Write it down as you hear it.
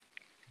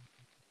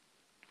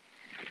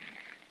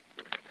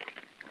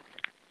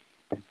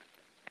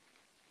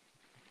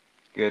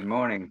Good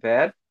morning,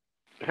 Thad.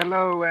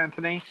 Hello,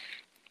 Anthony.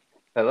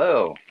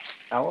 Hello.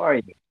 How are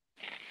you?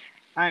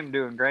 I'm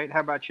doing great. How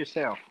about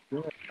yourself?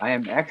 Good. I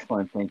am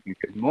excellent, thank you.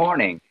 Good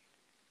morning.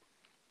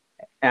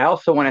 I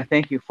also want to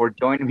thank you for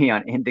joining me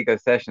on Indigo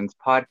Sessions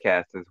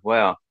podcast as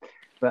well.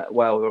 But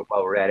while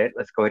we're at it,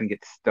 let's go ahead and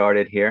get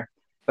started here.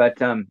 But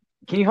can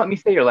you help me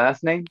say your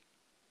last name?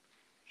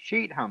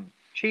 Cheatham.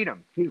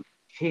 Cheatham.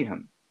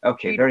 Cheatham.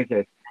 Okay, Cheatham. very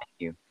good. Thank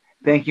you.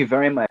 Thank you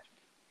very much.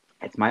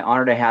 It's my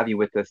honor to have you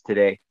with us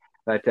today.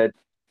 But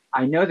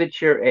I know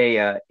that you're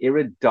a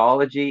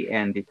iridology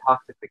and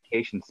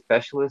detoxification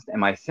specialist.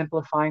 Am I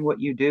simplifying what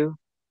you do,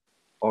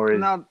 or is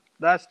No,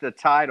 that's the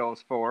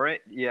titles for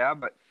it. Yeah,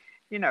 but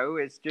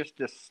it's just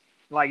this,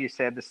 like you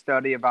said, the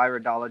study of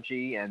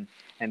iridology and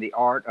the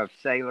art of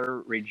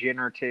cellular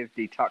regenerative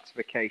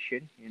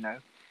detoxification.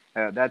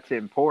 That's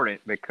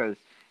important because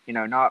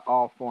not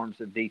all forms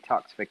of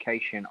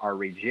detoxification are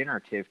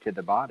regenerative to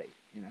the body.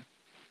 You know.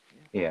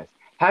 yes?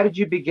 How did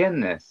you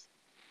begin this?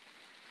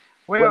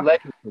 What Well, led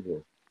you to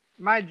this?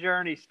 my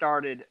journey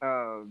started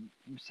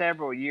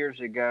several years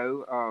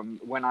ago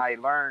when I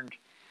learned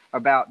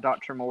about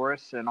Dr.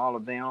 Morris and all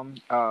of them,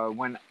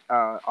 when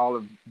all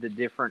of the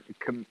different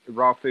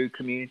raw food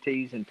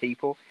communities and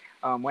people.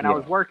 When I Yeah,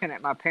 was working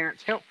at my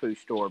parents' health food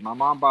store, my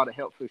mom bought a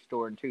health food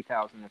store in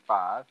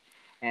 2005,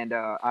 and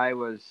I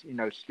was,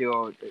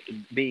 still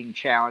being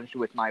challenged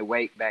with my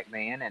weight back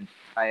then, and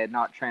I had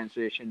not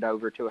transitioned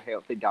over to a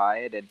healthy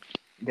diet, and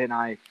then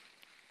I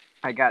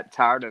got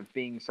tired of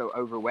being so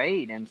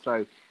overweight, and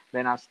so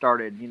then I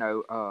started,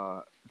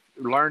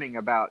 learning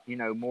about,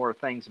 more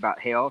things about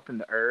health and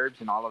the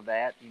herbs and all of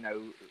that.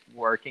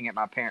 Working at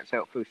my parents'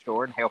 health food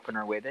store and helping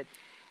her with it,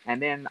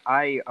 and then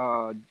I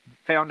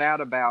found out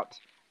about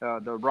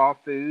the raw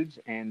foods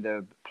and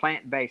the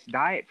plant-based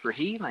diet for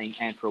healing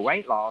and for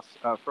weight loss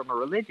from a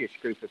religious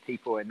group of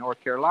people in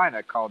North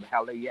Carolina called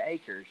Hallelujah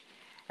Acres,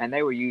 and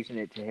they were using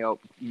it to help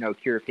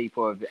cure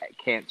people of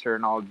cancer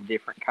and all the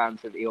different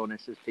kinds of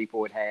illnesses people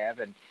would have.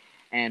 And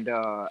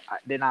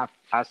then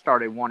I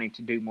started wanting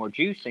to do more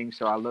juicing,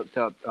 so I looked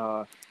up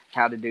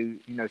how to do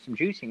some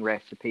juicing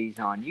recipes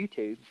on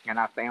YouTube, and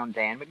I found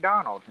Dan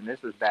McDonald, and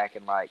this was back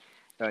in like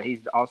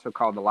he's also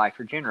called the Life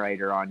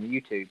Regenerator on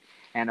YouTube,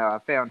 and I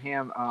found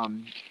him,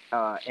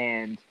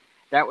 and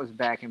that was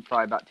back in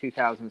probably about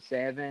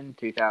 2007,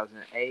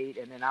 2008,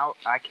 and then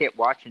I kept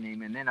watching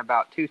him, and then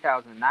about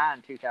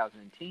 2009,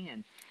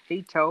 2010,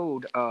 he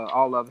told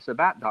all of us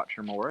about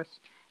Dr. Morris,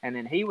 and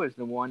then he was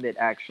the one that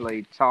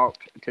actually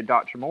talked to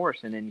Dr.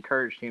 Morris and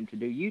encouraged him to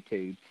do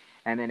YouTube,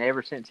 and then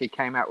ever since he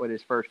came out with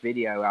his first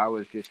video, I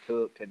was just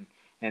hooked, and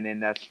then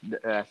that's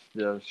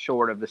the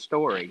short of the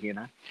story.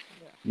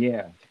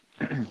 yeah.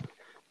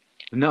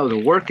 No, the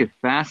work is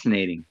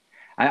fascinating.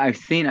 I've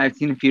seen a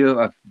few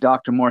of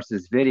Dr.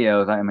 Morse's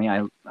videos. I mean,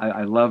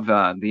 I love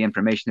the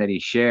information that he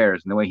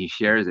shares and the way he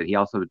shares it. He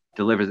also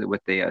delivers it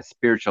with a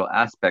spiritual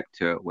aspect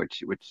to it,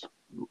 which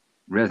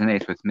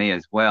resonates with me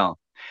as well.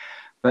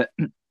 But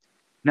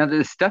now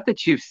the stuff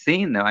that you've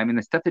seen, though, I mean,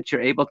 the stuff that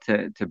you're able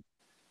to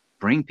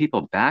bring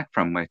people back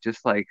from with,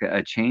 just like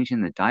a change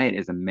in the diet,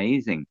 is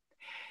amazing.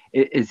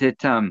 Is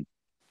it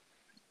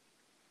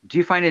do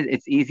you find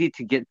it's easy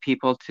to get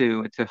people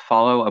to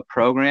follow a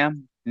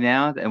program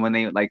now? And when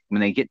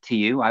they get to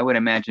you, I would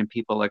imagine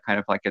people are kind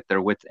of like at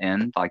their wits'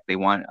 end, like they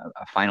want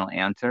a final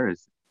answer.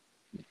 Is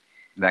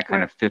that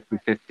kind Well, of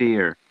 50-50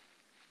 or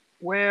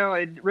Well,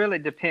 it really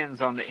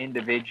depends on the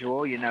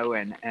individual,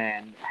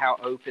 and how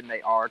open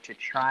they are to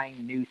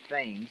trying new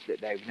things that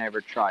they've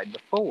never tried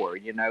before,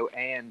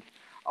 and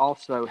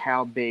also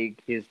how big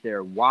is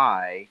their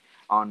why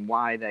on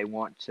why they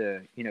want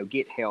to,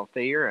 get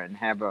healthier and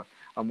have a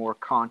more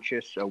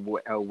conscious,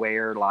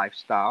 aware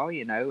lifestyle,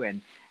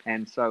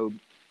 and so,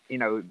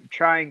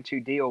 trying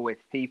to deal with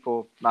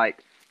people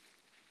like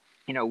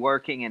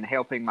working and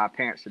helping my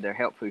parents at their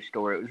health food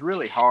store, it was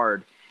really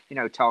hard,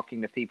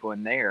 talking to people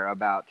in there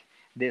about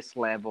this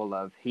level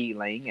of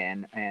healing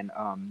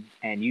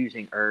and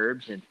using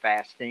herbs and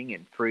fasting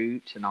and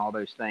fruits and all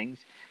those things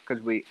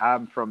because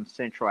I'm from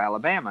Central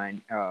Alabama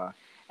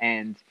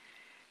and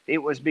it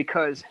was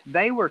because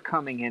they were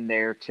coming in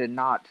there to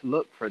not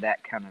look for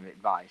that kind of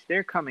advice.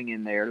 They're coming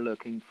in there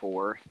looking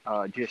for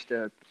just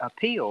a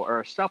pill or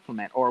a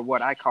supplement or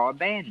what I call a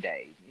band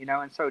aid,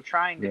 And so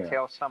trying to yeah,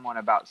 tell someone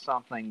about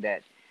something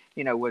that,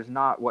 was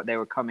not what they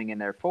were coming in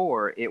there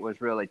for, it was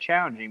really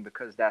challenging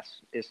because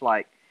it's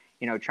like,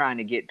 trying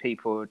to get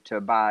people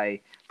to buy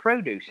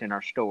produce in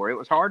our store. It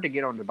was hard to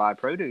get them to buy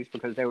produce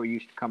because they were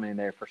used to coming in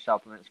there for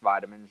supplements,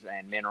 vitamins,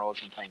 and minerals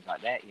and things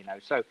like that.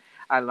 So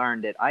I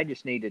learned that I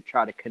just need to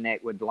try to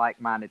connect with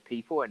like-minded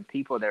people and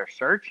people that are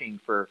searching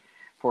for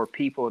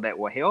people that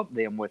will help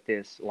them with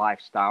this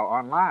lifestyle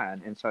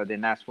online. And so then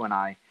that's when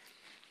I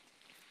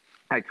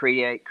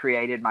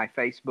created my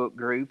Facebook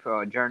group,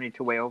 Journey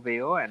to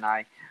Wellville, and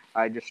I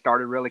just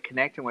started really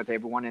connecting with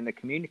everyone in the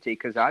community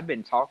because I'd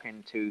been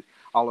talking to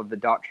all of the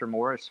Dr.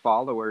 Morris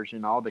followers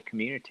in all the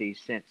communities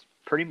since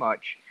pretty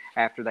much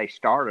after they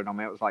started.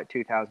 It was like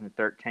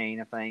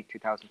 2013, I think,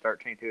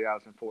 2013,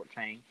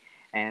 2014.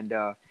 And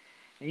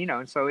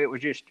And so it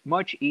was just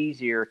much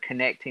easier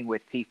connecting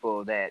with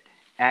people that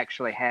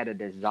actually had a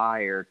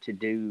desire to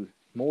do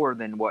more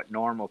than what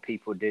normal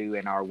people do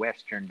in our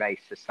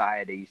Western-based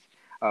societies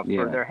for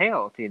Yeah. their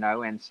health,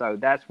 and so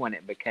that's when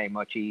it became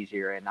much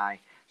easier, and I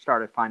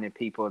started finding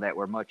people that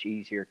were much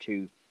easier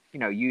to,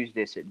 use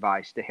this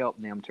advice to help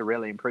them to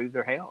really improve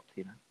their health.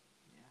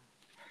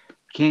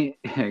 Can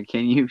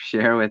can you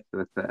share with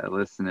the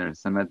listeners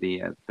some of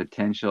the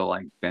potential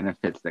like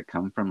benefits that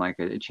come from like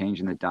a change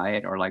in the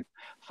diet or like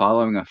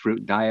following a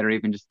fruit diet or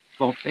even just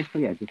well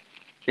basically yeah just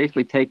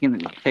basically taking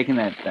that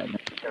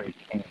necessary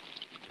change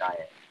in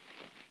diet,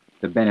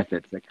 the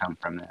benefits that come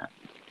from that.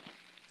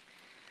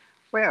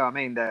 Well, I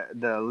mean,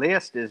 the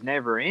list is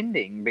never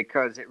ending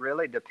because it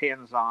really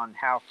depends on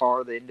how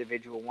far the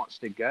individual wants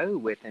to go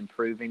with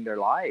improving their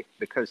life.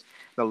 Because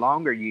the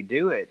longer you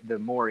do it, the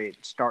more it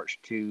starts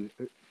to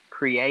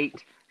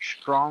create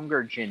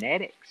stronger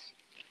genetics.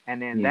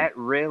 And then Yeah. that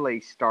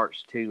really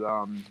starts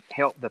to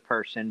help the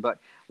person. But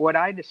what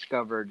I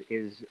discovered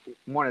is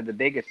one of the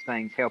biggest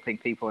things helping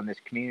people in this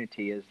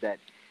community is that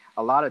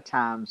a lot of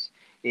times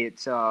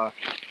it's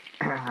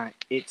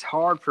it's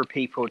hard for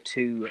people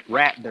to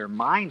wrap their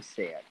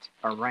mindset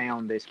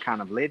around this kind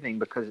of living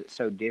because it's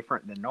so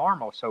different than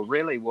normal. So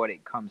really what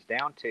it comes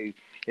down to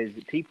is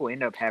that people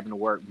end up having to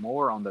work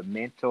more on the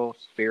mental,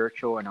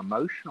 spiritual, and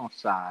emotional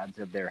sides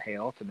of their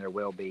health and their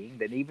well-being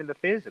than even the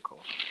physical.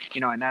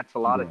 And that's a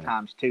lot of Yeah.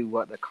 times too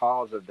what the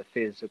cause of the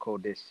physical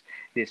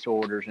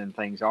disorders and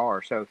things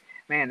are. So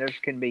man, there's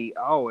can be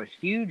a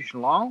huge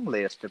long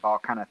list of all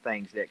kind of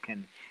things that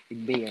can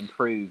be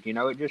improved.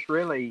 It just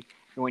really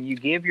when you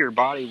give your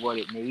body what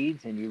it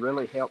needs and you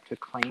really help to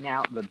clean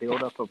out the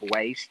buildup of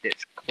waste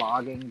that's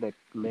clogging the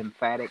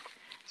lymphatic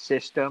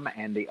system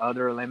and the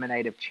other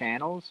eliminative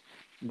channels,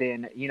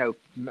 then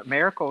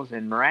miracles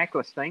and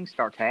miraculous things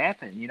start to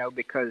happen.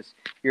 Because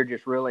you're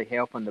just really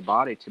helping the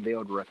body to be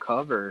able to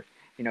recover,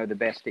 the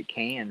best it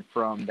can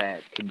from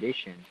that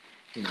condition.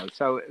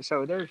 So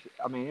there's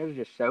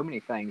just so many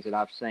things that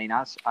I've seen.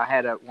 I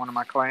had one of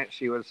my clients.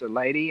 She was a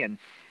lady, and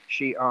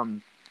she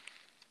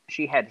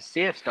she had a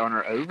cyst on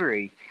her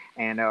ovary,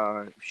 and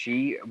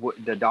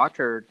the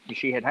doctor,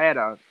 she had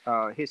a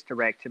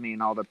hysterectomy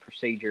and all the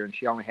procedure, and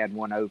she only had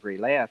one ovary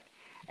left,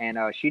 and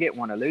she didn't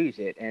want to lose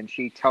it, and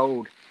she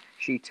told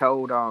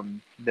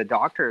the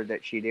doctor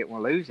that she didn't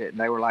want to lose it, and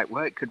they were like,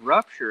 well, it could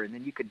rupture and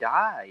then you could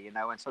die.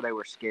 And so they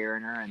were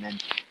scaring her, and then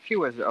she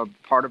was a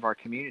part of our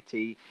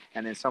community,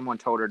 and then someone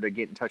told her to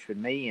get in touch with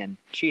me, and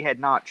she had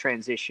not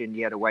transitioned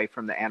yet away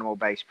from the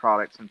animal-based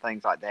products and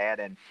things like that,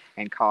 and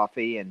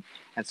coffee, and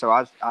so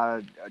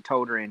I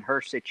told her in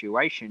her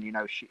situation,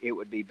 it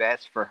would be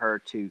best for her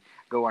to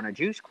go on a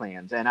juice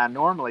cleanse, and I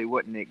normally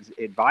wouldn't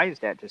advise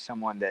that to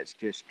someone that's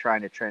just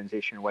trying to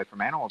transition away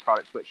from animal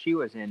products, but she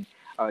was in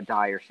a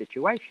dire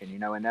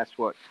situation, and that's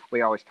what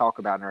we always talk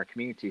about in our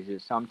communities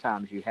is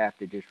sometimes you have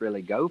to just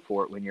really go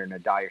for it when you're in a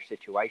dire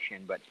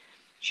situation. But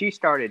she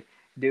started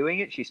doing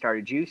it. She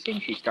started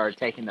juicing. She started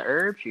taking the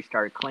herbs. She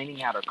started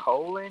cleaning out her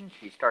colon.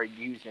 She started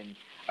using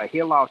a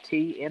Hilal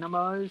tea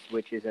enemas,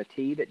 which is a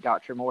tea that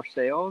Dr. Moore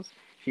sells.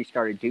 She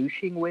started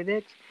douching with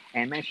it.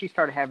 And man, she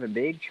started having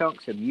big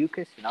chunks of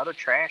mucus and other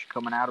trash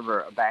coming out of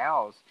her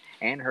bowels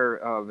and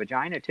her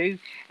vagina too.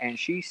 And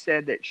she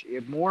said that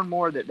more and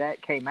more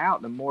that came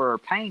out, the more her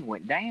pain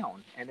went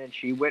down. And then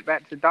she went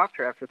back to the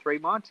doctor after 3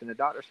 months, and the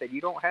doctor said,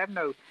 "You don't have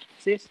no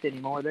cysts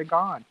anymore; they're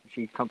gone."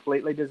 She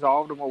completely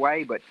dissolved them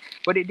away, but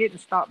it didn't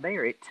stop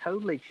there. It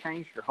totally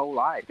changed her whole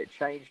life. It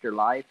changed her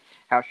life,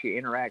 how she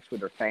interacts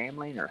with her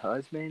family and her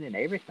husband and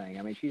everything.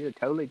 I mean, she's a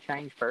totally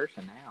changed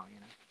person now.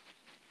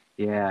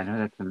 Yeah, no,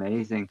 that's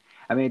amazing.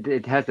 I mean,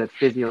 it has that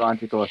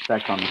physiological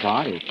effect on the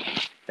body,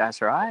 That's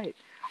right.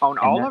 On and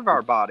all of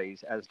our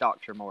bodies, as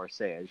Dr. Moore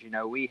says,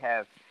 we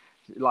have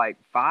like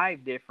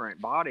 5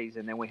 different bodies,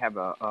 and then we have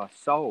a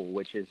soul,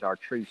 which is our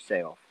true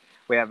self.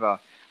 We have a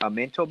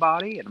mental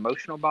body, an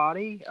emotional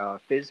body, a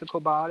physical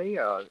body,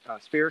 a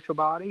spiritual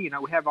body.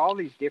 We have all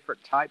these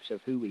different types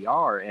of who we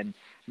are. And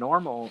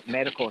normal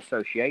medical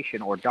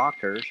association or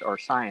doctors or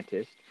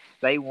scientists,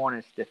 they want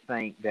us to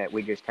think that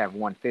we just have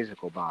one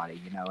physical body.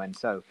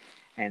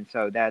 And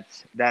so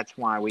that's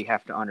why we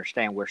have to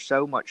understand we're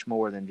so much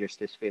more than just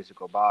this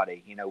physical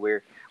body.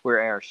 We're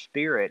our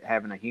spirit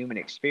having a human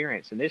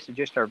experience, and this is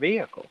just our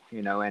vehicle.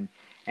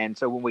 And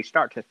so when we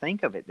start to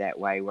think of it that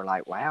way, we're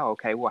like, wow,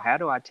 okay, well, how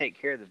do I take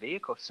care of the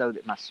vehicle so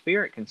that my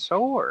spirit can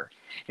soar?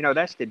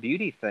 That's the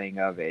beauty thing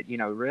of it.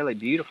 Really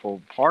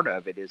beautiful part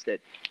of it is that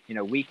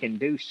we can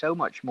do so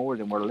much more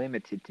than we're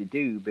limited to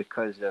do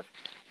because of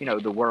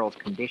the world's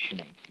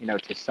conditioning.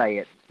 To say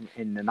it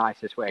in the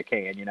nicest way I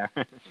can.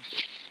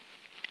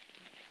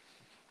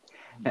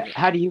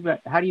 how do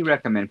you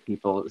recommend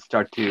people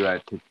start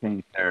to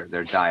change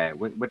their diet?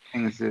 What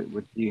things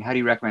would you how do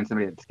you recommend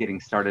somebody that's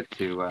getting started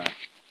to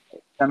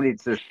somebody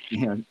that's just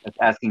that's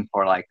asking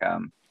for like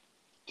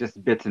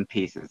just bits and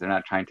pieces. They're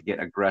not trying to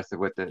get aggressive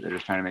with it. They're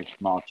just trying to make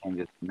small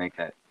changes to make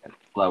that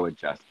slow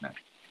adjustment.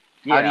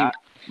 How do you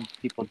Yeah,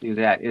 people do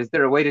that? Is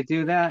there a way to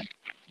do that?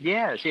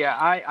 Yes, yeah,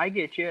 I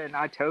get you, and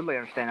I totally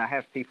understand. I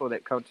have people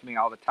that come to me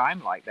all the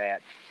time like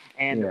that,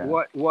 and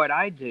Yeah. what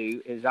I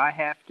do is I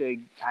have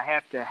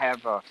to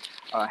have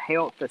a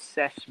health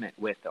assessment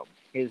with them.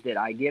 Is that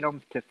I get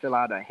them to fill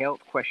out a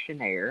health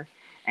questionnaire,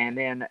 and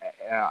then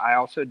I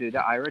also do the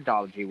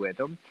iridology with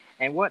them.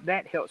 And what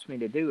that helps me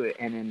to do,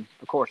 and then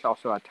of course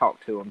also I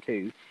talk to them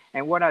too.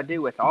 And what I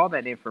do with all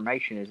that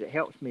information is it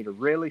helps me to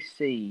really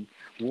see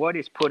what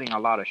is putting a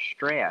lot of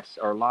stress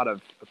or a lot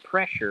of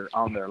pressure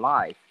on their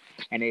life,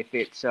 and if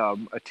it's a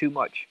too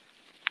much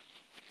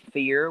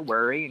fear,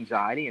 worry,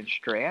 anxiety, and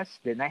stress,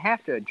 then they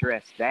have to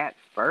address that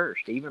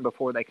first, even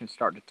before they can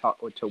start to talk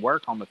to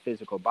work on the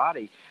physical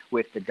body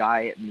with the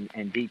diet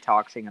and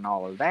detoxing and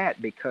all of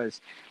that. Because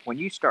when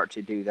you start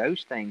to do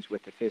those things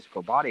with the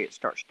physical body, it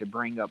starts to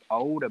bring up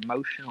old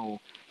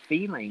emotional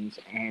feelings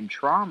and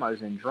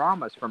traumas and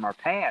dramas from our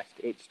past.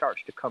 It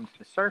starts to come to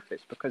the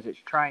surface because it's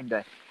trying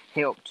to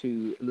help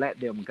to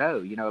let them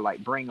go,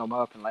 like bring them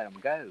up and let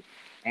them go.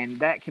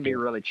 And that can be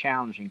really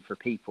challenging for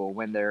people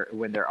when they're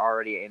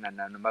already in an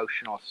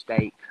emotional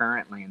state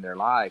currently in their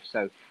life.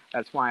 So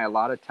that's why a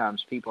lot of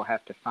times people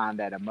have to find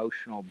that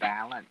emotional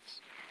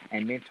balance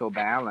and mental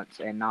balance,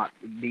 and not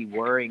be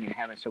worrying and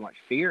having so much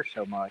fear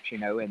so much,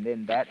 and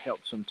then that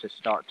helps them to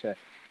start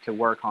to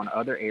work on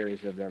other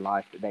areas of their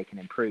life that they can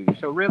improve.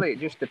 So really, it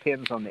just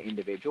depends on the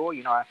individual.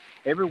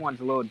 Everyone's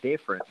a little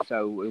different,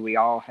 so we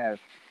all have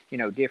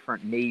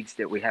different needs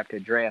that we have to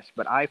address.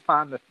 But I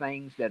find the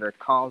things that are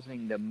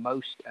causing the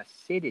most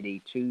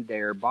acidity to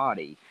their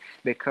body,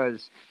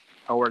 because,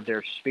 or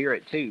their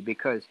spirit too,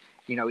 because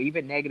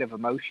even negative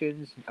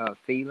emotions,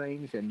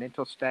 feelings, and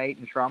mental state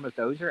and traumas,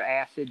 those are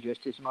acid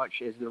just as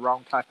much as the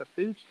wrong type of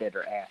foods that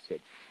are acid.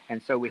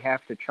 And so we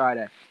have to try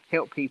to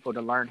help people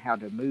to learn how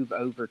to move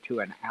over to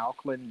an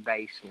alkaline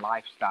based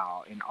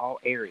lifestyle in all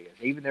areas,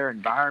 even their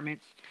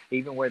environments,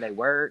 even where they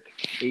work,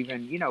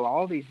 even,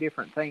 all these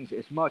different things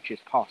as much as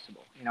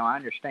possible. I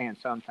understand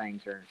some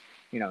things are,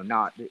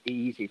 not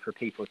easy for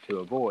people to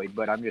avoid,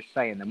 but I'm just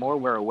saying the more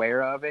we're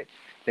aware of it,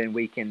 then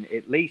we can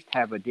at least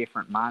have a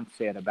different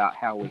mindset about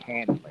how we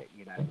handle it.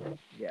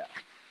 Yeah.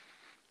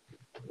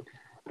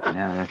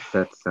 Yeah,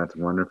 that's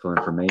wonderful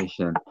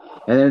information,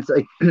 and it's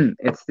like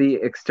it's the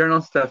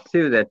external stuff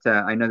too that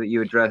I know that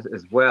you address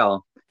as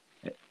well.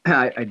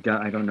 I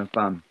don't know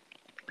if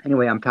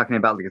anyway, I'm talking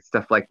about like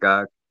stuff like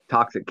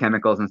toxic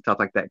chemicals and stuff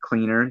like that,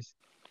 cleaners.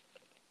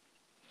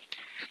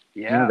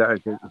 Yeah. There are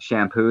the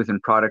shampoos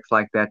and products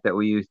like that that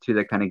we use too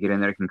that kind of get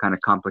in there can kind of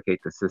complicate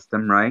the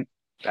system, right?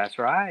 That's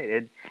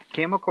right.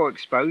 Chemical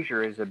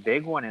exposure is a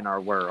big one in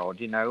our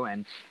world,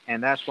 and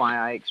that's why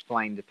I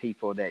explain to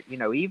people that,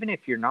 even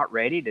if you're not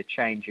ready to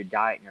change your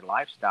diet and your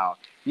lifestyle,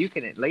 you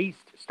can at least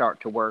start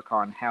to work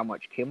on how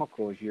much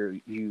chemicals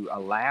you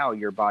allow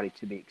your body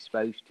to be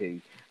exposed to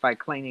by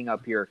cleaning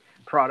up your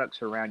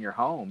products around your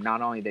home.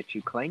 Not only that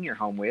you clean your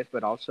home with,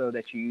 but also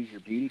that you use your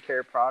beauty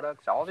care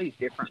products, all these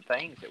different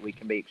things that we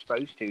can be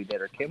exposed to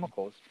that are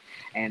chemicals.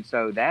 And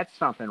so that's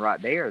something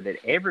right there that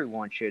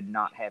everyone should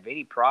not have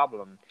any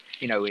problem,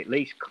 at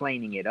least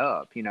cleaning it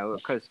up,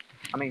 because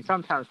I mean,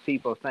 sometimes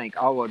people think,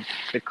 oh, well,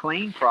 the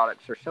clean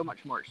products are so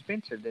much more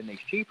expensive than these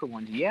cheaper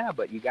ones. Yeah,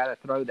 but you got to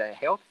throw the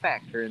health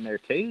factor in there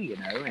too,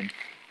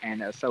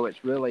 and so it's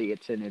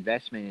an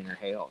investment in your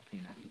health.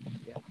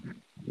 Yeah.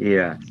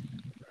 Yes.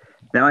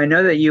 Now I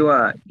know that you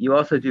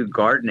also do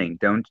gardening,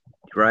 don't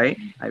right?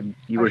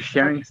 You I, were sh- I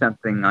sharing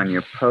something on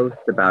your post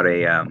about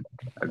a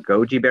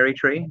goji berry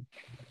tree.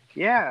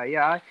 Yeah,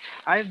 yeah.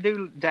 I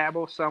do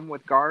dabble some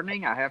with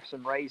gardening. I have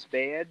some raised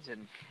beds,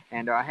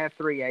 and I have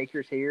 3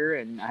 acres here,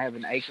 and I have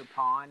an acre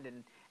pond,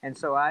 and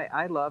so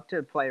I love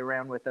to play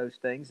around with those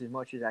things as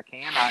much as I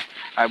can.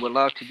 I would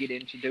love to get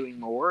into doing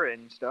more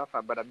and stuff,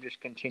 but I'm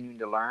just continuing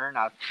to learn.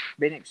 I've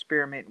been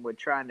experimenting with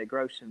trying to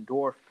grow some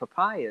dwarf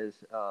papayas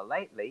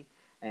lately,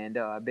 and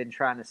I've been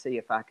trying to see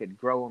if I could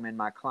grow them in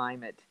my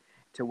climate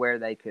to where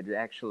they could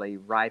actually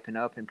ripen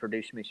up and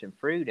produce me some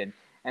fruit.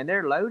 And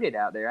they're loaded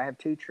out there. I have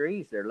 2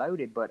 trees, they're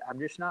loaded, but I'm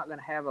just not going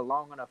to have a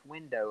long enough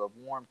window of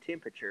warm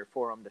temperature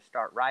for them to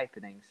start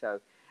ripening. So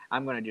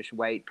I'm going to just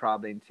wait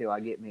probably until I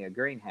get me a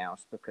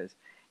greenhouse, because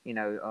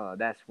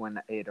that's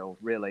when it'll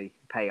really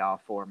pay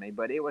off for me.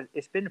 But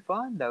it's been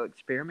fun though,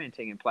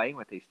 experimenting and playing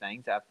with these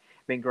things. I've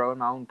been growing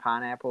my own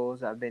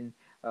pineapples. I've been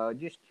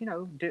just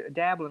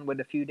dabbling with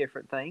a few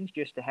different things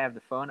just to have the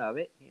fun of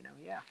it.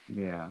 Yeah.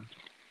 Yeah.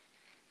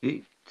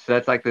 So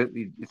that's like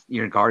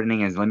your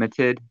gardening is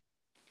limited.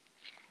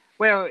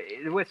 Well,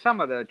 with some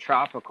of the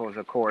tropicals,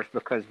 of course,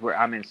 because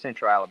I'm in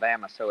central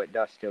Alabama, so it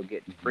does still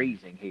get Mhm.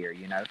 freezing here.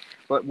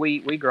 But we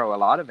grow a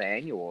lot of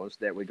annuals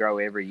that we grow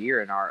every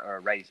year in our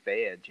raised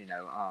beds.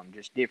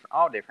 Just different,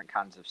 all different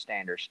kinds of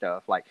standard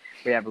stuff. Like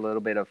we have a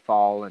little bit of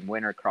fall and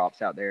winter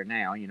crops out there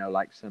now.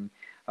 Like some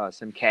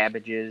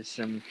cabbages,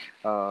 some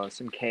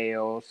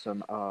kale,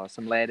 some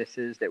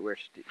lettuces that we're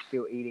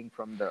still eating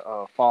from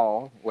the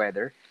fall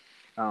weather.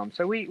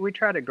 So we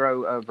try to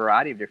grow a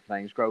variety of different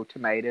things, grow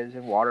tomatoes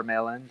and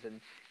watermelons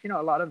and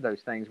a lot of those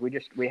things.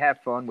 We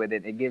have fun with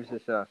it. It gives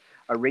us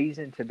a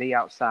reason to be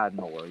outside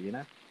more.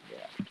 Yeah.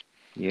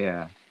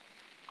 Yeah.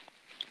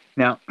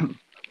 Now,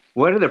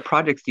 what other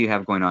projects do you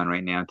have going on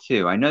right now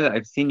too? I know that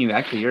I've seen you.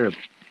 Actually, you're a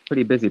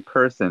pretty busy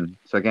person.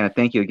 So again,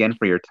 thank you again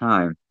for your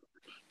time.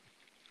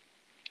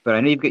 But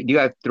I know you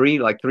have three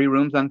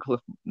rooms on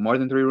more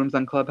than three rooms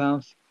on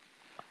Clubhouse.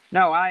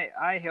 No,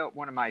 I help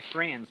one of my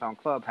friends on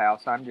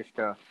Clubhouse. I'm just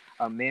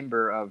a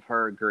member of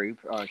her group.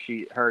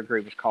 Her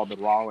group is called the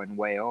Raw and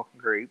Well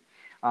group.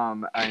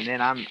 And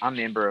then I'm a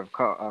member of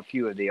a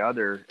few of the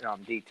other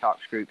detox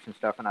groups and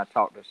stuff, and I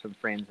talk to some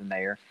friends in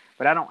there.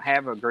 But I don't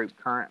have a group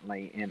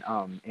currently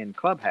in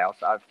Clubhouse.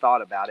 I've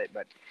thought about it,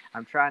 but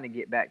I'm trying to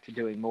get back to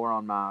doing more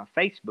on my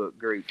Facebook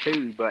group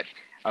too. But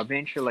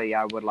eventually,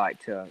 I would like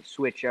to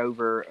switch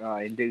over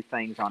and do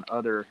things on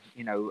other,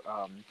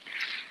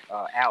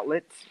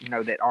 outlets,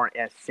 that aren't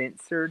as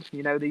censored,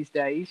 these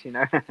days,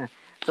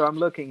 So I'm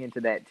looking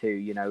into that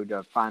too,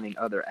 to finding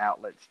other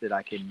outlets that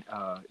I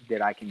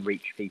can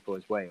reach people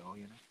as well.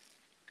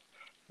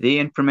 The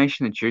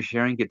information that you're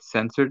sharing gets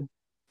censored.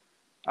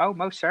 Oh,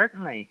 most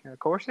certainly. Of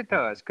course it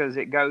does, because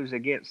it goes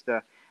against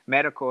the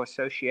medical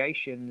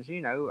association's,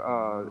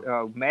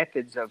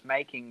 methods of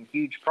making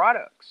huge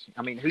products.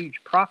 I mean,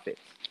 huge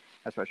profits.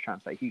 That's what I was trying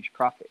to say, huge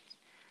profits.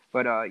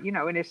 But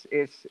and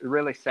it's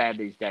really sad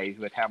these days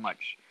with how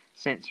much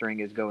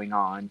censoring is going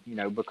on.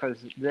 Because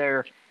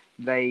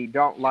they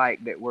don't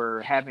like that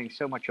we're having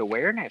so much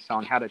awareness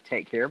on how to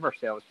take care of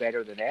ourselves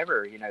better than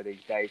ever.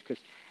 These days,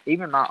 because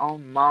even my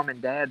own mom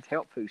and dad's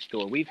health food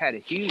store, we've had a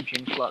huge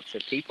influx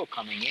of people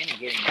coming in and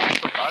getting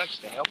natural products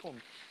to help them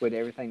with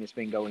everything that's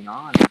been going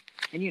on.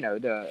 And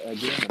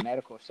the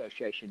medical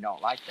association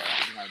don't like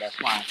that.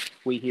 That's why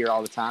we hear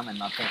all the time in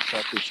my parents'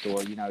 health food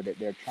store,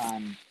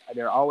 that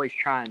they're always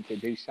trying to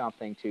do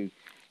something to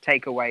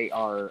take away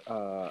our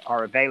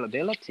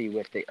availability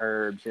with the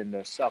herbs and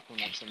the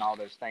supplements and all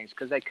those things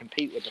because they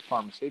compete with the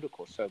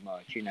pharmaceuticals so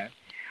much.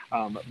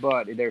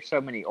 But there's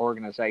so many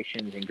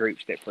organizations and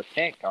groups that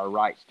protect our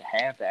rights to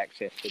have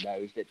access to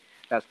those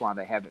that's why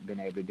they haven't been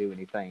able to do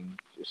anything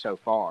so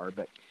far.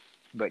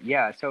 But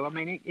yeah, so I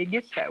mean, it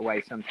gets that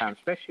way sometimes,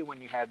 especially when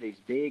you have these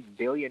big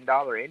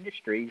billion-dollar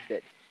industries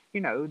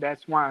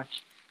that's why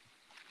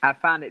I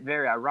find it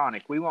very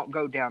ironic. We won't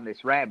go down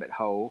this rabbit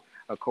hole,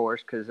 of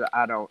course, because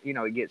I don't,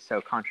 it gets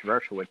so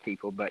controversial with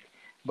people. But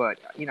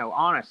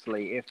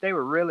honestly, if they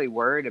were really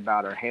worried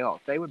about our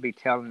health, they would be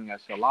telling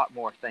us a lot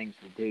more things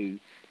to do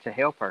to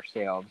help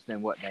ourselves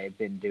than what they've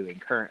been doing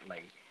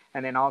currently.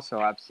 And then also,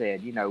 I've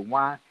said,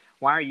 why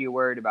are you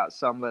worried about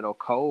some little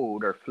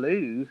cold or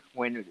flu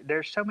when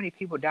there's so many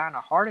people dying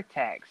of heart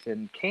attacks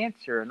and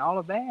cancer and all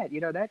of that?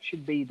 That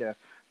should be the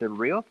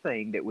real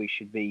thing that we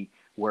should be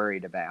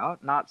worried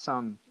about, not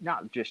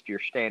just your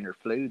standard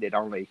flu that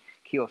only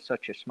kills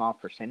such a small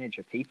percentage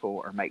of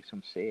people or makes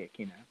them sick.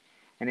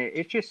 And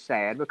it's just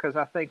sad because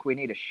I think we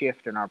need a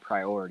shift in our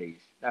priorities.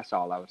 That's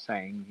all I was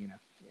saying.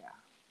 Yeah.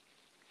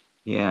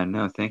 Yeah,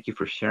 no, thank you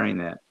for sharing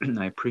that.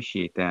 I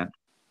appreciate that.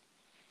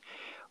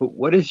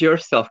 What does your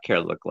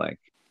self-care look like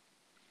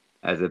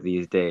as of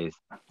these days?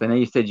 I know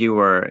you said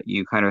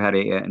you kind of had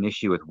an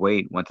issue with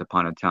weight once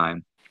upon a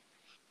time.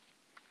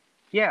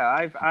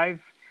 Yeah,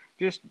 I've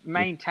just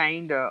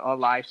maintained a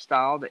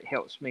lifestyle that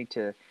helps me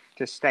to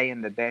stay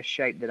in the best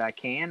shape that I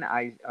can.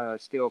 I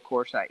still, of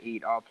course, I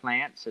eat all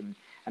plants and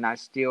I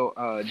still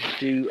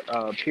do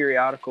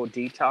periodical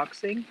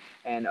detoxing.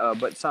 And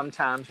but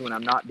sometimes when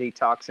I'm not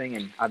detoxing,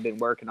 and I've been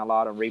working a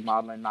lot on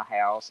remodeling my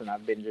house, and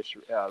I've been just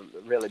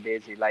really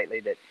busy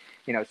lately. That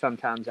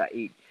sometimes I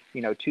eat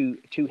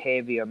too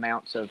heavy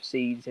amounts of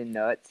seeds and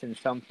nuts and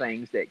some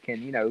things that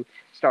can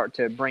start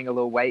to bring a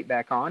little weight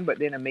back on. But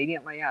then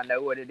immediately I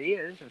know what it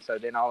is, and so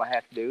then all I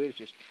have to do is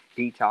just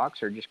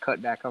detox or just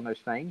cut back on those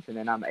things, and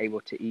then I'm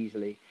able to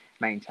easily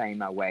maintain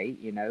my weight.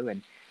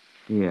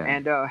 Yeah.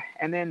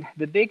 And then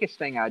the biggest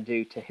thing I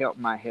do to help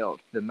my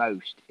health the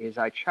most is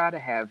I try to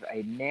have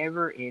a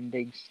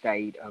never-ending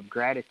state of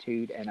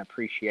gratitude and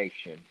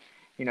appreciation.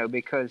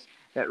 Because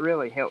that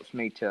really helps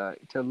me to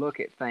look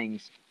at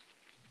things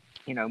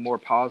more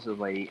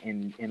positively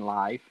in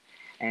life,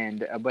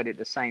 and but at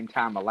the same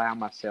time allow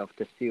myself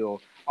to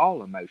feel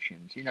all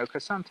emotions.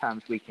 Because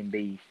sometimes we can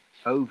be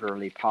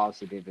overly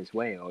positive as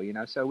well.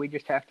 So we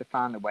just have to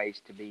find the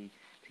ways to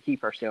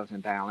keep ourselves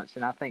in balance,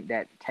 and I think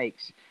that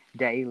takes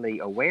daily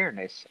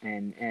awareness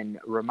and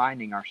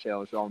reminding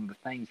ourselves on the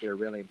things that are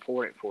really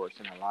important for us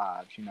in our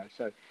lives.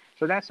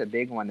 So that's a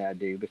big one that I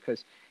do,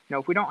 because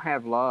if we don't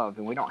have love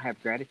and we don't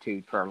have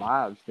gratitude for our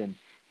lives, then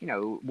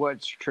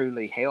what's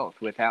truly health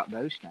without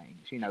those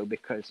things?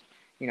 Because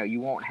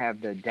you won't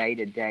have the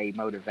day-to-day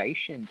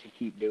motivation to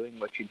keep doing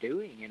what you're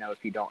doing.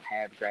 If you don't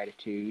have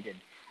gratitude and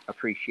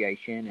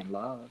appreciation and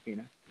love. Yeah.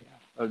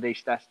 Or at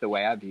least that's the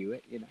way I view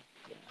it. Yeah.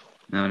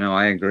 No, no,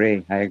 I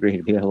agree. I agree.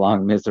 It'd be a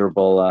long,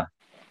 miserable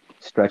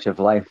stretch of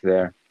life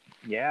there.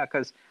 Yeah,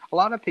 because a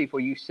lot of people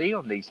you see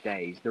on these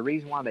days, the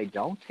reason why they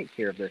don't take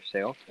care of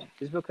themselves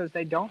is because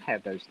they don't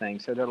have those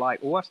things. So they're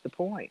like, well, what's the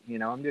point?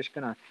 I'm just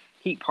going to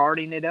keep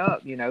partying it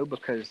up,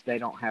 because they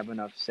don't have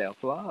enough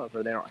self love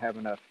or they don't have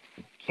enough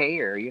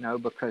care,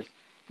 because,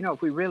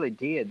 if we really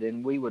did,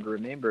 then we would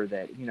remember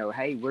that,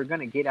 hey, we're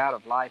going to get out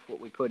of life what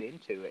we put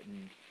into it.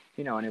 And,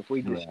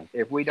 and Yeah.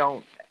 if we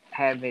don't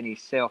have any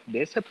self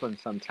discipline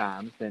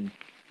sometimes, then,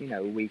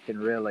 we can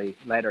really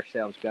let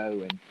ourselves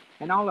go.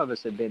 And all of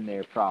us have been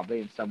there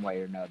probably in some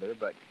way or another,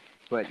 but,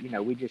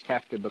 we just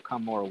have to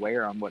become more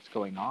aware on what's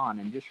going on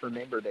and just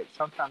remember that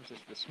sometimes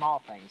it's the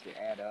small things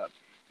that add up,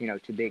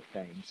 to big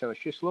things. So it's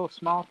just little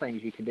small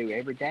things you can do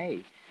every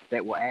day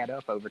that will add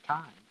up over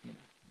time.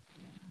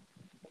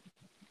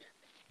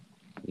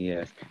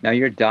 Yes. Now,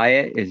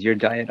 is your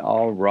diet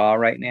all raw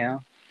right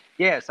now?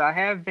 Yes, I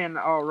have been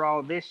all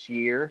raw this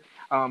year.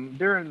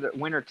 During the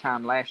winter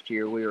time last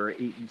year, we were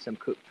eating some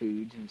cooked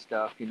foods and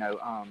stuff,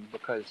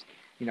 because,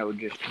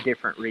 just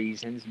different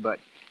reasons. But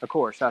of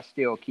course, I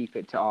still keep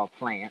it to all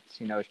plants.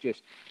 It's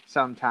just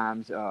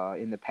sometimes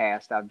in the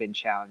past I've been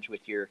challenged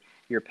with your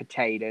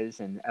potatoes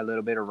and a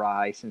little bit of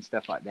rice and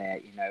stuff like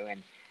that,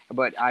 and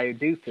but I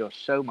do feel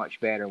so much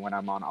better when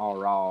I'm on all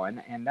raw,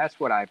 and that's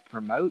what I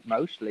promote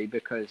mostly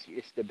because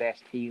it's the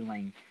best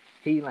healing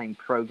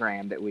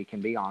program that we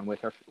can be on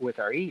with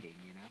our eating.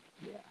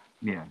 Yeah.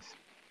 Yes.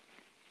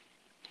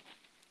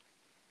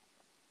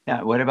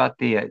 Yeah. What about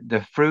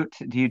the fruit?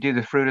 Do you do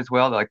the fruit as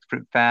well, like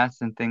fruit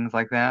fasts and things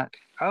like that?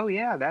 Oh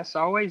yeah, that's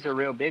always a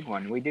real big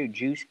one. We do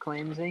juice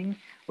cleansing.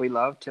 We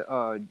love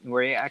to.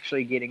 We're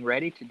actually getting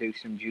ready to do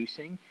some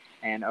juicing,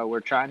 and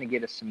we're trying to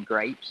get us some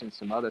grapes and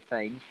some other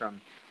things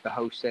from the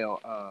wholesale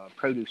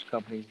produce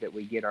companies that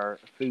we get our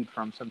food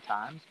from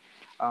sometimes.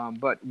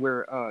 But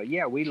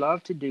yeah, we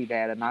love to do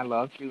that, and I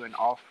love doing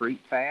all fruit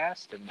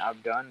fast, and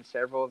I've done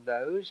several of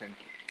those,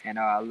 and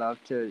I love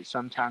to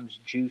sometimes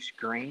juice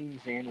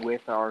greens in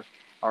with our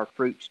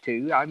fruits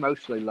too. I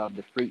mostly love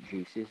the fruit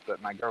juices,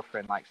 but my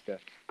girlfriend likes to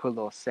put a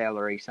little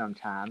celery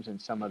sometimes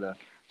and some of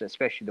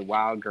especially the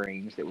wild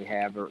greens that we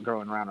have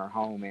growing around our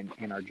home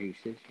in our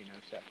juices.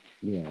 So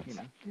Yes.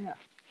 yeah.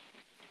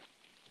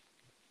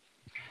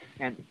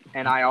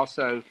 And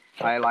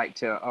I like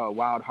to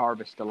wild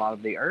harvest a lot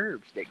of the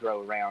herbs that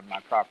grow around my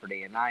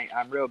property, and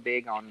I'm real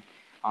big on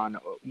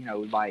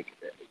like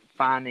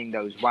finding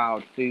those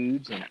wild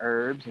foods and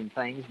herbs and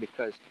things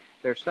because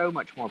they're so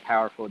much more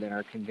powerful than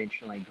our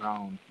conventionally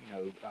grown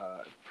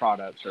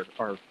products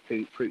or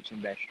fruits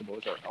and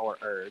vegetables or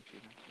herbs.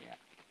 Yeah.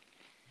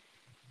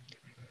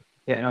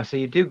 Yeah. No, so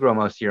you do grow a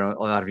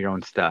lot of your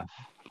own stuff.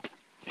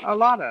 A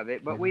lot of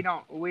it, but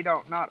Yeah. we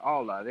don't not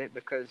all of it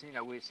because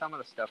we some of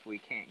the stuff we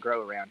can't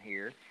grow around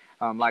here.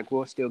 Like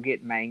we'll still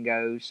get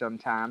mangoes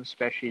sometimes,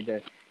 especially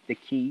the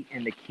Keat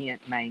and the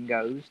Kent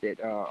mangoes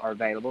that are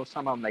available.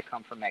 Some of them they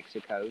come from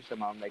Mexico.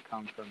 Some of them they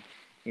come from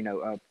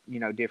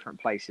different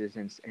places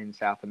in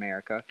South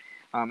America.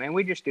 And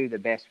we just do the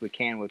best we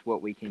can with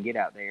what we can get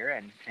out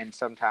there, and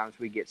sometimes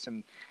we get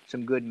some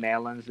good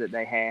melons that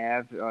they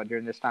have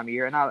during this time of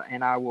year,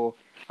 and I will,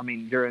 I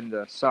mean during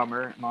the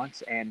summer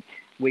months, and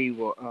we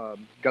will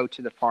go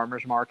to the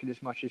farmers market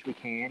as much as we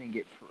can and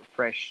get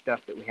fresh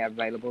stuff that we have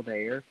available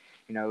there.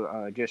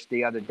 Just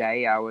the other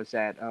day I was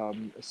at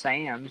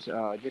Sam's,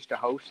 just a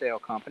wholesale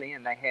company,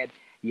 and they had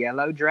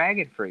yellow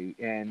dragon fruit,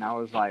 and I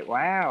was like,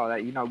 wow,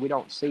 that we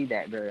don't see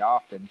that very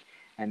often.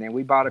 And then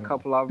we bought a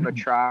couple of them to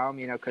try them,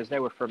 because they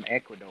were from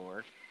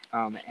Ecuador.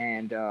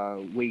 And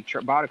we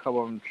bought a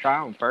couple of them to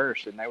try them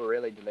first, and they were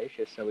really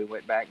delicious. So we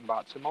went back and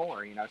bought some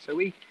more. So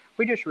we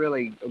just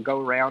really go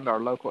around our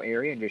local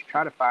area and just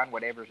try to find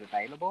whatever's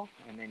available,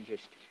 and then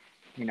just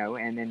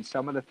and then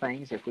some of the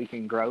things, if we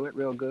can grow it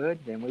real good,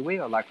 then we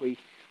will. Like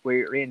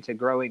we're into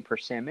growing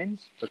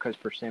persimmons because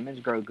persimmons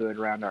grow good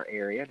around our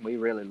area, and we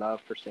really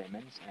love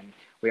persimmons. And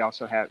we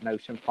also know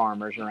some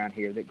farmers around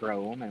here that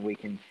grow them, and we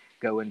can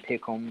go and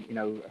pick them,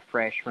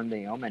 fresh from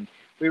them. And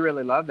we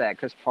really love that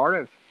because part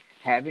of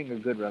having a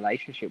good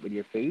relationship with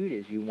your food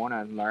is you want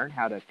to learn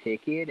how to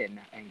pick it and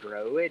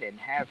grow it and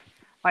have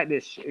like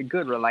this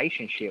good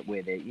relationship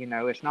with it.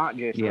 It's not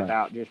just Yeah.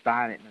 about just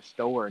buying it in the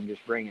store and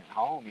just bringing it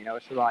home.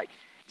 It's like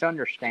it's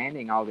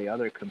understanding all the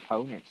other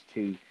components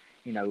to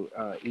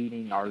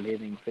eating our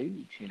living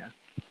foods.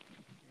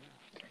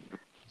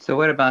 So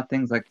what about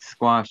things like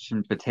squash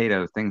and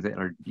potatoes, things that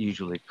are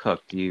usually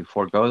cooked? Do you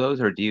forego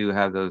those or do you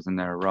have those in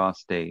their raw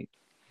state?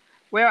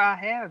 Well, I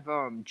have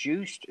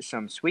juiced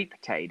some sweet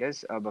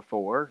potatoes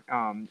before.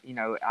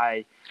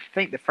 I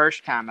think the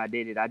first time I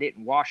did it, I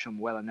didn't wash them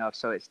well enough,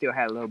 so it still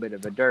had a little bit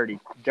of a dirty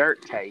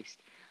dirt taste.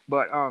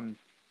 But I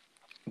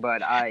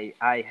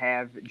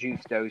have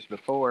juiced those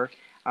before.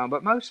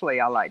 But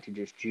mostly I like to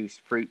just juice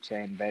fruits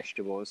and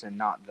vegetables and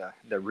not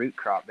the root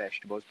crop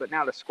vegetables. But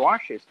now the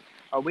squashes,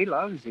 we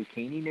love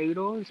zucchini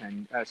noodles,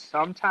 and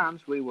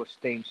sometimes we will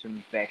steam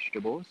some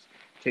vegetables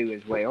too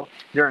as well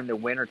during the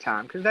winter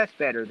time because that's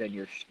better than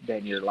your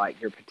like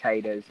your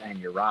potatoes and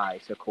your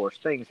rice. Of course,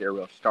 things that are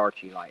real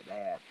starchy like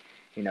that.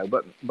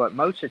 But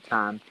most of the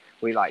time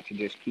we like to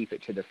just keep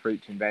it to the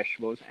fruits and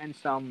vegetables and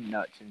some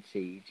nuts and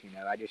seeds.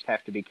 I just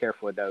have to be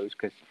careful with those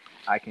because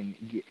I can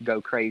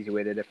go crazy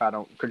with it if I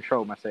don't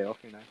control myself.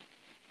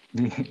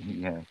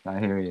 Yes, I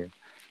hear you.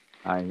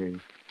 I hear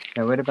you.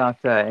 Now, what about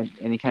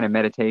any kind of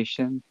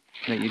meditation?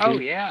 that you Oh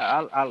do?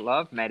 yeah, I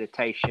love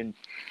meditation.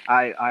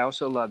 I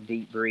also love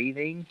deep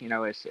breathing. You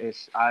know,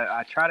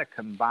 I try to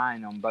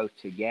combine them both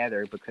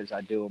together because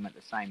I do them at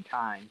the same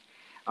time.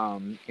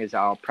 Is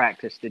I'll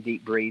practice the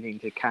deep breathing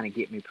to kind of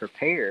get me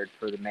prepared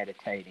for the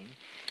meditating,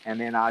 and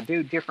then I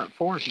do different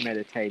forms of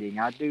meditating.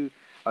 I do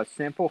a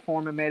simple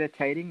form of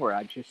meditating where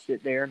I just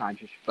sit there and I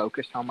just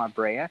focus on my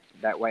breath.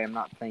 That way, I'm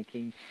not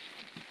thinking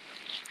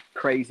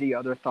crazy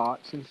other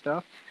thoughts and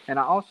stuff. And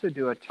I also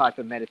do a type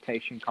of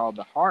meditation called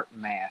the Heart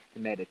Math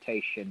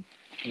meditation.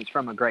 It's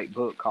from a great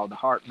book called The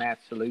Heart Math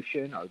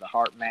Solution or The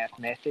Heart Math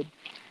Method.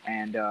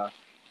 And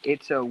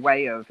it's a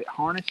way of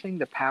harnessing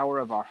the power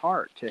of our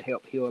heart to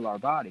help heal our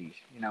bodies,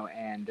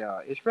 and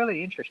it's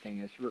really interesting.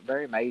 It's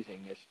very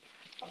amazing.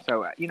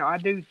 I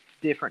do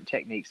different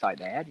techniques like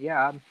that.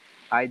 Yeah,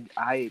 I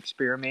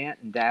experiment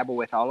and dabble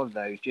with all of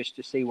those just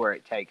to see where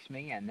it takes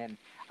me, and then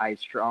I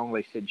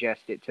strongly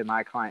suggest it to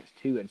my clients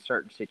too in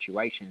certain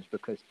situations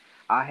because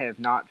I have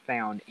not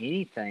found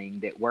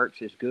anything that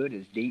works as good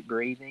as deep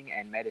breathing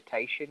and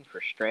meditation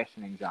for stress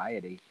and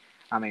anxiety.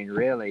 I mean,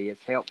 really,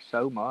 it's helped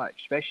so much,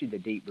 especially the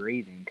deep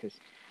breathing, because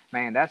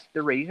man, that's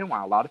the reason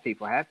why a lot of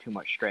people have too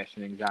much stress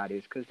and anxiety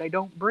is because they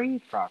don't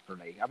breathe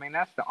properly. I mean,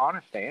 that's the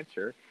honest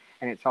answer.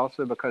 And it's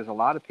also because a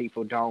lot of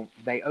people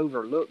they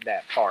overlook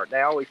that part.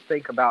 They always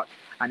think about,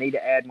 I need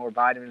to add more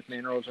vitamins,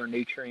 minerals, or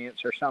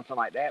nutrients or something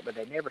like that, but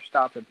they never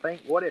stop and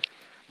think, what if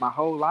my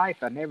whole life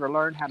I never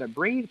learned how to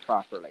breathe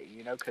properly?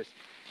 Because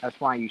that's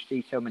why you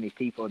see so many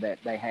people that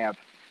they have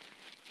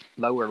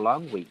lower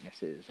lung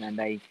weaknesses, and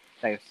they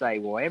say,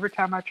 well, every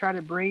time I try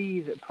to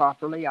breathe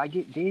properly, I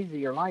get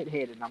dizzy or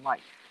lightheaded. And I'm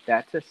like,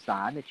 that's a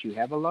sign that you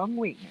have a lung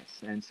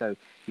weakness, and so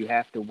you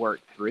have to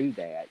work through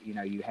that.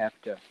 You have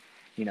to,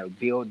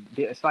 build.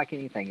 It's like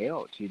anything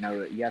else. You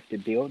have to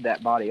build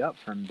that body up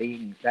from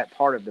being that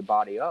part of the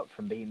body up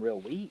from being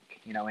real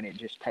weak. And it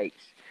just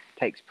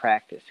takes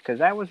practice. Because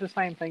that was the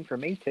same thing for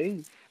me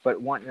too.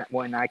 But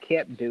when I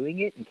kept doing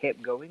it and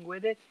kept going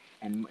with it,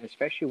 and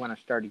especially when I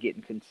started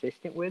getting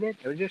consistent with it,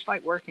 it was just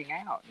like working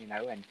out,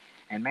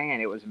 and man,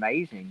 it was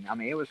amazing. I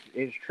mean, it was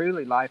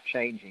truly life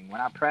changing.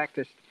 When I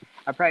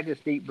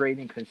practiced deep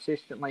breathing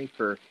consistently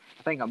for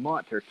I think a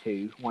month or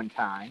two one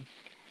time,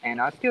 and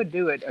I still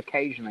do it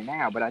occasionally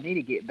now, but I need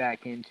to get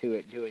back into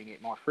it, doing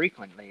it more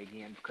frequently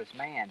again, because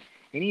man,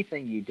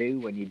 anything you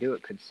do when you do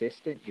it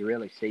consistent, you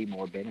really see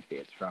more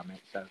benefits from it.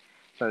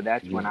 So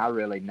that's when Yeah. I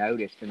really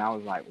noticed, and I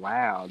was like,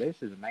 "Wow,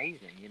 this is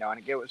amazing,"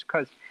 And it was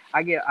because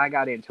I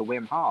got into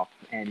Wim Hof,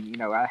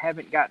 and I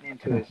haven't gotten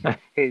into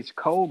his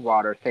cold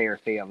water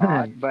therapy a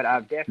lot, but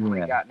I've definitely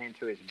Yeah. gotten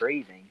into his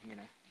breathing.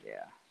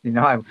 Yeah. You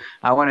know,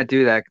 I want to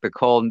do that the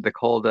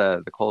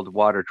cold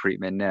water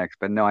treatment next.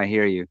 But no, I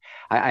hear you.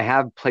 I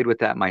have played with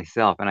that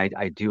myself, and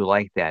I do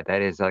like that.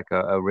 That is like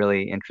a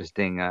really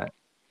interesting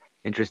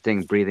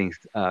breathing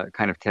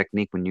kind of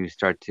technique when you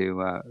start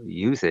to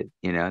use it.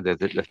 You know,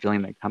 the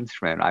feeling that comes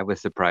from it. I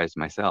was surprised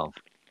myself.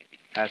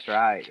 That's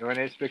right. And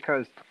it's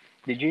because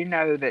did you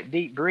know that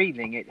deep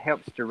breathing it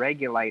helps to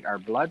regulate our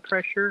blood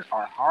pressure,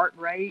 our heart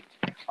rate,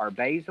 our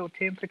basal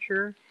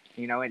temperature?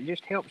 It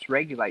just helps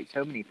regulate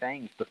so many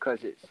things because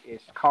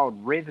it's called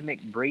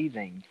rhythmic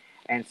breathing.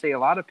 And see, a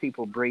lot of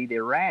people breathe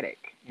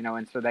erratic,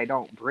 and so they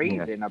don't Yeah.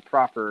 breathe in a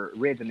proper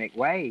rhythmic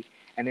way,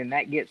 and then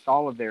that gets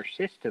all of their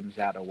systems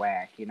out of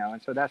whack,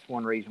 and so that's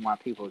one reason why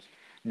people's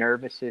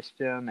nervous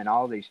system and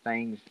all these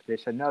things.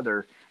 That's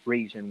another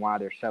reason why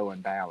they're so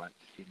imbalanced.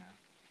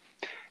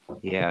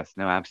 Yes,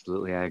 no,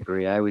 absolutely. I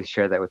agree. I always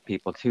share that with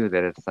people too,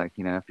 that it's like,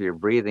 if you're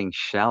breathing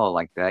shallow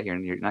like that,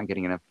 you're not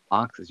getting enough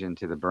oxygen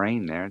to the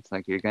brain there. It's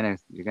like you're gonna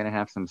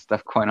have some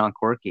stuff going on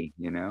quirky,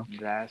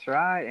 That's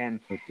right, and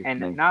It just and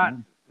makes not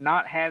sense.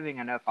 not having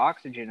enough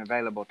oxygen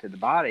available to the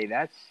body.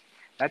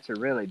 That's a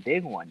really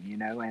big one,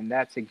 and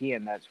that's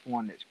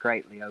one that's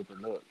greatly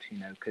overlooked,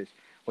 because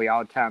we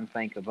all the time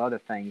think of other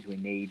things we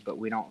need, but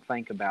we don't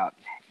think about,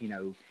 you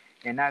know,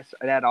 and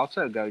that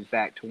also goes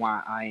back to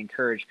why I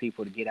encourage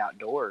people to get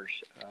outdoors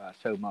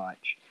so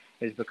much,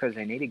 is because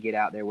they need to get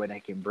out there where they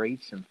can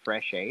breathe some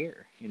fresh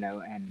air,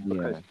 and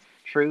because Yes.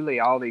 truly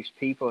all these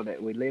people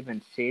that we live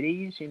in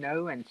cities,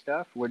 and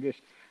stuff,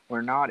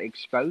 we're not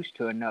exposed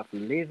to enough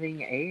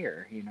living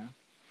air. Yeah,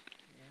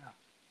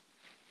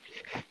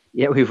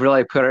 Yeah, we've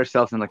really put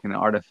ourselves in like an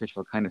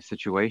artificial kind of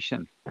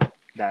situation.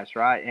 that's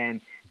right. And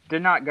to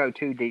not go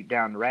too deep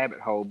down the rabbit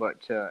hole,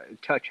 but to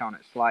touch on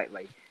it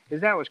slightly,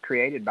 is that was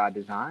created by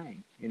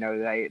design.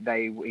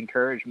 They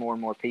encourage more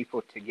and more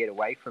people to get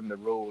away from the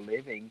rural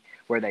living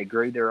where they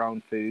grew their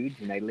own foods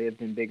and they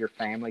lived in bigger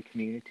family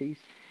communities,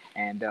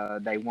 and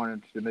they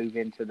wanted to move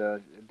into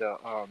the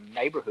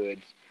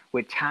neighborhoods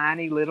with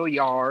tiny little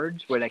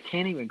yards where they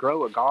can't even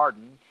grow a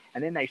garden,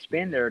 and then they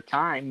spend their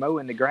time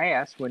mowing the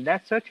grass when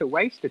that's such a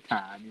waste of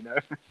time.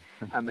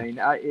 I mean,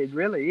 it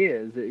really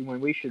is when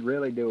we should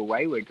really do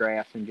away with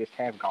grass and just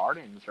have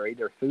gardens or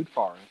either food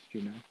forest.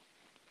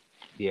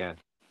 Yeah.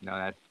 No,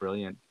 that's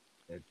brilliant.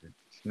 It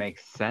just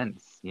makes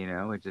sense,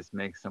 it just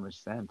makes so much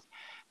sense.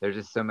 There's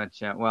just so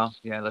much, well,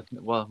 yeah,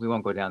 we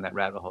won't go down that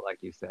rabbit hole like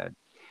you said.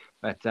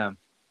 But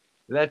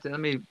Let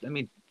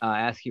me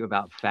ask you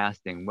about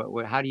fasting.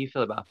 How do you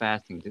feel about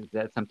fasting? Is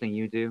that something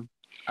you do?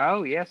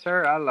 Oh, yes,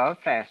 sir. I love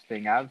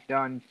fasting. I've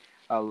done,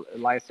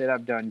 like I said,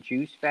 I've done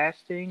juice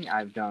fasting.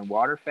 I've done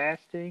water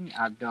fasting.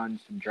 I've done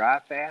some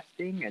dry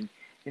fasting. And,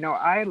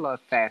 I love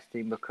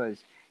fasting because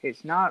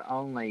it's not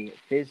only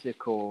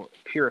physical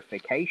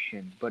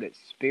purification, but it's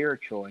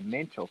spiritual and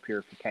mental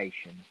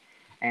purification.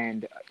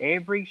 And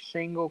every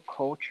single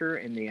culture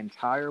in the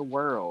entire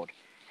world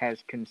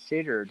has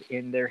considered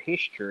in their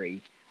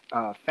history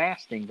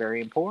fasting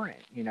very important,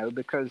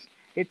 because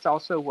it's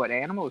also what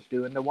animals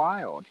do in the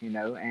wild,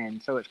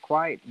 and so it's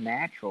quite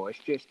natural. It's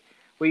just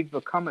we've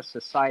become a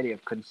society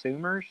of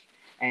consumers,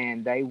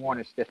 and they want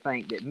Yeah. us to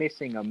think that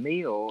missing a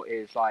meal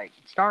is like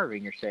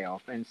starving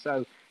yourself. And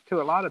so,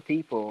 to a lot of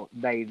people,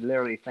 they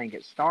literally think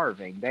it's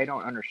starving. They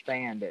don't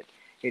understand that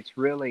it's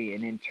really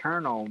an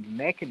internal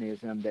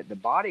mechanism that the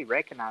body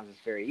recognizes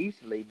very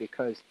easily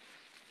because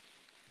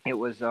it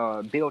was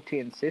a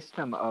built-in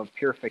system of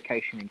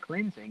purification and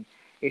cleansing.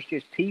 It's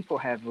just people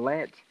have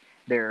let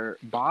their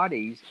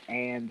bodies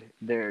and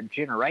their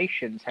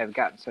generations have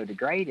gotten so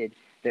degraded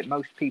that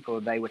most people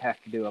they would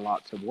have to do a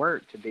lots of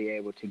work to be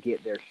able to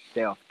get their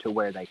self to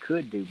where they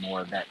could do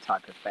more of that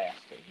type of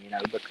fasting,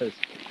 because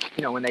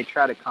when they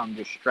try to come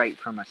just straight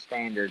from a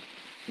standard,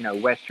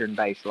 Western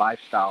based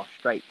lifestyle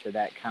straight to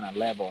that kind of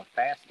level of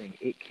fasting,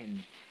 it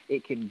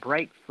can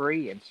break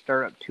free and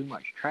stir up too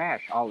much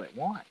trash all at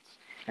once,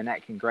 and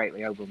that can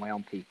greatly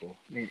overwhelm people,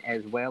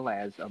 as well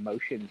as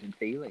emotions and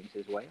feelings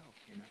as well.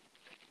 You know,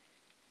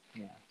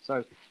 yeah.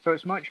 So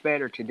it's much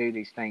better to do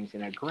these things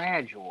in a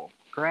gradual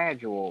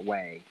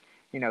way.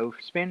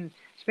 Spend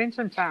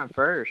some time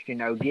first.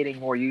 Getting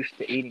more used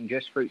to eating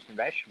just fruits and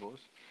vegetables,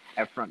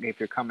 if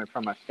you're coming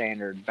from a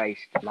standard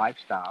based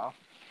lifestyle,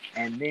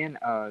 and then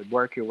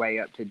work your way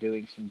up to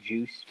doing some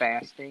juice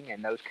fasting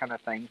and those kind of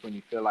things when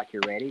you feel like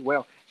you're ready.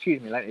 Well,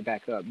 excuse me, let me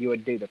back up. You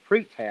would do the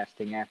fruit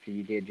fasting after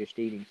you did just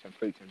eating some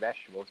fruits and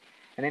vegetables.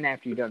 And then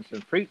after you've done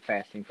some fruit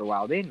fasting for a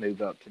while, then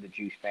move up to the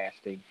juice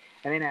fasting.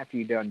 And then after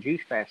you've done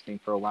juice fasting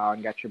for a while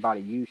and got your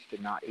body used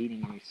to not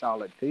eating any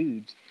solid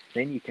foods,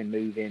 then you can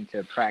move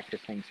into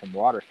practicing some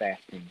water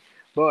fasting.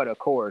 But of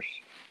course,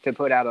 to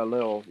put out a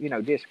little,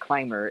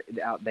 disclaimer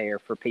out there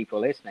for people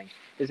listening,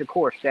 is of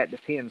course that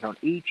depends on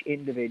each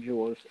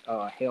individual's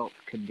health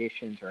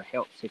conditions or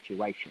health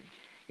situation.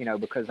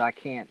 Because I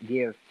can't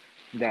give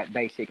that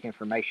basic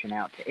information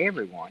out to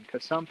everyone,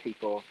 because some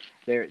people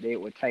there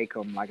it would take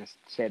them, like I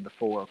said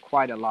before,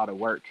 quite a lot of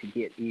work to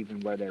get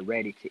even where they're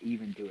ready to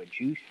even do a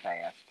juice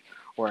fast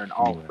or an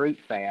all Yeah. fruit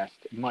fast,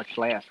 much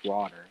less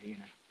water.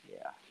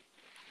 Yeah.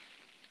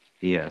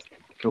 Yes.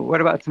 But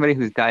what about somebody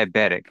who's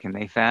diabetic? Can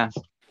they fast?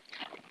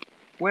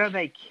 Well,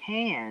 they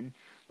can,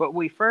 but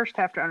we first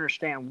have to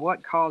understand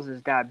what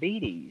causes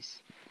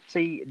diabetes.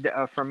 See,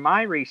 from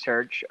my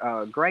research,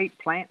 a great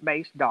plant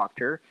based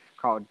doctor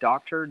called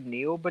Dr.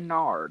 Neil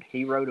Bernard,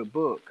 he wrote a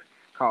book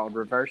called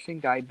Reversing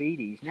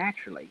Diabetes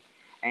Naturally.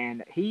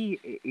 And he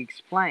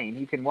explained,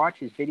 you can watch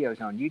his videos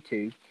on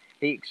YouTube,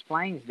 he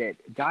explains that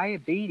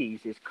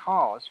diabetes is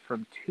caused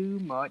from too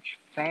much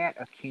fat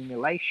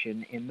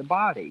accumulation in the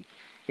body.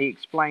 He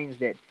explains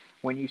that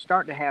when you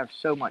start to have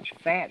so much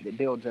fat that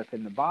builds up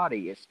in the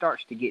body, it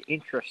starts to get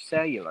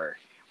intracellular.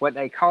 What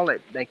they call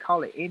it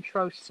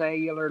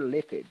intracellular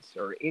lipids,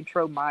 or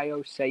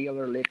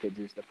intramyocellular lipids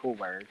is the full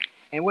word.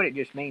 And what it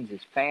just means is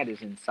fat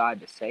is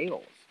inside the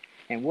cells.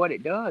 And what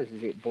it does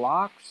is it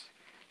blocks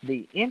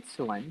the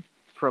insulin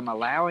from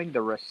allowing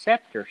the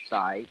receptor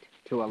site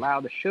to allow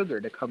the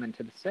sugar to come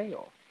into the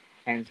cell.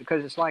 And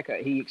because it's like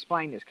he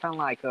explained, it's kind of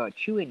like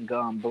chewing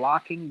gum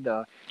blocking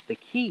the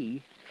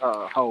key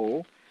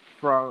hole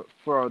for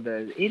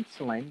the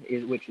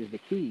insulin, which is the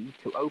key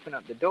to open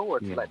up the door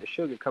to Yeah. let the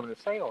sugar come to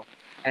the cell.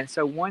 And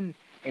so one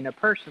in a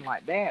person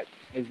like that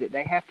is that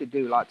they have to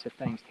do lots of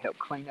things to help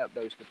clean up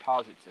those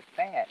deposits of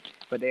fat,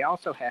 but they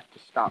also have to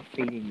stop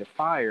feeding the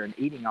fire and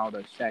eating all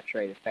those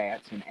saturated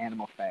fats and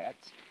animal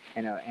fats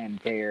and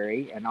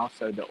dairy, and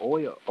also the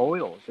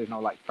oils,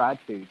 like fried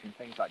foods and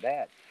things like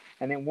that.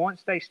 And then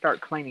once they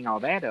start cleaning all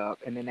that up,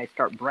 and then they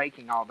start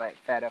breaking all that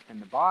fat up in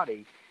the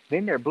body,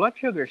 then their blood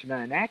sugars are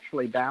going to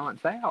naturally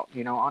balance out,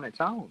 on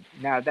its own.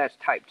 Now that's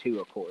type two,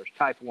 of course.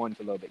 Type one's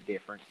a little bit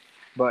different,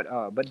 but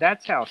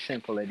that's how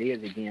simple it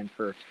is. Again,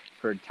 for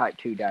type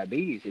two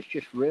diabetes, it's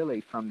just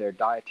really from their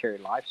dietary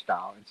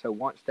lifestyle. And so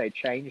once they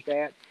change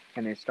that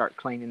and then start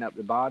cleaning up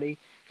the body,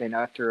 then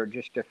after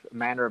just a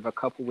matter of a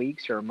couple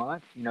weeks or a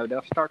month,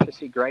 they'll start to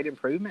see great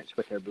improvements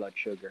with their blood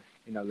sugar,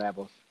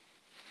 levels.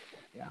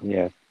 Yeah.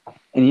 Yes.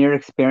 In your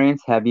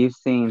experience, have you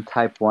seen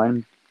type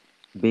 1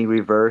 be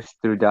reversed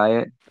through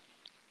diet?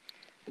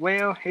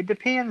 Well, it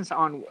depends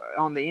on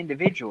the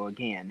individual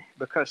again,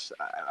 because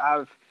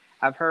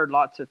I've heard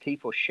lots of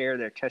people share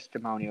their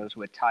testimonials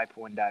with type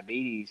 1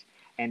 diabetes,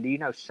 and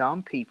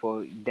some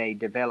people they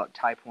develop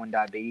type 1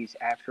 diabetes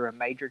after a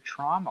major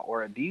trauma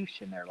or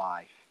abuse in their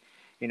life.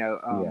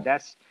 Yeah.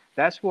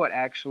 That's what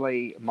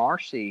actually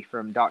Marcy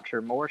from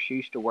Dr. Morris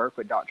used to work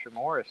with Dr.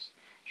 Morris.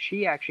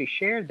 She actually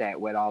shared that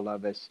with all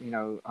of us,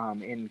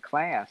 in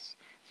class.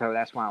 So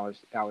that's why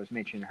I was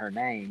mentioning her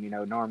name.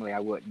 Normally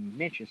I wouldn't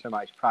mention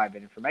somebody's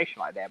private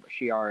information like that, but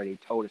she already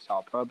told us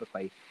all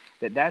publicly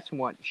that that's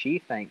what she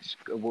thinks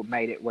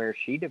made it where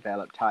she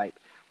developed type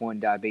 1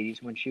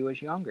 diabetes when she was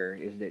younger,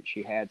 is that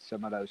she had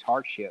some of those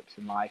hardships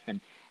in life.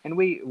 And when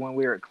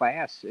we were at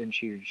class and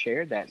she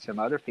shared that, some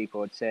other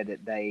people had said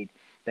that they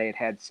had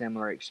had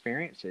similar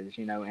experiences,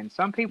 and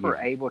some people Yeah.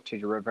 are able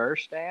to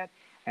reverse that,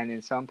 and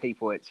then some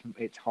people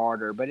it's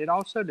harder. But it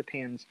also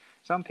depends.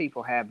 Some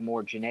people have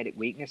more genetic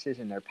weaknesses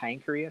in their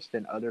pancreas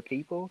than other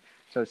people,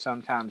 so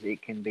sometimes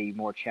it can be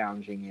more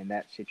challenging in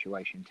that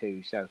situation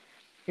too. So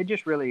it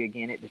just really,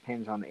 again, it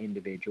depends on the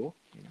individual.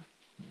 Yeah.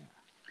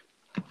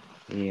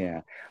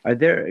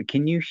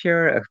 Can you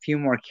share a few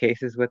more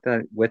cases with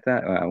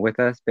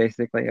us,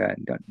 basically?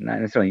 Not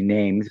necessarily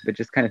names, but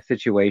just kind of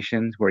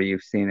situations where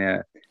you've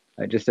seen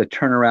just a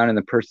turnaround in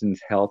the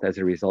person's health as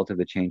a result of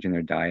the change in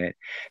their diet.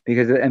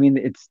 Because I mean,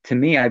 it's to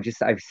me, I've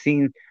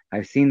seen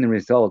the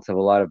results of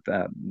a lot of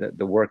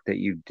the work that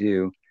you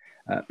do.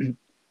 Uh,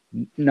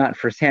 Not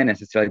firsthand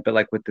necessarily, but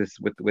like with this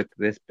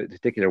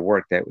particular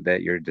work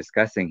that you're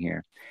discussing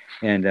here,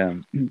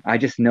 and I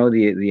just know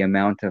the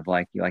amount of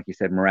like you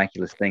said,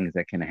 miraculous things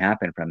that can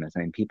happen from this.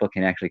 I mean, people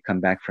can actually come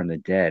back from the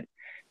dead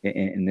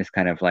in this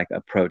kind of like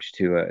approach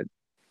to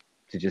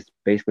just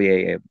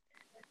basically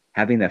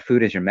having that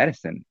food as your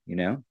medicine, you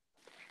know?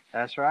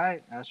 That's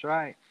right. That's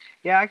right.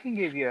 Yeah, I can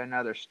give you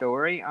another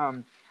story.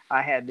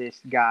 I had this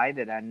guy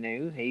that I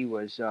knew. He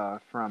was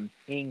from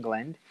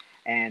England,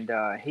 and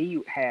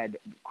he had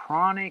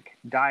chronic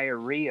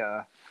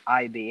diarrhea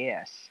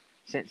IBS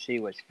since he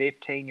was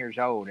 15 years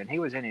old, and he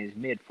was in his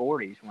mid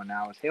 40s when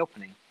I was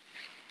helping him.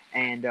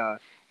 And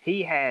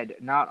he had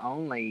not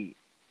only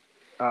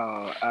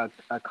a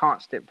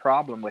constant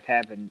problem with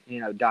having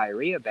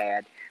diarrhea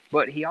bad,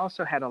 but he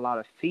also had a lot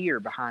of fear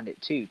behind it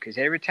too. Because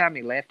every time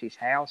he left his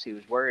house, he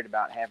was worried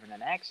about having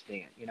an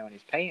accident, in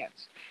his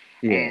pants.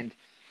 Yeah.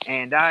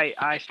 And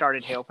I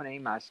started helping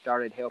him. I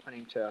started helping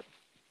him to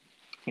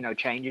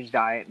change his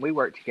diet. We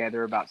worked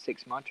together about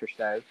 6 months or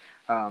so,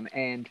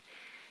 and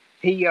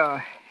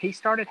he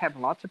started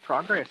having lots of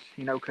progress,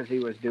 because he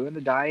was doing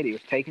the diet, he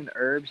was taking the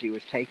herbs, he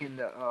was taking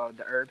the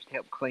herbs to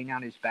help clean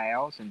out his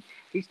bowels, and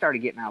he started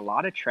getting a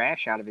lot of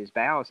trash out of his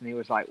bowels. And he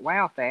was like,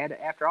 "Wow, Thad,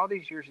 after all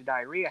these years of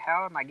diarrhea,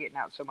 how am I getting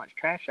out so much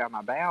trash out of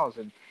my bowels?"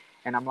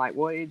 And I'm like,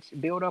 "Well, it's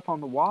built up on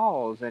the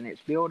walls, and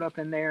it's built up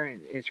in there,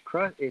 and it's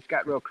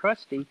got real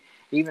crusty,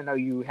 even though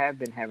you have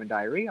been having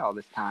diarrhea all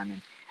this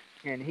time."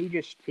 And he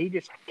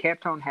just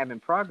kept on having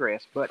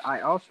progress. But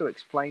I also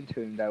explained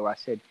to him, though, I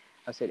said,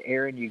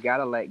 Aaron, you got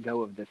to let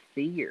go of the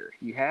fear.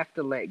 You have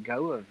to let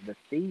go of the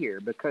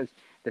fear, because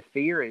the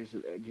fear is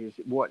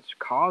what's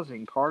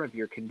causing part of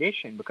your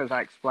condition. Because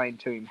I explained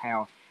to him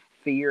how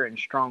fear and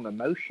strong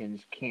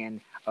emotions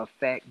can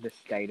affect the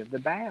state of the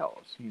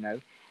bowels.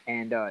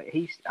 And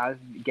I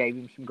gave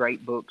him some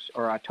great books,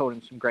 or I told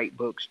him some great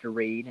books to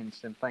read and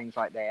some things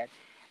like that.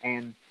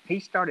 And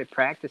he started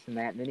practicing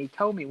that. And then he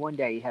told me one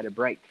day he had a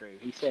breakthrough.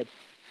 He said,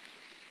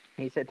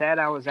 "Dad,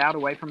 I was out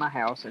away from my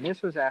house," and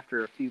this was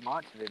after a few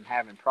months of him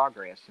having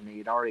progress, and he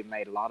had already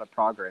made a lot of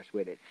progress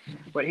with it.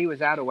 But he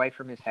was out away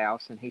from his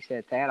house, and he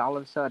said, "Dad, all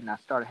of a sudden I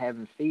started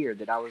having fear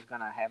that I was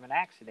going to have an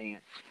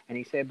accident." And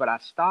he said, "But I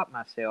stopped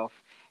myself,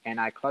 and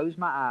I closed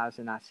my eyes,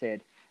 and I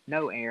said,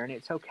 'No, Aaron,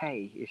 it's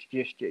okay. It's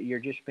just you're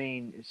just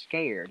being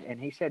scared.'" And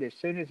he said, as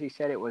soon as he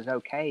said it was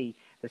okay,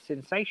 the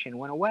sensation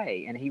went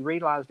away, and he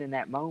realized in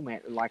that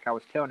moment, like I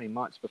was telling him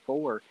months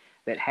before,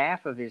 that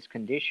half of his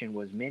condition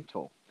was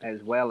mental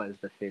as well as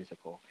the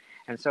physical.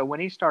 And so when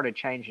he started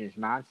changing his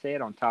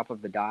mindset on top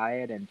of the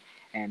diet and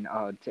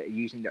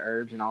using the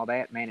herbs and all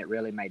that, man, it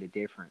really made a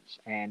difference.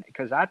 And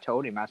because I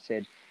told him, I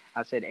said,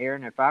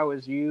 Aaron, if I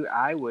was you,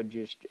 I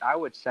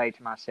would say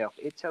to myself,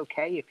 it's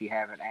okay if you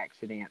have an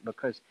accident,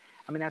 because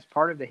I mean that's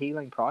part of the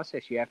healing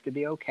process. You have to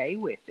be okay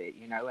with it.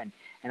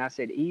 And I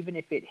said, even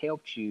if it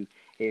helps you,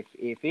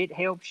 if it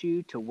helps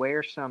you to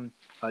wear some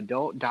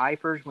adult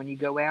diapers when you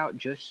go out,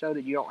 just so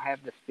that you don't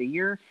have the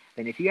fear,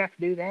 then if you have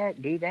to do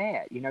that, do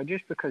that.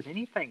 Just because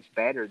anything's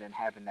better than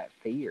having that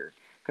fear,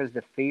 because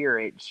the fear,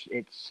 it's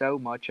so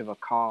much of a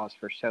cause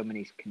for so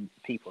many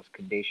people's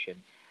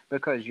condition,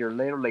 because you're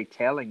literally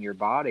telling your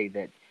body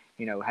that,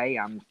 hey,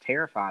 I'm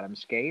terrified, I'm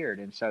scared.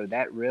 And so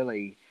that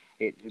really,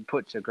 it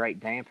puts a great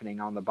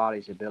dampening on the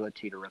body's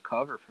ability to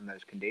recover from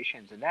those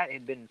conditions. And that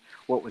had been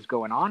what was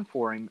going on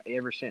for him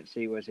ever since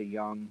he was a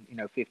young,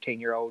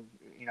 15-year-old,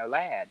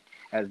 lad,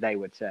 as they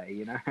would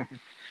say.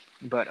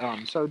 But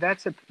so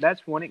that's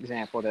one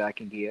example that I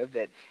can give,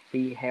 that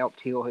he helped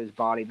heal his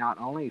body not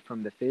only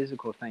from the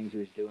physical things he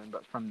was doing,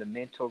 but from the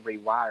mental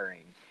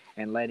rewiring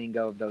and letting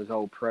go of those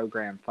old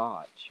program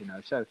thoughts.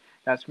 So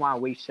that's why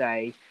we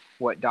say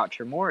what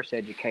Dr. Morris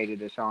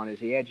educated us on is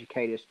he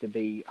educated us to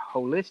be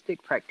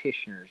holistic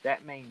practitioners.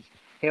 That means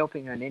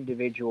helping an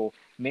individual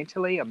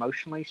mentally,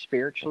 emotionally,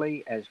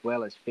 spiritually, as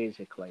well as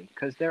physically,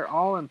 because they're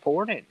all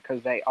important,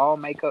 because they all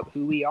make up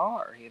who we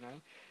are.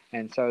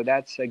 And so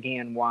that's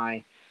again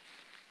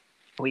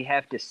we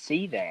have to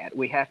see that.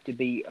 We have to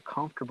be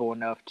comfortable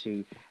enough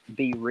to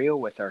be real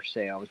with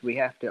ourselves. We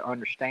have to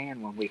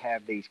understand when we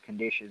have these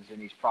conditions and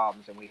these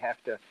problems, and we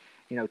have to,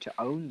 to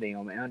own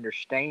them and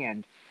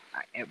understand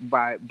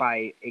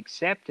by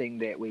accepting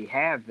that we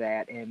have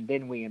that, and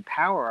then we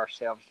empower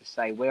ourselves to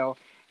say, well,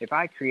 if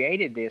I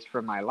created this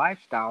for my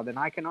lifestyle, then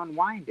I can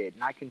unwind it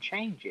and I can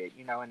change it,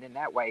 and then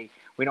that way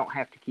we don't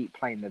have to keep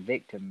playing the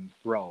victim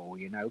role,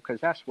 because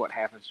that's what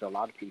happens to a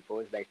lot of people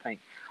is they think,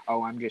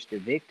 oh, I'm just a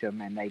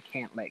victim, and they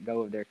can't let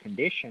go of their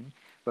condition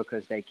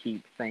because they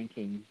keep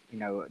thinking,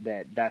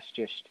 that that's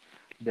just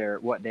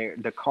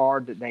the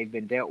card that they've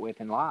been dealt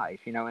with in life,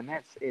 and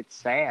it's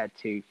sad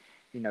to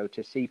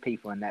to see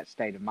people in that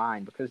state of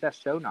mind, because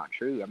that's so not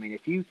true. I mean,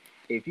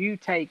 if you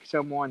take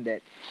someone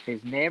that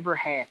is never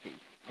happy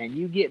and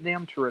you get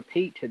them to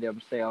repeat to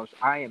themselves,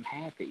 I am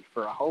happy,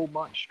 for a whole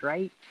month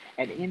straight,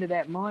 at the end of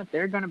that month,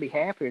 they're going to be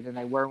happier than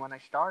they were when they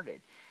started.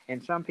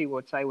 And some people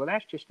would say, well,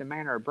 that's just a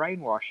manner of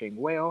brainwashing.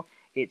 Well,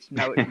 it's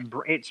no,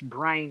 it's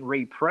brain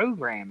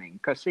reprogramming.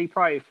 Because see,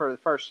 probably for the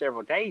first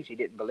several days, he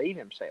didn't believe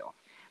himself.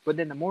 But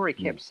then the more he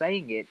kept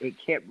saying it, it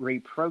kept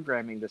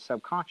reprogramming the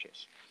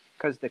subconscious,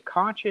 because the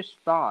conscious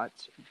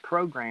thoughts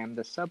program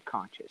the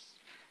subconscious.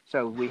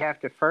 So we have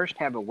to first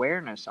have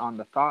awareness on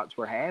the thoughts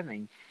we're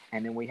having,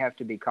 and then we have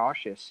to be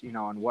cautious,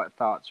 on what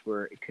thoughts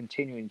we're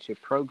continuing to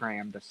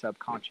program the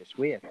subconscious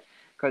with.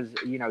 Because,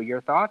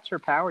 your thoughts are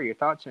power, your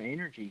thoughts are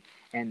energy,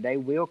 and they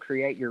will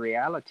create your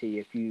reality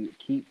if you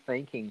keep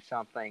thinking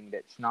something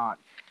that's not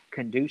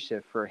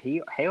conducive for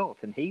health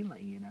and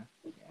healing,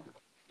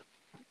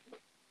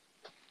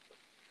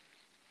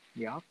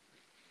 Yeah.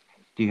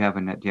 Do you have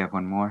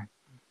one more?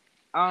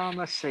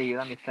 Let's see.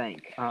 Let me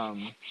think.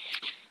 Sorry,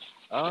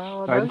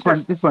 Those are.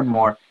 just one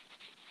more.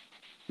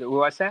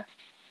 What's that?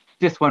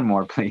 Just one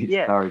more, please.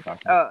 Yeah, Sorry,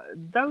 Doctor.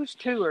 those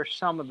two are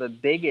some of the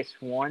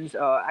biggest ones.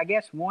 I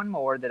guess one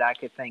more that I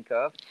could think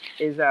of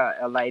is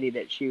a lady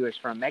that she was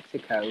from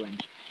Mexico,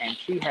 and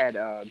she had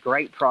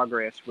great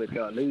progress with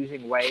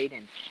losing weight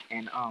and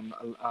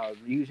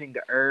using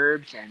the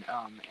herbs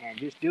and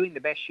just doing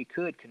the best she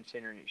could,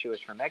 considering that she was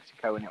from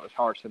Mexico and it was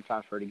hard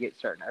sometimes for her to get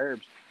certain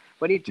herbs.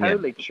 But Yeah.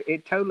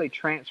 it totally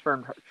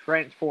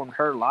transformed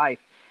her life,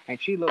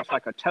 and she looks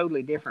like a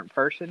totally different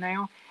person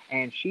now,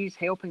 and she's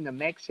helping the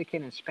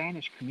Mexican and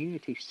Spanish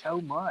community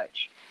so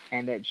much,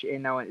 and that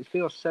it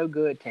feels so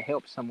good to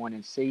help someone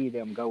and see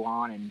them go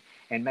on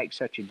and make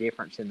such a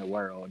difference in the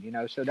world.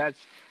 So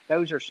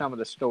those are some of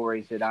the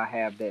stories that I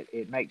have that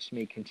it makes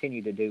me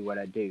continue to do what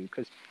I do,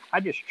 because I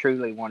just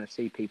truly want to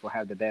see people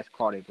have the best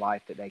quality of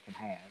life that they can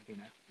have.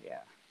 Yeah.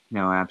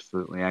 No,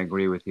 absolutely. I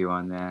agree with you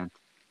on that.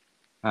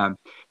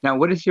 Now,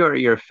 what is your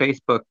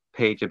Facebook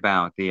page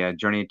about? The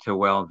Journey to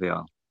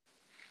Wellville.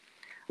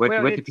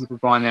 Well, What do people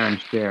go on there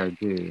and share?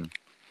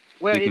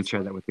 well, You can it's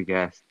share that with the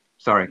guests.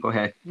 Sorry, go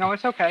ahead. No,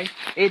 it's okay.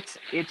 It's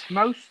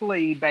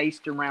mostly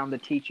based around the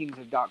teachings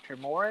of Dr.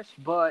 Morris,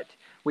 but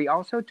we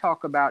also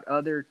talk about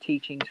other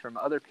teachings from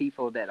other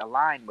people that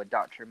align with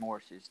Dr.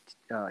 Morris's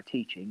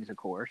teachings, of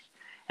course.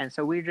 And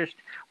so we're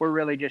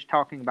really just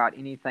talking about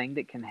anything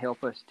that can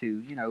help us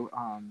to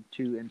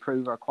to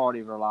improve our quality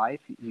of our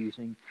life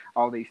using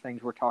all these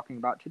things we're talking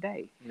about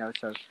today.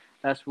 So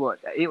that's what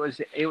it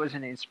was. It was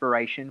an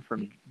inspiration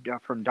from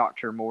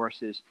Dr.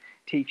 Morris's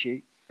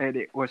teaching, and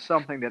it was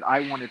something that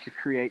I wanted to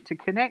create to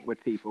connect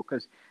with people,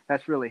 because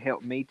that's really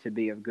helped me to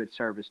be of good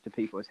service to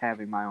people, is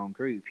having my own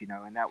group,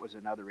 and that was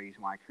another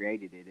reason why I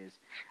created it. Is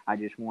I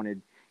just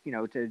wanted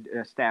to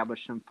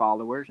establish some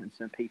followers and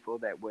some people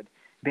that would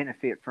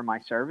benefit from my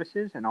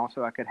services, and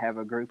also I could have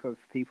a group of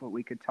people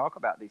we could talk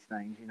about these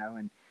things,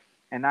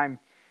 and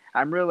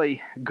I'm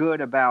really good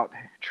about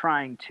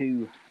trying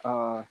to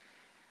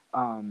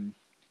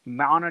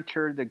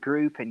monitor the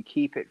group and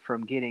keep it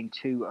from getting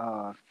too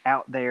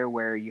out there,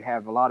 where you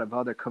have a lot of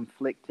other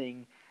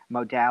conflicting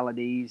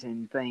modalities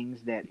and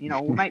things that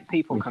will make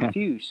people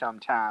confused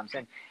sometimes,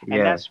 and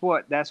Yeah. that's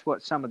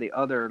what some of the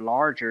other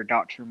larger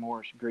Dr.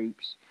 Morris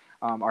groups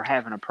are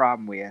having a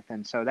problem with.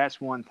 And so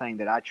that's one thing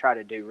that I try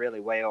to do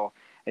really well,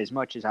 as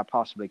much as I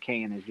possibly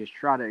can, is just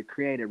try to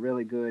create a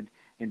really good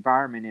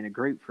environment in a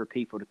group for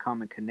people to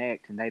come and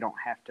connect, and they don't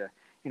have to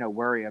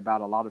worry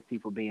about a lot of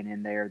people being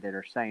in there that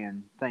are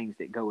saying things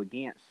that go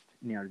against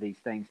these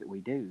things that we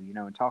do,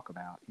 and talk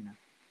about.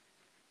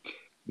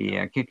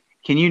 Yeah.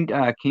 Can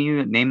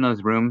you name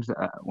those rooms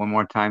one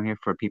more time here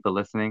for people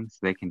listening, so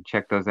they can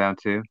check those out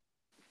too?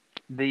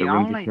 The The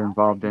rooms that only you're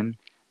involved in.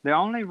 the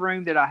only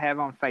room that I have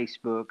on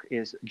Facebook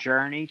is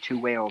Journey to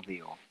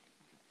Wellville.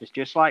 It's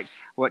just like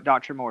what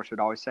Dr. Morse would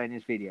always say in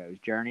his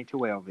videos, Journey to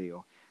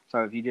Wellville.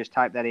 So if you just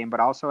type that in, but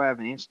also I have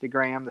an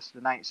Instagram that's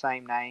the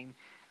same name.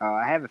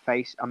 I have a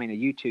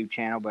YouTube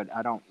channel, but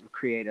I don't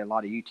create a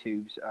lot of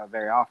YouTubes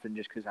very often,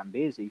 just because I'm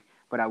busy.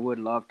 But I would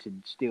love to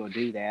still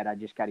do that. I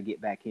just got to get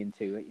back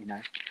into it.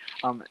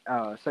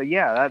 So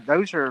yeah,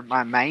 those are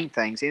my main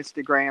things: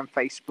 Instagram,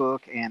 Facebook,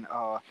 and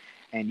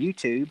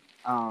YouTube.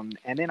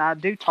 And then I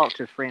do talk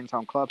to friends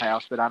on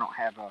Clubhouse, but I don't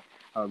have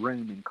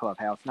room in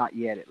Clubhouse, not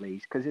yet at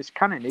least, because it's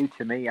kind of new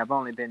to me. I've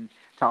only been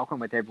talking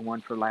with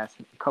everyone for the last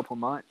couple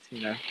months,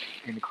 in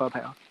the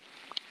Clubhouse.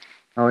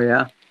 Oh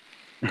yeah.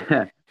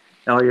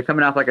 Oh, you're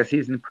coming off like a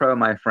seasoned pro,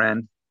 my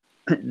friend.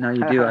 No,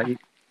 you do.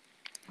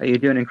 You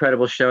do an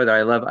incredible show there.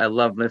 I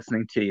love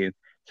listening to you.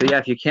 So yeah,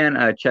 if you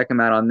can check them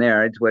out on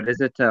there. What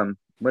is it?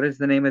 What is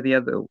the name of the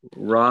other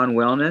Raw and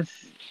Wellness?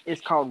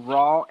 It's called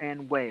Raw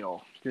and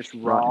Well, just Raw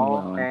and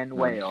Raw Wellness. and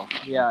Well.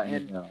 Yeah, There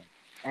you go.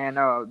 and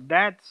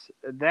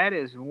that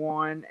is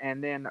one.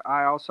 And then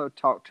I also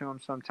talk to them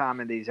sometime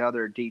in these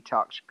other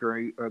detox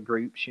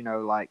groups.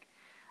 Like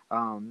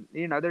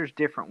there's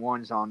different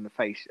ones on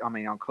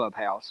on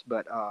Clubhouse,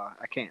 but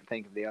I can't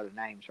think of the other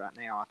names right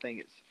now. I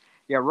think it's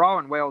Raw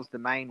and Well's the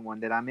main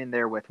one that I'm in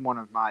there with one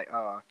of my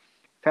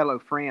fellow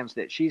friends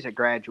that she's a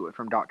graduate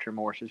from Dr.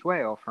 Morse as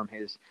well from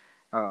his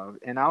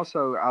and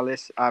also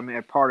I'm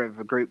a part of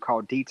a group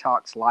called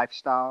Detox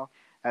Lifestyle.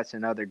 That's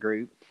another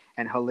group.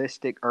 And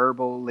Holistic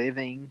Herbal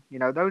Living.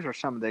 Those are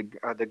some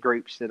of the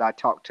groups that I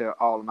talk to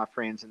all of my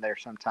friends in there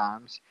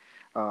sometimes.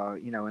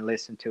 And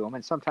listen to them.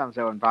 And sometimes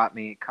they'll invite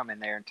me to come in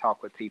there and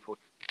talk with people,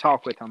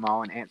 talk with them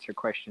all, and answer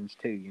questions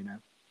too.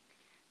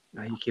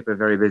 You keep a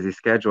very busy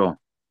schedule.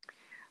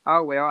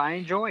 Oh, well, I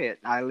enjoy it.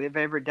 I live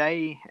every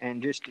day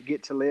and just to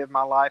get to live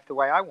my life the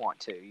way I want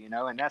to.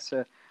 And that's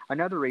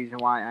another reason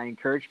why I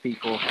encourage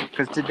people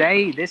because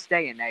today, this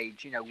day and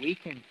age, we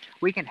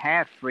can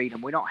have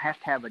freedom. We don't have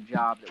to have a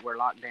job that we're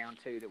locked down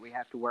to, that we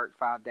have to work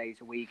 5 days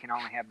a week and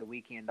only have the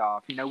weekend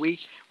off.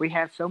 We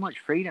have so much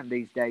freedom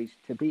these days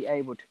to be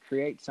able to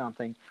create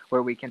something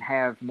where we can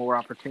have more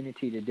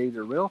opportunity to do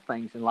the real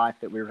things in life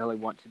that we really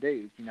want to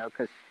do,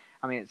 because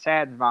it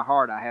saddens my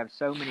heart. I have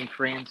so many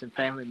friends and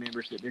family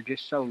members that they're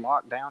just so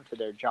locked down to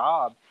their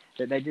job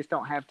that they just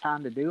don't have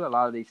time to do a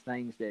lot of these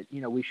things that,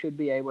 we should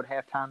be able to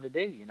have time to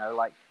do.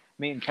 Like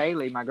me and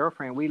Kaylee, my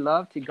girlfriend, we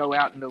love to go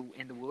out in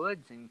the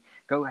woods and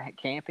go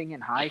camping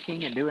and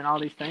hiking and doing all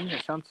these things.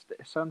 And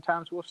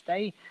sometimes we'll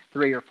stay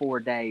 3 or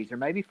 4 days or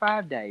maybe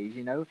 5 days,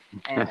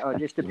 and it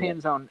just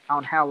depends on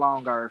how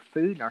long our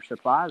food and our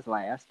supplies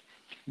last.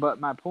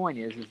 But my point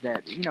is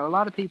that, a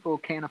lot of people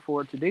can't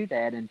afford to do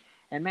that.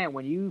 And man,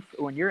 when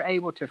you're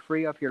able to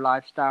free up your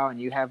lifestyle and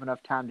you have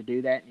enough time to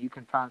do that, and you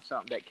can find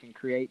something that can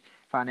create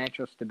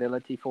financial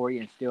stability for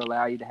you and still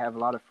allow you to have a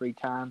lot of free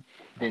time,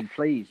 then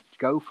please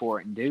go for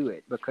it and do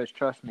it. Because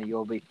trust me,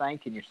 you'll be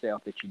thanking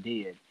yourself that you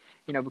did.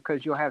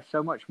 Because you'll have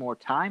so much more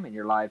time in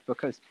your life.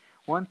 Because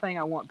one thing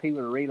I want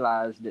people to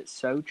realize that's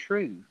so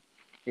true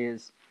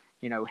is,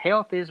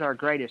 health is our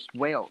greatest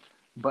wealth.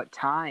 But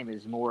time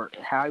is more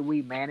how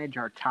we manage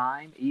our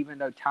time, even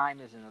though time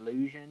is an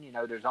illusion.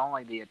 There's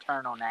only the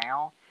eternal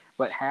now.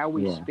 But how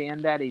we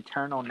spend that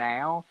eternal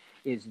now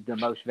is the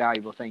most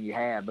valuable thing you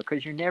have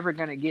because you're never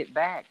going to get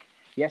back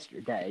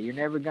yesterday. You're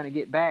never going to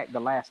get back the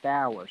last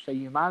hour. So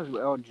you might as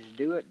well just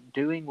do it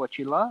doing what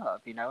you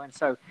love, And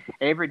so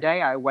every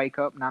day I wake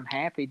up and I'm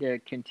happy to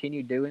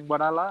continue doing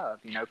what I love,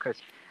 because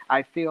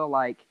I feel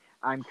like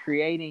I'm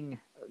creating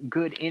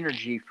good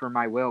energy for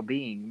my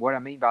well-being. What I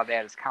mean by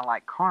that is kind of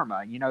like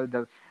karma.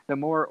 The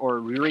more or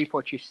you reap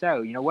what you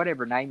sow.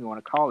 Whatever name you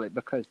want to call it,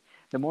 because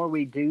the more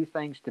we do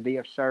things to be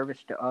of service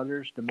to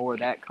others, the more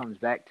that comes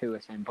back to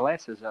us and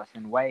blesses us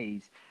in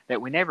ways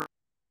that we never.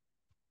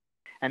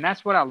 And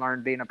that's what I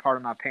learned being a part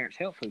of my parents'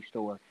 health food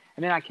store.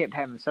 And then I kept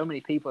having so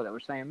many people that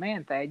were saying,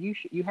 "Man, Thad,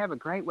 you have a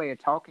great way of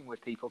talking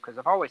with people," because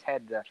I've always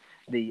had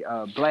the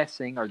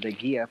blessing or the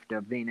gift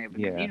of being able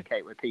to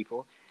communicate with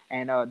people.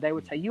 And they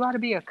would say, "You ought to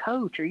be a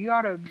coach, or you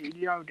ought to,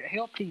 to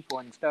help people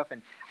and stuff."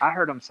 And I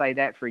heard them say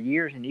that for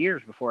years and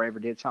years before I ever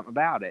did something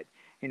about it.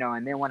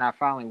 And then when I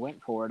finally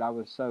went for it, I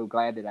was so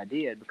glad that I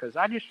did because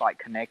I just like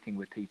connecting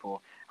with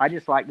people. I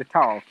just like to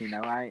talk.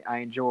 I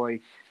enjoy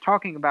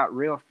talking about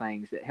real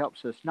things that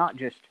helps us not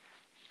just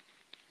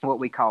what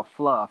we call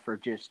fluff or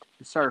just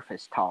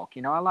surface talk.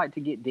 I like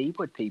to get deep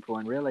with people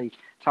and really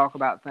talk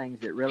about things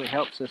that really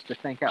helps us to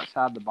think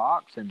outside the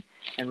box and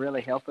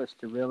really help us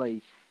to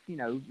really,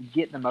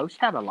 get the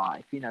most out of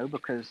life,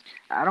 because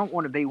I don't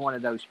want to be one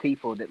of those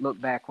people that look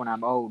back when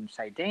I'm old and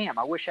say, damn,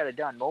 I wish I'd have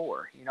done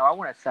more. I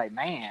want to say,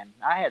 man,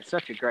 I had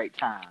such a great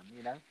time.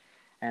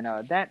 And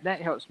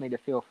that helps me to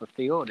feel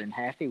fulfilled and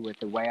happy with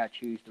the way I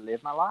choose to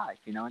live my life,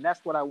 and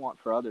that's what I want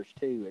for others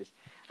too. Is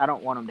I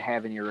don't want them to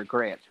have any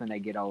regrets when they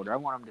get older. I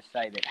want them to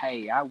say that,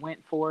 hey, I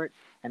went for it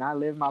and I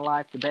lived my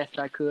life the best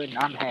I could, and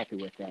I'm happy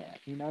with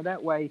that.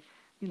 That way,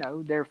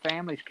 their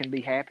families can be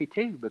happy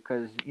too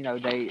because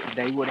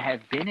they would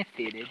have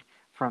benefited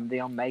from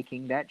them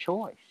making that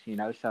choice.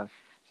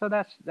 So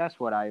that's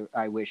what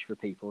I wish for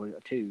people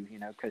too.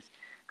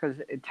 Because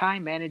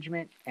time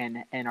management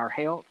and our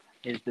health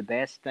is the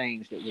best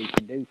things that we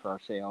can do for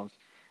ourselves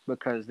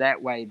because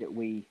that way that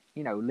we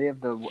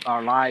live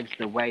our lives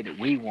the way that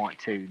we want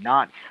to,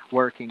 not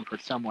working for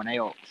someone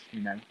else.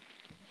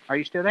 Are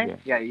you still there?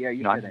 Yeah, you're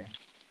still there.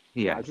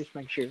 Yes. I'll just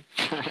make sure.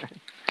 Yeah.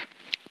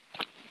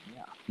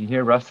 You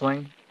hear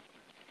rustling?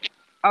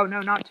 Oh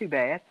no, not too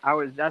bad.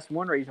 That's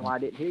one reason why I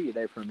didn't hear you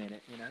there for a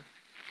minute.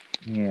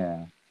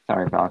 Yeah.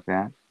 Sorry about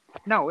that.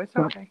 No, it's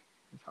okay.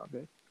 It's all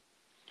good.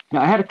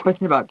 Now, I had a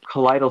question about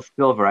colloidal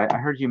silver. I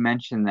heard you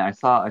mention that.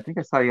 I think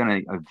I saw you on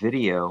a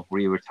video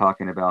where you were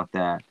talking about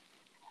that.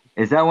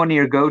 Is that one of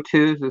your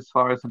go-tos as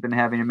far as something to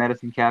have in your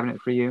medicine cabinet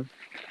for you?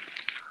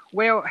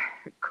 Well,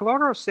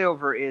 colloidal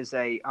silver is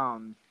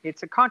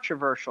it's a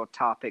controversial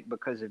topic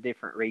because of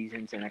different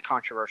reasons, and a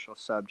controversial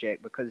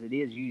subject because it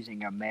is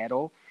using a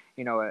metal,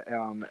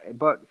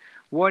 but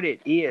what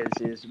it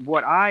is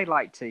what I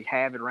like to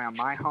have it around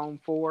my home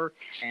for,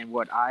 and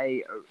what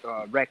I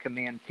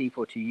recommend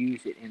people to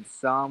use it in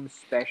some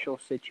special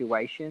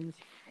situations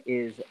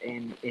is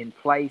in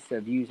place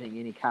of using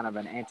any kind of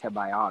an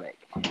antibiotic.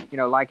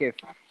 Like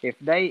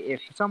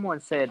if someone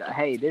said,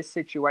 "Hey, this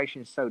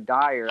situation is so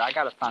dire, I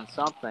got to find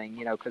something,"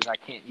 because I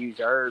can't use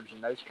herbs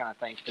and those kind of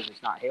things because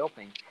it's not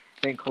helping,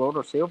 then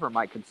colloidal silver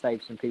might could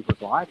save some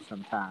people's lives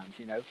sometimes.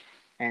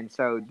 And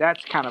so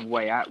that's kind of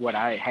what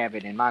I have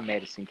it in my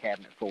medicine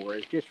cabinet for,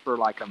 is just for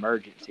like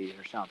emergencies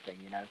or something.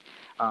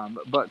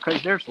 But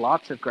because there's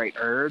lots of great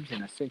herbs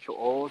and essential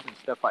oils and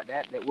stuff like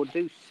that that will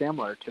do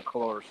similar to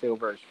colloidal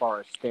silver as far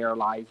as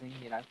sterilizing,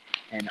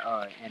 and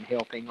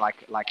helping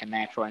like a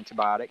natural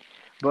antibiotic.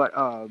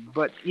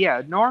 But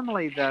yeah,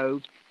 normally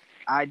though,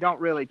 I don't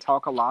really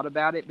talk a lot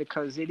about it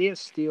because it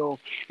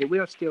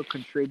will still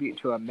contribute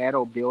to a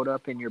metal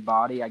buildup in your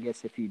body, I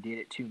guess, if you did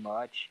it too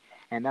much.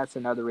 And that's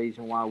another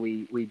reason why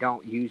we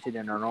don't use it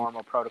in our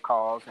normal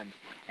protocols,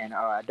 and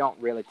I don't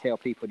really tell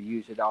people to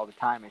use it all the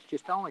time. It's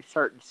just only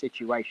certain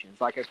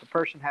situations. Like if a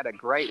person had a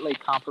greatly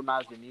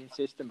compromised immune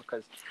system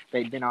because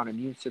they'd been on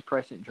immune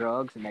suppressant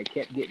drugs and they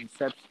kept getting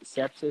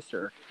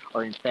sepsis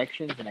or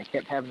infections and they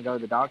kept having to go to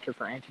the doctor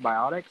for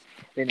antibiotics,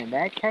 then in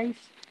that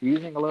case,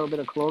 using a little bit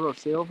of colloidal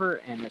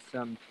silver and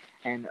some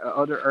and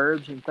other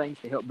herbs and things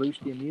to help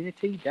boost the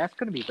immunity, that's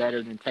going to be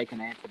better than taking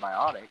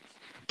antibiotics.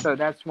 So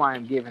that's why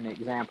I'm giving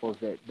examples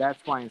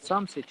that's why in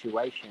some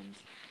situations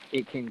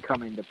it can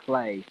come into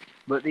play.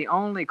 But the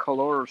only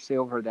colloidal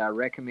silver that I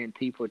recommend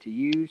people to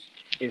use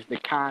is the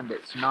kind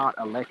that's not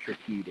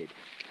electrocuted.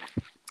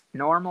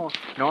 Normal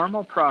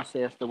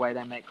process, the way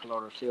they make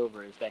colloidal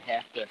silver is they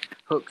have to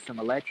hook some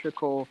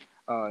electrical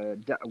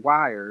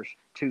wires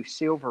to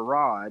silver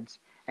rods,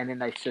 and then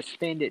they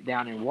suspend it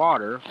down in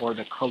water or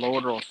the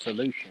colloidal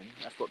solution.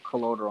 That's what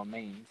colloidal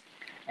means,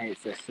 and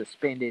it's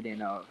suspended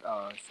in a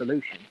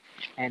solution.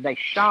 And they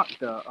shock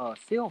the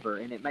silver,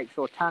 and it makes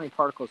little tiny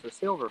particles of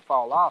silver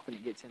fall off, and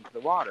it gets into the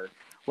water.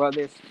 Well,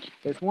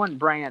 there's one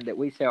brand that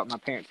we sell at my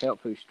parents' health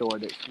food store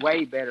that's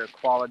way better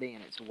quality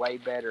and it's way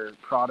better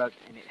product,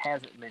 and it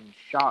hasn't been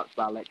shocked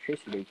by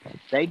electricity.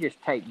 They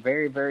just take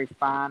very, very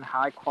fine,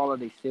 high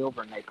quality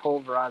silver and they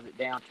pulverize it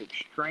down to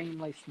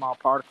extremely small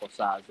particle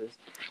sizes,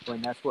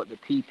 when that's what the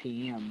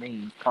ppm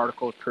means,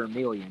 particles per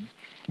million,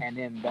 and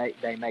then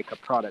they make a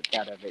product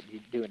out of it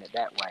doing it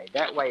that way.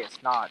 That way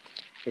it's not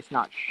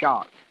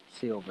shocked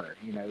silver.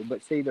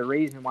 But see, the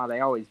reason why they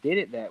always did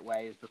it that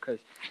way is because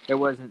there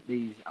wasn't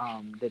the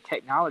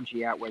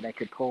technology out where they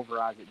could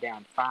pulverize it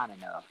down fine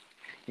enough.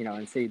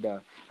 And see,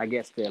 I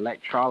guess the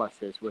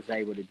electrolysis was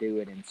able to do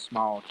it in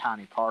small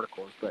tiny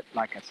particles, but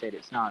like I said,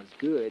 it's not as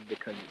good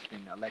because it's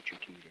been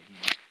electrocuted.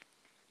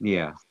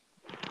 Yeah.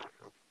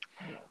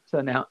 So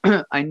now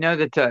I know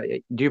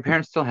that do your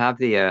parents still have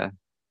the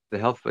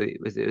health food?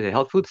 Was it a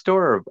health food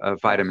store or a Yes.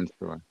 vitamin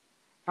store?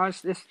 No,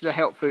 this is the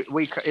health food.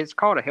 It's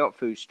called a health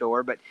food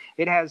store, but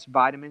it has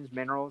vitamins,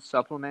 minerals,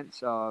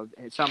 supplements,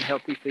 and some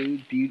healthy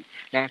foods,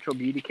 natural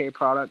beauty care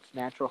products,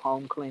 natural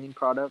home cleaning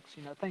products,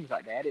 things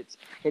like that.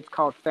 It's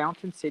called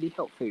Fountain City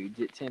Health Foods.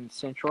 It's in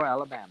Central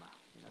Alabama.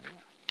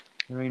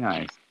 Very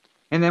nice.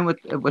 And then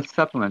with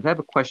supplements, I have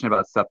a question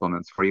about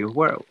supplements for you.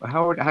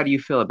 How do you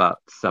feel about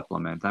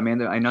supplements? I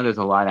mean, I know there's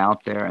a lot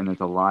out there, and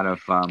there's a lot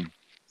of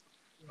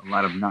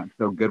not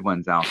so good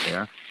ones out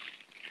there.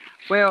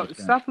 Well, But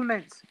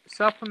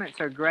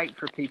supplements are great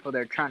for people that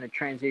are trying to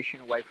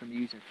transition away from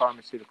using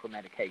pharmaceutical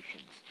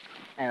medications.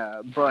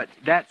 But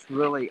that's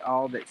really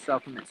all that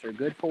supplements are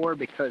good for,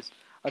 because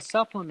a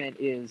supplement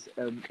is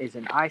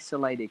an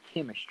isolated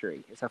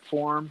chemistry. It's a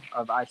form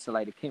of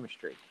isolated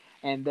chemistry,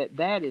 and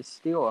that is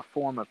still a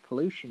form of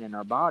pollution in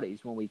our bodies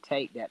when we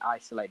take that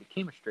isolated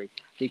chemistry,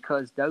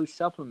 because those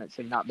supplements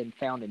have not been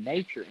found in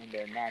nature in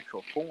their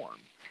natural form.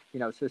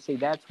 So see,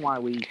 that's why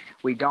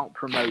we don't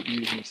promote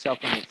using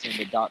supplements in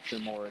the Dr.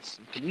 Morris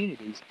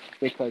communities,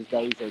 because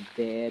those are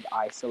dead,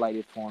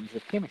 isolated forms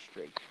of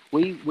chemistry.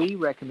 We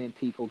recommend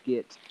people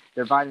get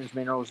their vitamins,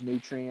 minerals,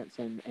 nutrients,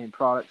 and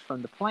products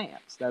from the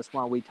plants. That's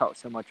why we talk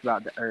so much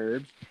about the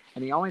herbs.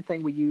 And the only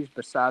thing we use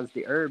besides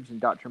the herbs in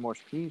Dr. Morris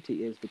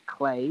community is the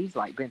clays,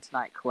 like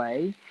bentonite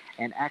clay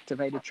and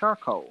activated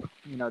charcoal.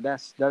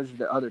 Those are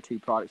the other two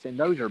products, and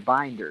those are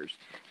binders.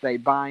 They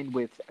bind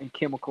with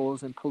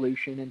chemicals and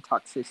pollution and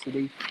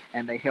toxicity,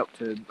 and they help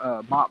to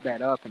mop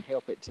that up and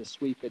help it to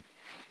sweep it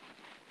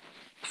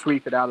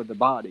out of the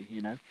body.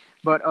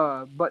 But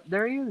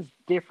there is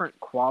different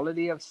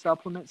quality of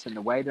supplements and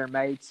the way they're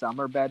made. Some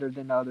are better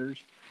than others.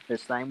 The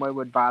same way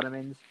with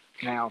vitamins.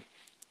 Now,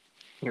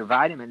 your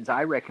vitamins,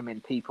 I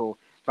recommend people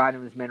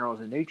vitamins, minerals,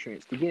 and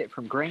nutrients to get it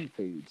from green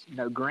foods.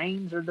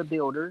 Greens are the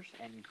builders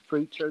and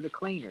fruits are the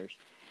cleaners.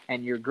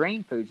 And your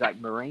green foods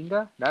like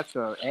moringa, that's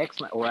an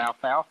excellent, or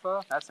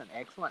alfalfa, that's an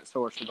excellent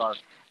source of our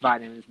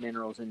vitamins,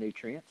 minerals, and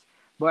nutrients.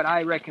 But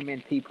I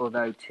recommend people,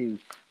 though, to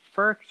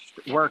first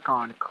work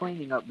on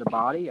cleaning up the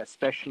body,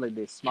 especially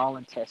the small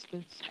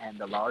intestines and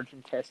the large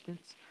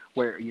intestines,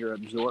 where your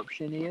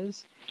absorption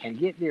is, and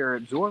get your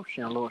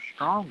absorption a little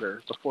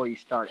stronger before you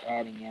start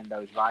adding in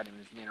those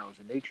vitamins, minerals,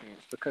 and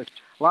nutrients. Because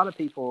a lot of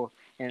people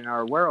in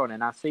our world,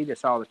 and I see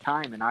this all the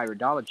time in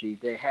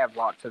iridology, they have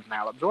lots of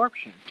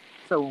malabsorption.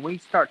 So when we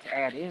start to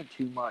add in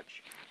too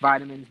much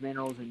vitamins,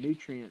 minerals, and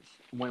nutrients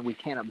when we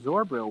can't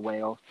absorb real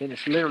well, then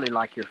it's literally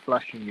like you're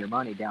flushing your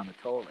money down the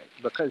toilet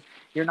because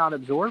you're not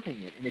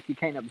absorbing it. And if you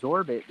can't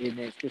absorb it, then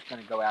it's just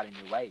going to go out in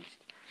your waste.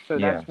 So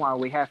Yeah. that's why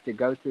we have to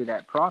go through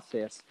that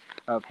process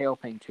of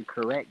helping to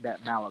correct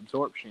that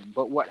malabsorption.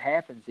 But what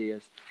happens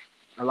is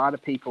a lot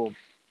of people,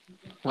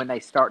 when they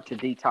start to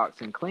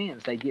detox and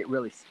cleanse, they get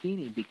really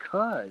skinny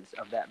because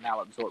of that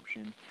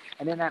malabsorption.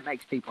 And then that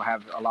makes people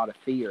have a lot of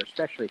fear,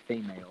 especially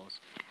females,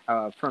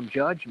 from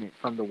judgment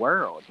from the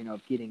world,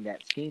 of getting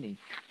that skinny.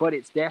 But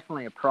it's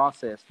definitely a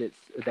process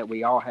that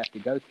we all have to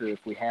go through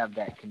if we have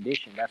that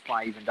condition. That's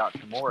why even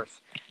Dr. Morris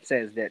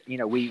says that,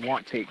 we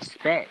want to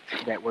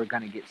expect that we're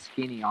going to get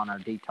skinny on our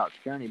detox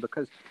journey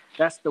because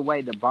that's the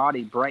way the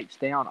body breaks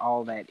down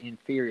all that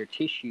inferior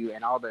tissue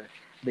and all the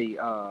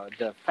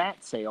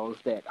fat cells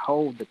that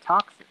hold the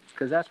toxins,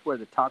 because that's where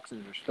the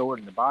toxins are stored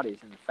in the body, is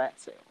in the fat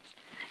cells.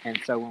 And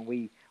so when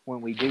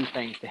we do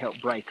things to help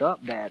break up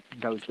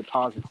those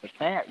deposits of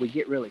fat, we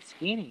get really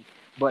skinny,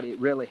 but it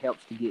really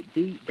helps to get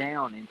deep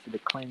down into the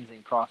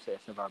cleansing process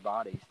of our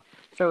bodies.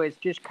 So it's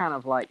just kind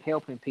of like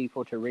helping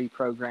people to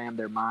reprogram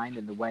their mind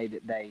and the way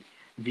that they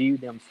view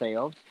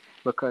themselves,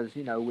 because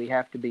we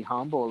have to be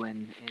humble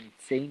in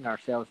seeing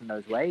ourselves in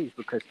those ways,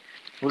 because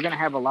we're going to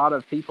have a lot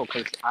of people,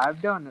 because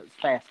I've done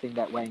fasting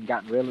that way and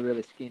gotten really,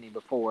 really skinny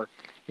before.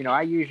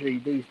 I usually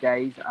these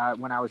days,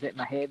 when I was at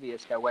my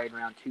heaviest, I weighed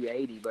around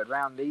 280, but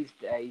around these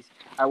days,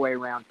 I weigh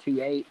around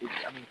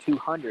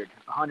 200,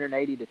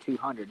 180 to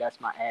 200.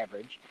 That's my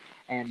average.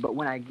 But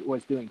when I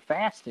was doing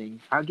fasting,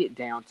 I'll get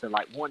down to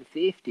like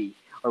 150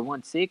 or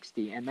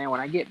 160, and then when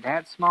I get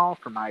that small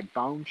for my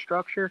bone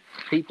structure,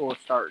 people will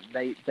start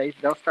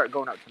they'll start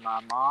going up to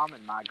my mom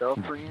and my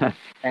girlfriend,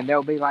 and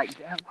they'll be like,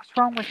 "What's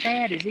wrong with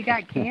Dad? Has he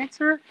got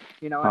cancer?"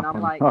 And I'm Oh,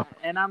 like, no.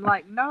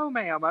 "No,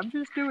 ma'am, I'm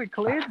just doing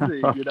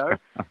cleansing."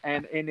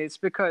 And it's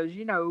because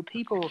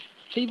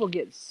people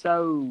get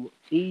so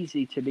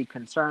easy to be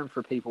concerned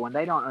for people when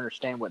they don't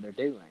understand what they're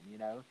doing.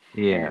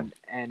 Yeah.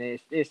 And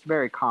it's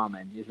very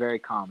common. It's very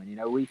common.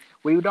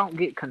 We don't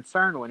get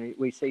concerned when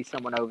we see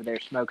someone over there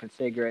smoking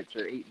cigarettes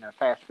or eating a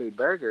fast food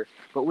burger,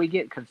 but we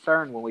get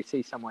concerned when we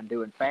see someone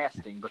doing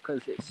fasting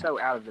because it's so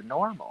out of the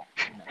normal.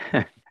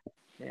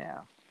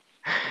 Yeah.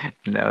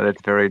 No,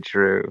 that's very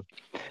true.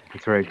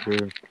 That's very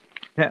true.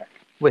 Yeah.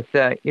 With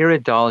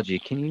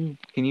iridology,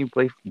 can you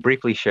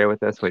briefly share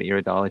with us what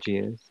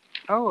iridology is?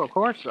 Oh, of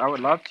course, I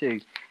would love to.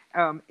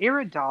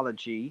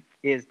 Iridology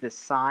is the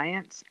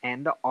science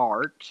and the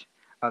art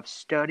of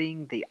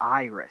studying the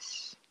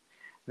iris.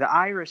 The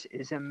iris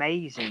is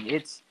amazing.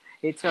 It's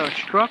a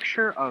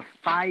structure of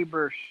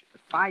fibers,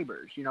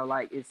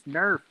 like it's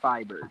nerve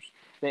fibers.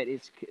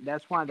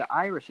 That's why the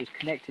iris is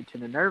connected to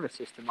the nervous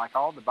system like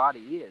all the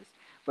body is.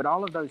 But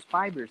all of those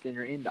fibers that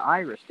are in the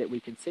iris that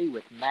we can see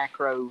with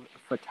macro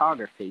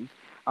photography,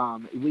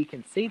 we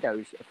can see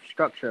those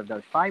structure of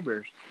those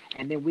fibers,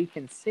 and then we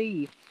can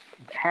see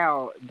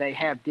how they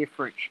have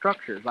different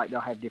structures. Like they'll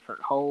have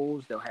different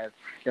holes.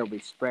 They'll be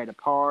spread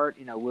apart.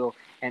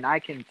 And I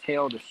can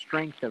tell the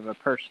strength of a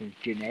person's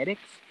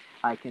genetics.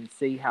 I can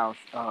see how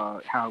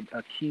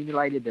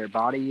accumulated their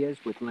body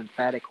is with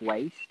lymphatic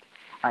waste.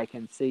 I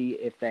can see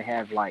if they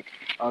have like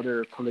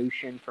other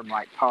pollution from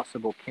like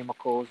possible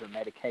chemicals or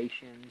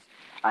medications.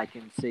 I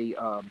can see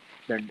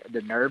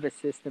the nervous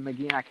system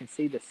again. I can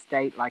see the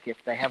state, like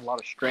if they have a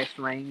lot of stress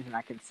rings, and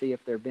I can see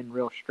if they've been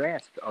real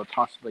stressed or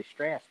possibly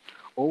stressed,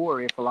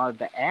 or if a lot of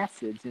the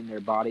acids in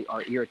their body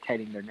are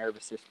irritating their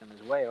nervous system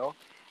as well.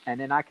 And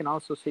then I can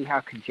also see how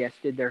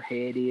congested their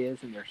head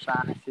is and their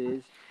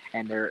sinuses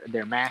and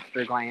their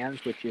master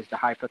glands, which is the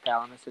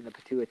hypothalamus and the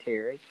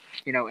pituitary,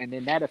 and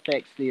then that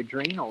affects the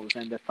adrenals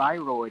and the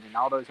thyroid and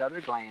all those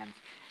other glands.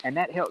 And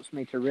that helps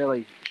me to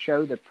really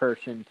show the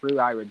person through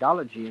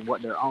iridology and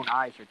what their own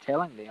eyes are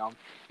telling them,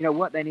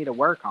 what they need to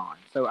work on.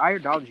 So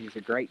iridology is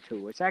a great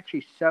tool. It's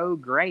actually so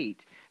great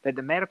that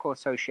the medical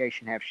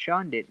association have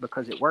shunned it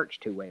because it works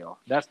too well.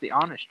 That's the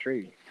honest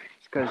truth.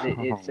 It's because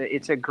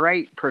it's a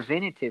great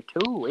preventative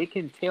tool. It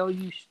can tell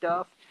you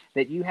stuff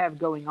that you have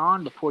going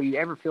on before you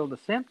ever feel the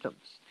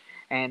symptoms.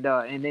 And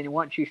then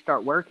once you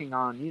start working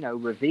on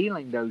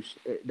revealing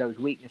those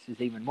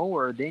weaknesses even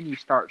more, then you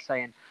start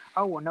saying,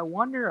 oh well, no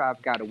wonder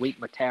I've got a weak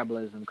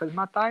metabolism because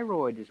my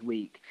thyroid is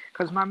weak,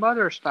 because my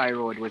mother's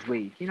thyroid was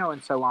weak,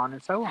 and so on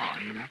and so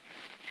on.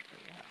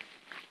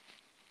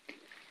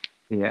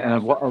 Yeah, Yeah.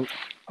 and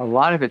a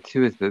lot of it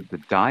too is the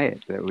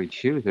diet that we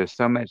choose. There's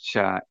so much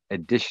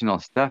additional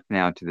stuff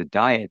now to the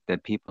diet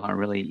that people aren't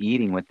really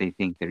eating what they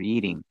think they're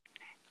eating.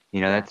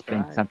 That's That's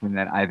been right. something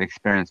that I've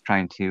experienced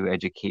trying to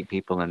educate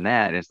people in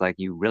that. It's like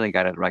you really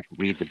got to like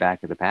read the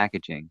back of the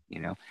packaging,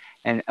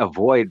 and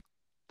avoid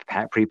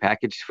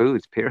prepackaged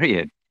foods,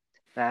 period.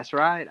 That's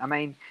right. I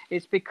mean,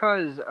 it's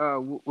because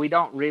we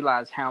don't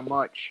realize how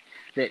much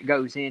that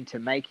goes into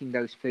making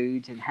those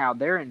foods and how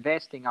they're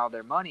investing all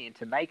their money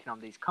into making them,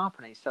 these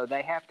companies. So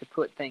they have to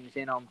put things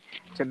in them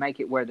to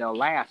make it where they'll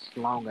last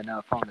long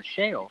enough on the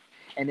shelf.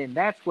 And then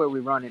that's where we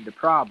run into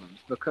problems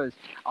because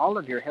all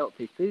of your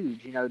healthy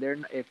foods, they're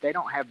if they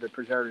don't have the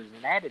preservatives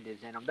and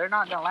additives in them, they're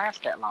not going to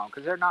last that long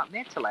because they're not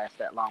meant to last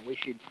that long. We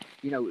should,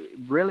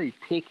 really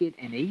pick it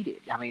and eat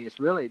it. I mean, it's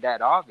really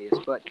that obvious,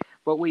 but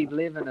we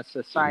live in a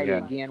society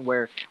Yeah. again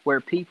where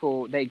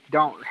people they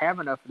don't have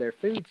enough of their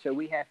food, so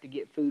we have to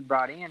get food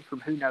brought in from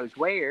who knows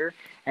where,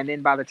 and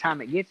then by the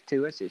time it gets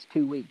to us, it's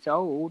 2 weeks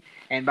old,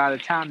 and by the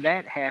time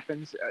that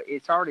happens,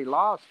 it's already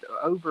lost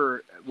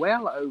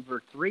well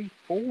over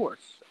 3/4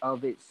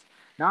 of its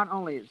not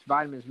only its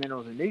vitamins,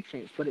 minerals, and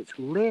nutrients, but its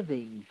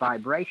living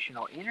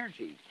vibrational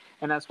energy.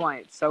 And that's why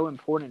it's so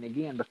important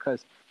again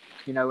because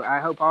I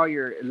hope all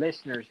your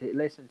listeners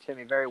listen to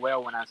me very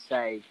well when I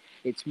say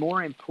it's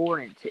more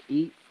important to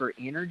eat for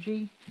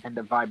energy and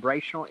the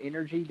vibrational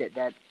energy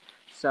that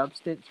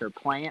substance or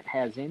plant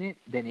has in it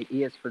than it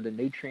is for the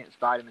nutrients,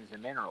 vitamins,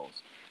 and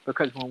minerals.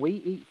 Because when we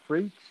eat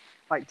fruits,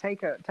 like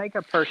take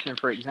a person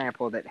for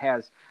example that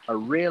has a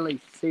really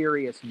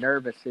serious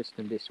nervous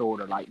system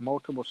disorder like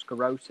multiple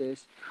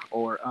sclerosis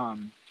or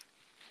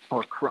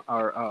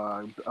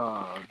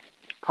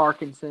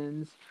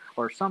Parkinson's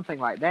or something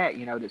like that,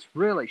 that's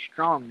really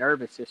strong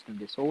nervous system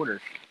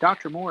disorder.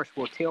 Dr. Morris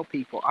will tell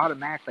people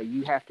automatically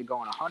you have to go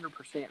on a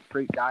 100%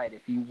 fruit diet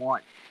if you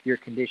want your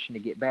condition to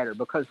get better.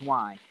 Because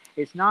why?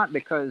 It's not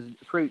because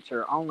fruits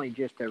are only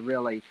just a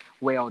really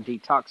well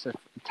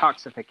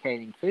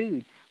detoxificating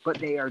food, but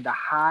they are the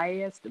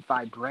highest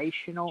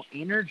vibrational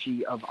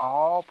energy of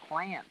all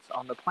plants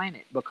on the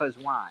planet. Because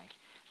why?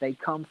 They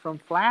come from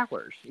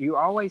flowers. You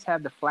always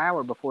have the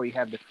flower before you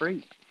have the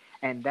fruit.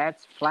 And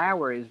that's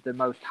flower is the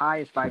most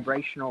highest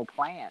vibrational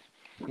plant,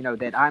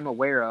 that I'm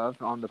aware of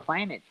on the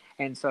planet.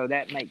 And so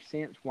that makes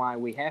sense why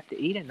we have to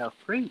eat enough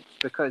fruits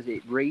because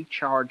it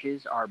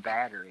recharges our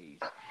batteries.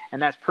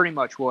 And that's pretty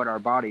much what our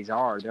bodies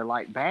are. They're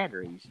like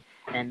batteries.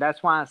 And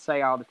that's why I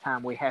say all the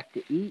time we have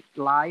to eat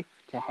life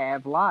to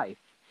have life.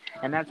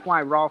 And that's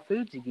why raw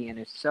foods again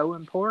is so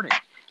important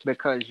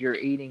because you're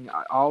eating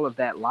all of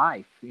that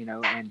life,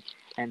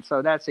 and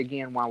so that's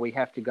again why we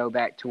have to go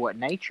back to what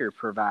nature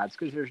provides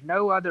because there's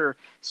no other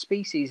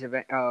species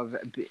of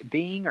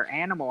being or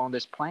animal on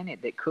this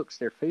planet that cooks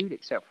their food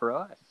except for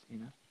us.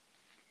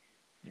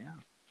 Yeah.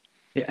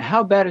 Yeah.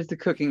 How bad is the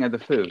cooking of the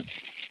food?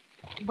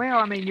 Well,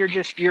 I mean,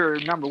 you're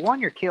number one,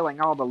 you're killing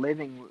all the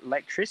living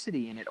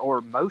electricity in it,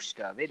 or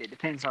most of it. It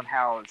depends on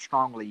how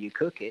strongly you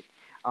cook it.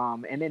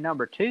 And then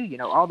number two,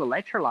 all the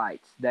electrolytes.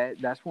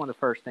 That's one of the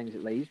first things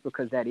it leaves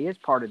because that is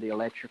part of the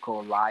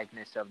electrical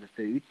aliveness of the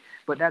food.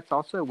 But that's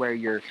also where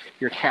your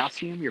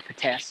calcium, your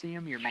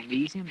potassium, your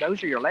magnesium,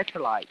 those are your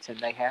electrolytes, and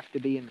they have to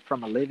be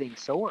from a living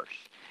source.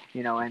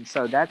 And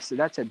so that's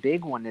a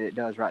big one that it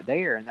does right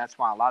there, and that's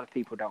why a lot of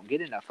people don't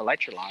get enough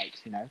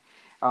electrolytes.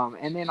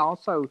 And then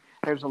also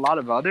there's a lot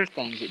of other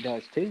things it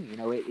does too.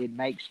 It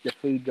makes the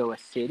food go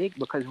acidic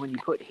because when you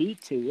put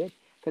heat to it,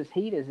 because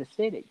heat is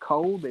acidic,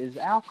 cold is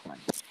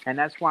alkaline. And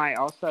that's why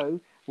also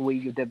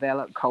we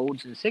develop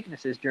colds and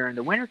sicknesses during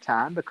the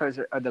wintertime because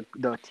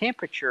the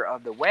temperature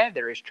of the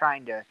weather is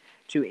trying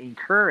to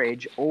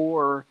encourage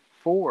or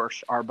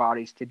force our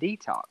bodies to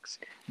detox.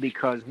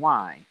 Because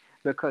why?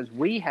 Because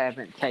we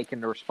haven't taken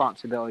the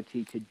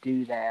responsibility to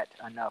do that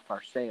enough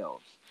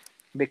ourselves.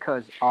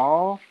 Because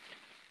all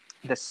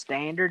the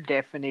standard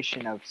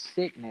definition of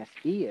sickness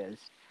is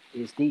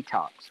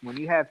detox. When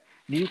you have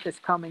mucus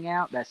coming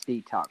out, that's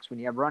detox. When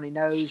you have runny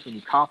nose, when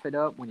you cough it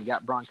up, when you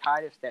got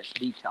bronchitis, that's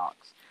detox.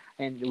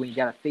 And when you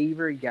got a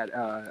fever, you got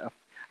a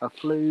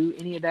flu,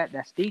 any of that,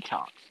 that's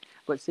detox.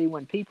 But see,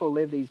 when people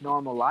live these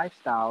normal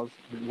lifestyles,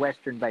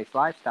 Western-based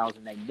lifestyles,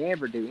 and they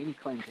never do any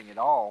cleansing at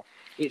all,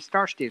 it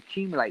starts to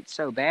accumulate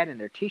so bad in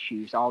their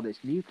tissues, all this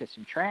mucus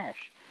and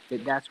trash,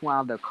 that's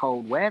why the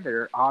cold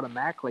weather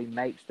automatically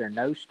makes their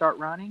nose start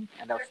running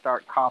and they'll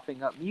start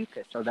coughing up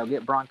mucus or they'll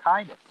get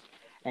bronchitis.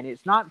 And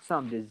it's not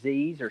some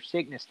disease or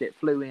sickness that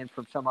flew in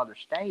from some other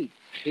state.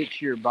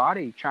 It's your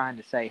body trying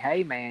to say,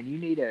 "Hey, man, you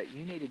need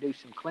to do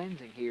some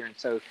cleansing here." And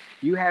so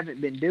you haven't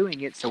been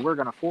doing it, so we're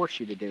going to force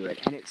you to do it.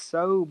 And it's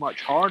so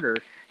much harder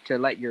to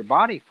let your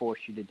body force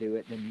you to do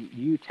it than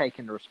you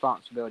taking the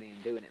responsibility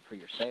and doing it for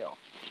yourself.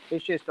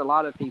 It's just a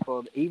lot of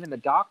people, even the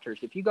doctors.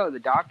 If you go to the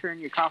doctor and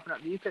you're coughing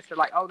up mucus, they're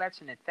like, "Oh,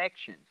 that's an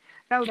infection."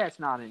 No, that's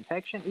not an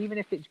infection. Even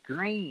if it's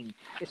green,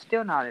 it's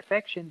still not an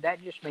infection.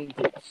 That just means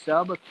it's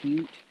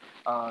subacute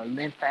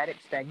lymphatic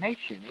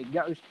stagnation.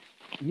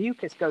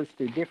 Mucus goes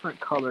through different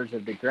colors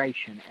of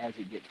degradation as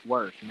it gets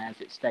worse and as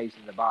it stays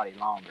in the body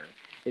longer.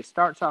 It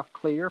starts off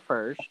clear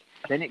first,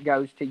 then it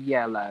goes to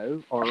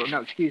yellow, or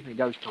no, excuse me,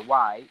 goes to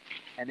white,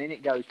 and then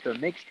it goes to a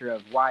mixture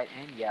of white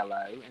and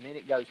yellow, and then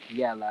it goes to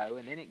yellow,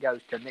 and then it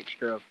goes to a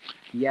mixture of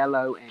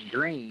yellow and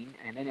green,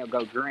 and then it'll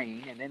go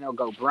green, and then it'll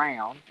go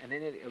brown, and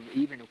then it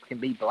even can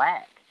be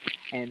black.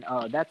 And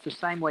that's the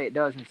same way it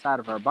does inside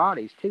of our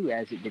bodies too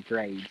as it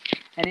degrades.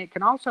 And it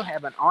can also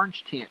have an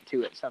orange tint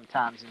to it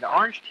sometimes, and the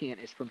orange tint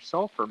is from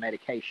sulfur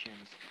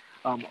medications,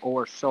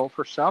 or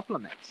sulfur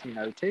supplements,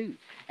 too.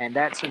 And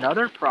that's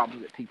another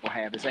problem that people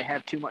have is they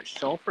have too much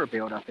sulfur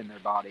built up in their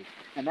body,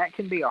 and that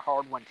can be a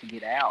hard one to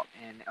get out.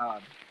 And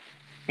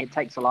it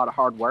takes a lot of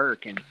hard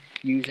work and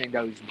using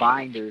those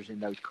binders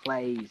and those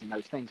clays and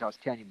those things I was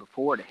telling you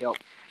before to help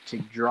to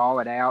draw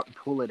it out and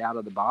pull it out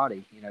of the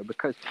body,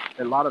 because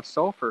a lot of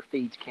sulfur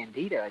feeds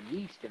candida and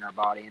yeast in our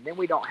body, and then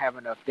we don't have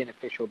enough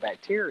beneficial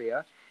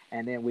bacteria,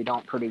 and then we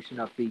don't produce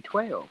enough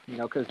B12,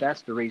 because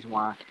that's the reason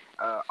why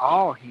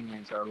all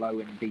humans are low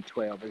in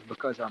B12 is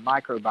because our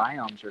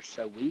microbiomes are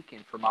so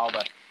weakened from all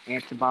the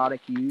antibiotic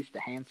use, the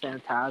hand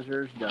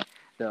sanitizers,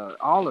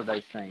 all of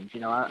those things.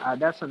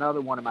 That's another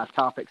one of my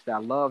topics that I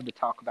love to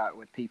talk about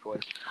with people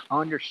is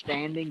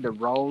understanding the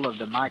role of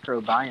the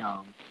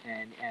microbiome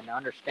and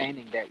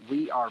understanding that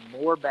we are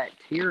more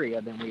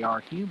bacteria than we are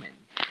human.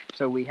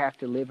 So we have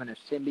to live in a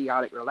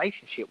symbiotic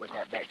relationship with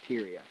that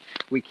bacteria.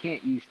 We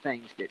can't use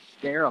things that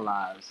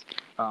sterilize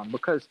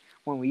because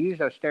when we use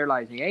those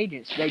sterilizing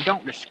agents, they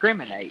don't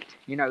discriminate.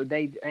 An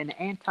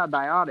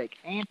antibiotic,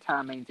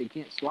 anti means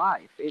against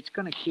life. It's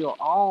going to kill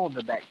all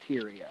the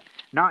bacteria,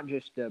 not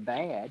just the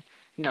bad.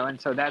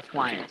 And so that's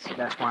why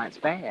it's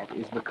bad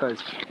is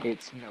because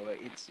it's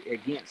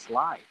against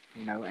life.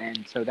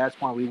 And so that's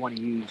why we want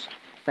to use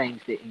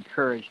things that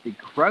encourage the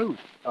growth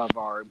of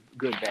our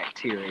good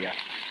bacteria,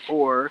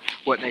 or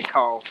what they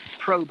call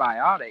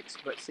probiotics.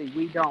 But see,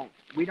 we don't.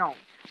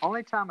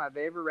 Only time I've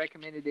ever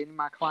recommended any of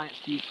my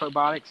clients to use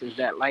probiotics is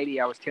that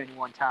lady I was telling you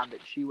one time that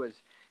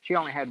she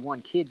only had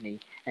one kidney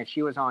and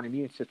she was on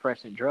immune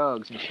suppressant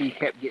drugs and she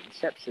kept getting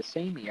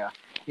septicemia,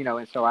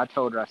 and so I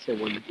told her, I said,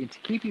 well, to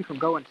keep you from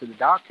going to the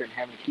doctor and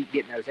having to keep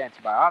getting those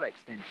antibiotics,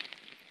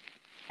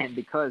 and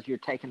because you're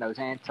taking those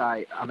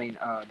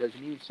those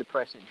immune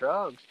suppressant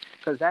drugs,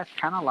 because that's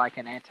kind of like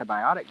an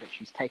antibiotic that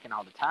she's taking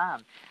all the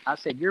time. I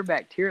said your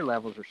bacteria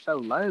levels are so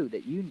low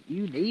that you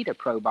need a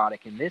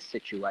probiotic in this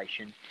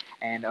situation,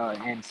 and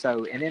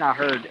then I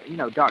heard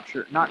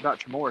not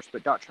Dr. Morris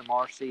but Dr.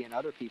 Marcy and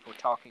other people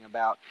talking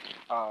about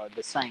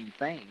the same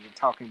thing and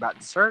talking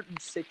about certain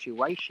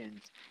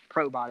situations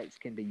probiotics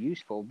can be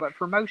useful, but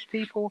for most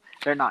people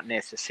they're not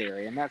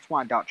necessary, and that's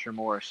why Dr.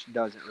 Morris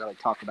doesn't really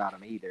talk about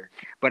them either.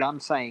 But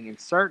I'm saying in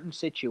certain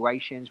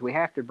situations we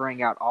have to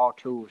bring out all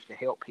tools to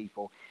help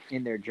people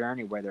in their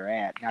journey where they're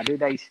at. Now, do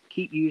they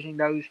keep using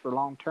those for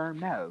long term?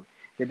 No.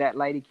 Did that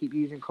lady keep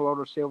using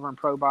colloidal silver and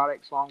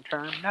probiotics long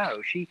term?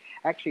 No. She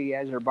actually,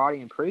 as her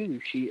body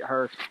improved, she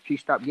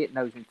stopped getting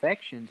those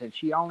infections, and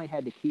she only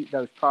had to keep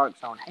those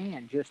products on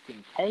hand just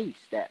in case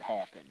that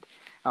happened.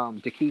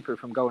 To keep her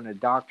from going to the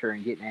doctor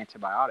and getting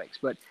antibiotics.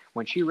 But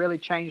when she really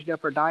changed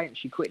up her diet and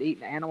she quit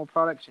eating animal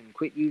products and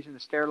quit using the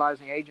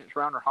sterilizing agents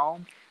around her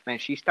home, man,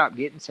 she stopped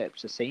getting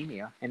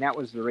septicemia. And that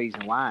was the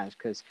reason why, is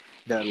because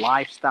the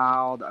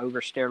lifestyle, the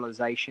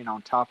over-sterilization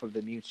on top of the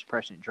immune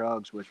suppressant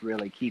drugs was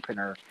really keeping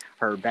her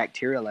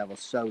bacteria levels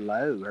so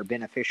low, her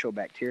beneficial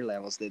bacteria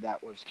levels,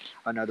 that was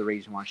another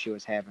reason why she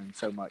was having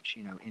so much,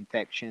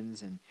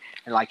 infections. And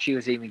like she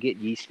was even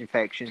getting yeast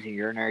infections and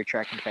urinary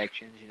tract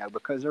infections,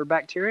 because her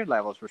bacteria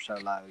levels were so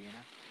low,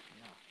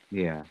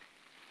 Yeah.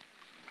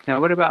 Now,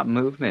 what about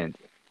movement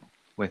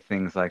with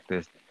things like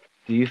this?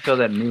 Do you feel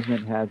that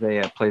movement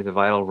plays a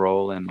vital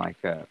role in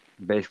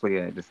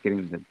basically just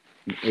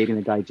aiding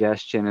the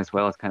digestion as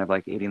well as kind of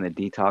like aiding the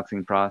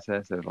detoxing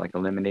process of like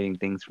eliminating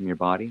things from your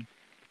body?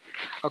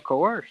 Of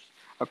course.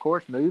 Of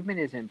course, movement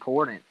is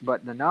important,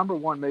 but the number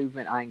one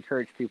movement I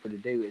encourage people to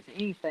do is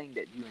anything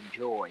that you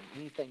enjoy,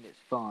 anything that's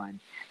fun.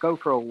 Go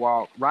for a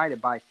walk, ride a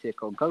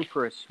bicycle, go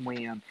for a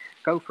swim,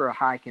 go for a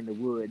hike in the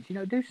woods.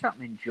 Do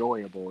something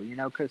enjoyable,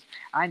 because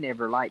I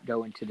never liked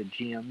going to the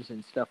gyms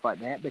and stuff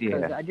like that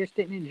because Yeah. I just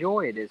didn't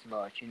enjoy it as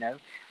much.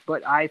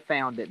 But I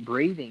found that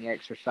breathing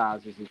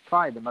exercises is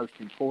probably the most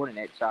important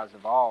exercise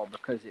of all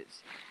because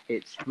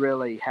it's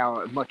really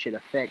how much it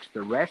affects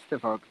the rest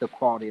of the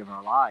quality of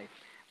our life.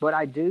 But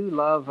I do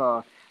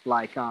love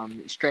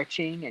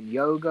stretching and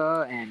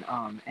yoga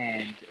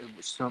and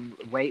some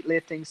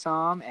weightlifting,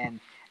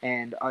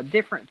 and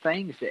different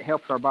things that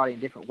help our body in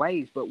different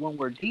ways. But when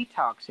we're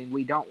detoxing,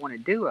 we don't want to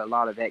do a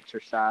lot of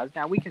exercise.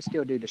 Now we can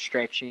still do the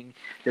stretching,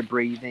 the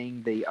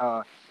breathing, the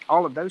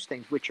all of those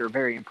things, which are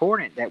very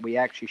important. That we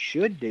actually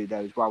should do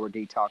those while we're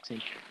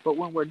detoxing. But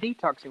when we're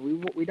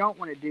detoxing, we don't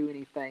want to do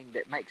anything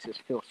that makes us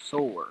feel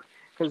sore.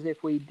 Because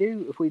if we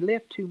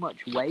lift too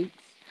much weights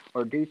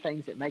or do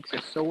things that makes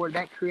us sore,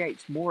 that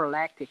creates more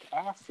lactic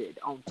acid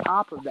on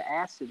top of the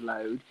acid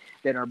load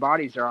that our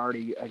bodies are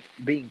already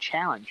being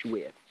challenged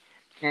with.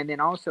 And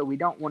then also we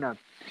don't want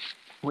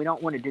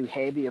to do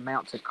heavy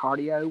amounts of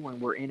cardio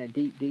when we're in a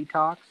deep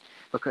detox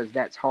because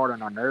that's hard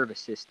on our nervous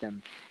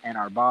system and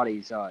our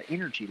body's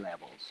energy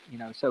levels.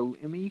 So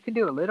I mean, you can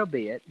do a little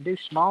bit, do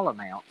small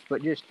amounts,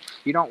 but just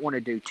you don't want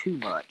to do too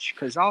much,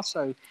 because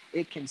also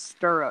it can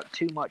stir up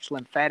too much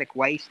lymphatic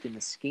waste in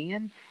the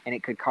skin, and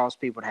it could cause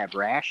people to have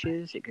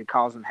rashes. It could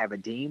cause them to have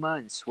edema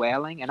and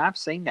swelling, and I've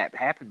seen that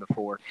happen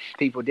before.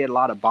 People did a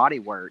lot of body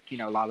work,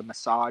 a lot of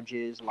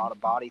massages, a lot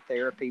of body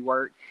therapy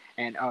work,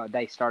 and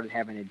they started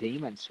having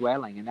edema and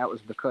swelling, and that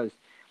was because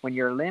when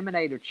your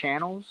eliminator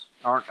channels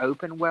aren't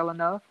open well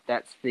enough,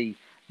 that's the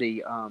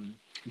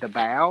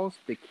bowels,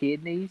 the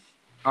kidneys,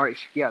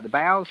 the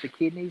bowels, the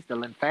kidneys, the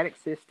lymphatic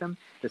system,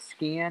 the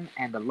skin,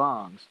 and the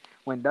lungs.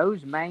 When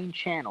those main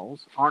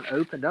channels aren't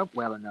opened up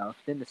well enough,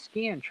 then the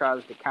skin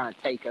tries to kind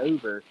of take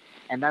over,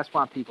 and that's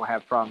why people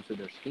have problems with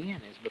their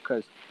skin, is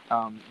because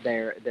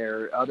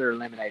their other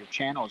eliminator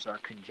channels are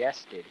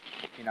congested,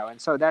 and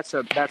so that's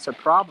a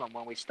problem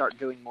when we start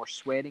doing more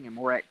sweating and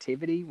more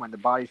activity. When the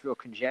body's real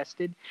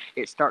congested,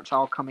 it starts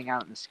all coming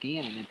out in the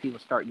skin, and then people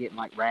start getting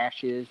like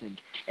rashes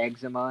and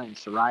eczema and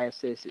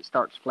psoriasis. It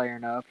starts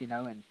flaring up,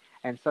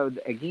 and so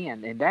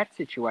again, in that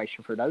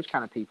situation, for those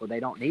kind of people, they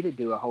don't need to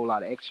do a whole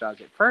lot of exercise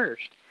at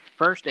first.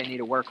 First, they need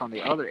to work on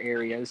the other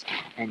areas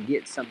and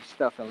get some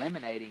stuff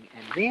eliminating,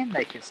 and then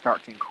they can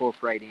start to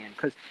incorporate in.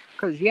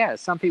 Because yeah,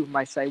 some people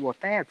may say, well,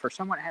 Thad, for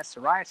someone that has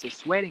psoriasis,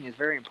 sweating is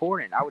very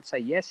important. I would say,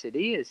 yes, it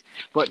is,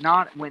 but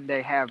not when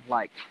they have,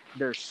 like,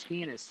 their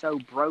skin is so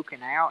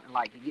broken out and,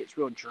 like, it gets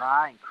real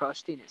dry and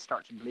crusty and it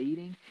starts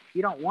bleeding.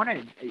 You don't want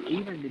to,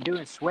 even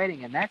doing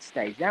sweating in that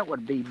stage, that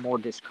would be more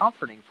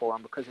discomforting for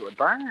them because it would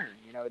burn.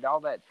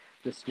 All that,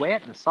 the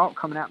sweat and the salt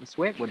coming out in the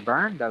sweat would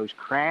burn those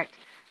cracked,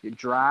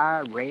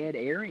 dry, red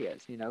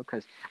areas,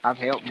 because I've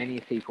helped many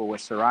people with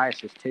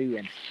psoriasis too,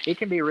 and it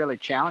can be really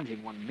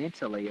challenging one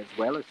mentally as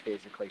well as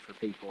physically for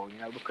people,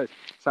 because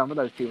some of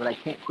those people, they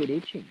can't quit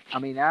itching. I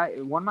mean,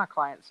 one of my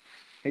clients,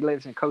 he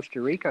lives in Costa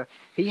Rica,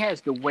 he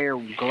has to wear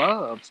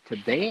gloves to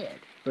bed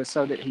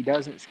so that he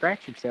doesn't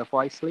scratch himself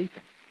while he's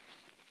sleeping.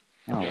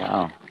 Oh,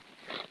 wow.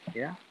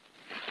 Yeah.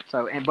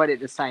 So, but at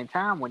the same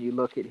time, when you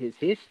look at his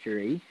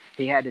history,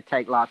 he had to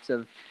take lots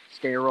of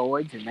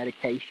steroids and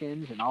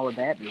medications and all of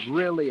that. It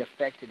really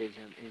affected his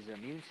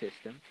immune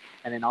system.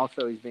 And then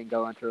also he's been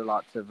going through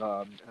lots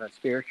of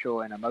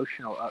spiritual and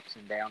emotional ups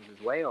and downs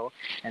as well.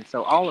 And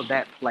so all of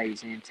that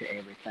plays into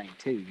everything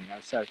too,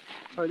 So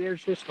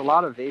there's just a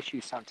lot of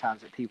issues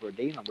sometimes that people are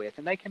dealing with,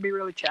 and they can be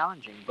really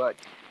challenging. But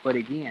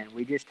again,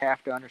 we just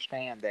have to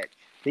understand that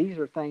these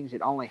are things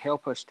that only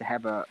help us to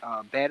have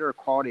a better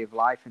quality of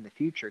life in the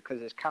future,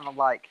 because it's kind of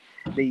like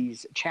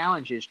these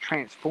challenges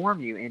transform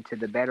you into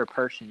the better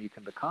person you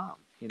can become,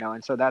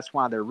 and so that's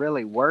why they're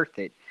really worth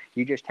it.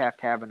 You just have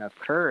to have enough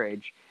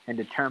courage and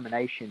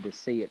determination to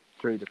see it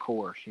through the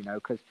course,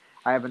 because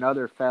I have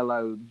another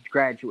fellow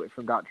graduate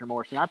from Dr.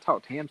 Morrison. I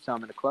talked to him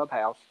some in the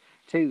clubhouse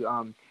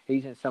too.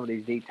 He's in some of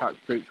these detox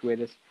groups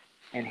with us.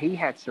 And he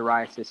had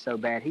psoriasis so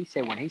bad, he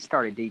said when he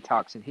started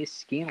detoxing, his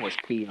skin was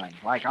peeling.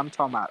 Like, I'm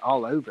talking about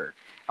all over.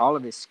 All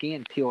of his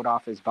skin peeled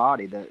off his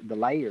body, the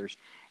layers.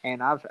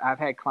 And I've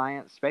had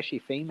clients, especially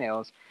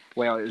females,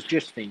 well, it was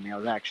just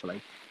females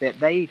actually,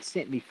 that they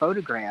sent me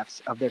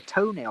photographs of their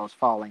toenails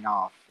falling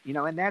off.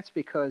 And that's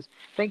because,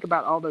 think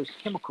about all those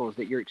chemicals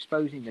that you're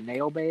exposing the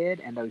nail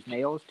bed and those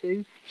nails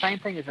to. Same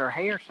thing as our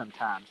hair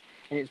sometimes.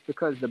 And it's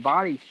because the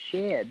body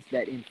sheds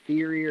that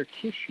inferior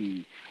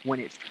tissue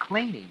when it's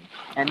cleaning.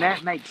 And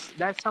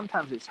that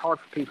sometimes it's hard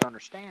for people to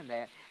understand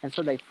that. And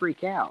so they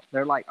freak out.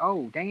 They're like,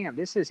 oh, damn,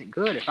 this isn't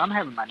good. If I'm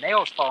having my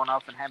nails falling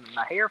off and having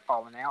my hair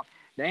falling out,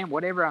 damn,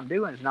 whatever I'm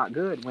doing is not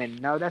good. When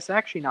no, that's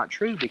actually not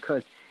true,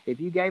 because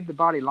if you gave the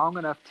body long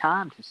enough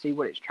time to see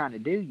what it's trying to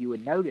do, you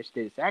would notice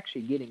that it's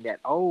actually getting that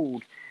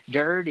old,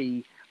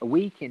 dirty,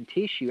 weakened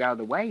tissue out of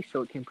the way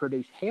so it can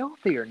produce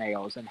healthier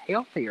nails and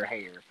healthier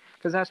hair.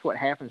 Because that's what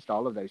happens to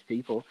all of those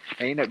people.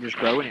 They end up just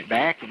growing it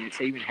back, and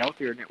it's even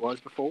healthier than it was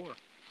before.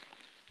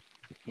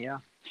 Yeah.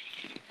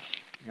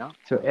 Yeah.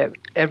 So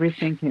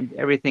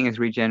everything is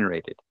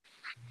regenerated.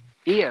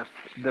 If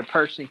the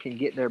person can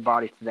get their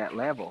body to that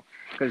level.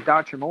 Because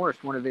Dr.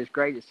 Morris, one of his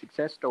greatest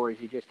success stories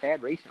he just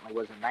had recently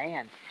was a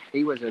man.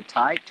 He was a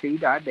type 2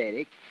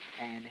 diabetic,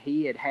 and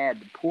he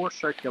had poor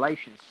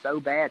circulation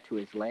so bad to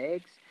his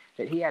legs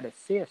that he had a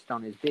cyst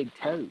on his big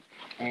toe.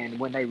 And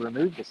when they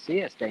removed the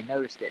cyst, they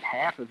noticed that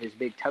half of his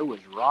big toe was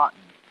rotten,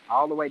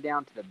 all the way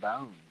down to the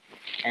bone.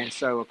 And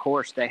so, of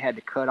course, they had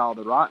to cut all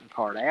the rotten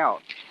part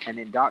out. And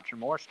then Dr.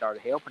 Morris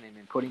started helping him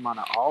and put him on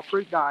an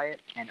all-fruit diet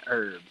and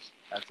herbs.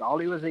 That's all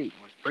he was eating,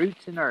 was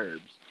fruits and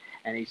herbs.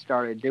 And he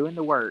started doing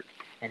the work,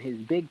 and his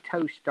big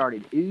toe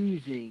started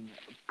oozing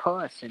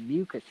pus and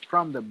mucus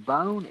from the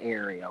bone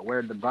area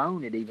where the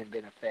bone had even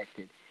been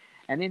affected.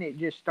 And then it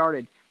just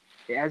started,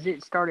 as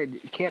it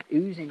kept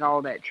oozing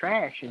all that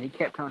trash, and he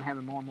kept on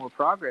having more and more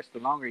progress the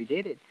longer he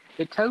did it.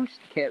 The toe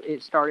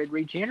started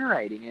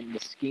regenerating, and the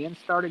skin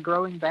started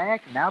growing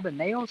back. Now the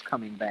nails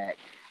coming back.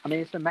 I mean,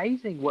 it's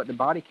amazing what the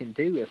body can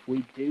do if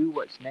we do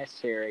what's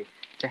necessary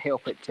to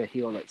help it to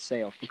heal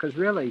itself. Because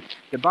really,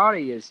 the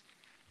body is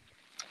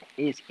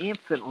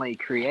infinitely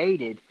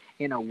created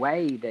in a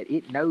way that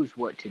it knows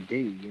what to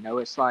do.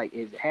 It's like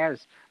it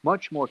has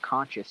much more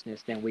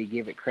consciousness than we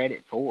give it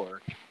credit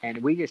for, and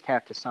we just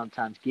have to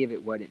sometimes give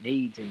it what it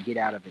needs and get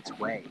out of its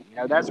way.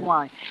 That's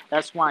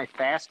why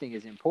fasting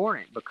is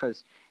important,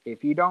 because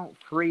if you don't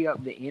free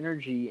up the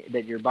energy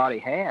that your body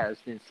has,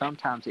 then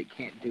sometimes it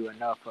can't do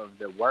enough of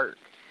the work.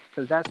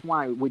 Because that's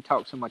why we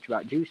talk so much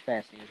about juice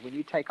fasting, is when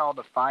you take all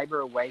the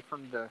fiber away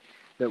from the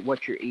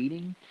what you're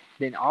eating,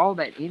 then all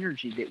that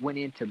energy that went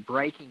into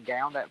breaking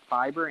down that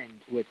fiber and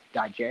with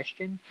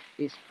digestion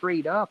is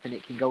freed up, and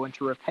it can go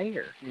into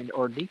repair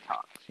or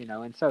detox.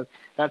 And so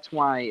that's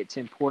why it's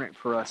important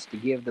for us to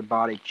give the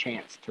body a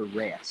chance to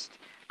rest.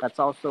 That's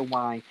also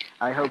why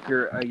I hope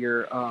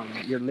your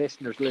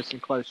listeners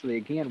listen closely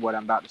again what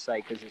I'm about to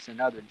say, because it's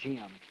another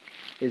gem,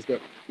 is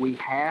that we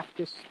have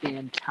to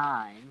spend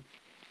time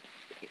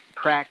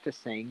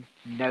practicing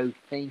no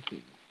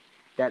thinking.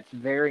 That's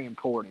very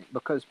important,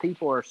 because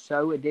people are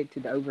so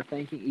addicted to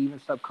overthinking, even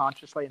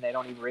subconsciously, and they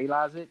don't even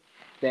realize it,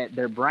 that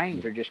their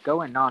brains are just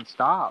going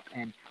nonstop.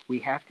 And we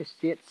have to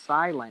sit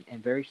silent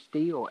and very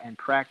still and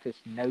practice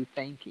no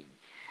thinking.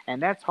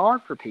 And that's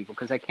hard for people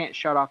because they can't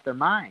shut off their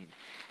mind.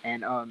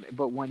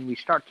 But when we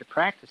start to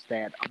practice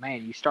that,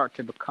 man, you start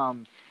to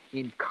become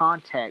in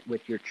contact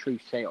with your true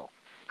self.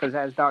 Because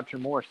as Dr.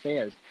 Moore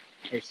says,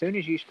 as soon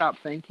as you stop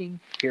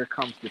thinking, here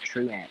comes the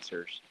true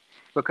answers.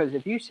 Because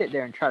if you sit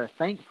there and try to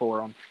think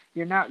for them,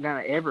 you're not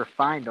going to ever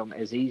find them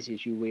as easy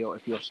as you will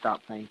if you'll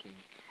stop thinking.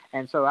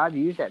 And so I've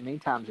used that many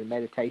times in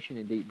meditation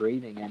and deep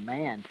breathing. And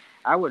man,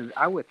 I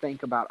would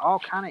think about all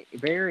kind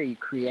of very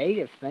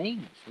creative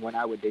things when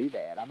I would do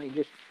that. I mean,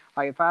 just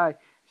like if I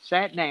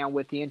sat down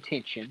with the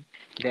intention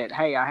that,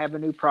 hey, I have a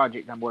new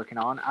project I'm working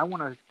on. I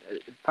want to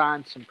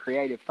find some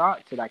creative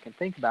thoughts that I can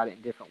think about it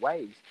in different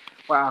ways.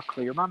 Well, I'll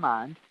clear my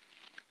mind,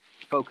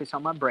 focus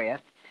on my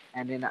breath,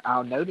 and then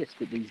I'll notice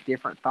that these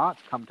different thoughts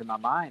come to my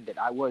mind that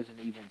I wasn't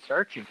even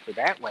searching for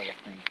that way of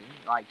thinking.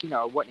 Like,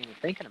 I wasn't even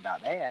thinking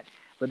about that.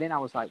 But then I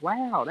was like,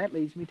 wow, that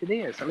leads me to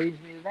this. That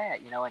leads me to that,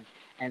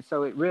 and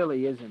so it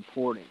really is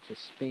important to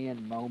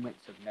spend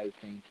moments of no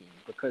thinking,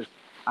 because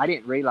I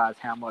didn't realize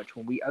how much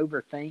when we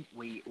overthink,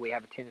 we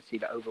have a tendency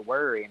to over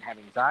worry and have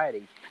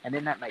anxiety, and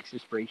then that makes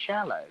us breathe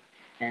shallow.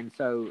 And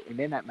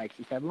then that makes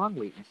us have lung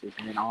weaknesses,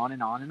 and then on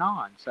and on and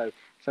on.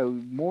 So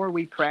more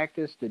we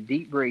practice the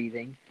deep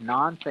breathing,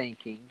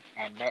 non-thinking,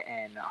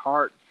 and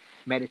heart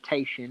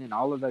meditation, and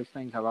all of those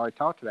things I've already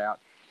talked about,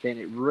 then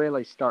it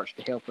really starts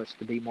to help us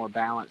to be more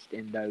balanced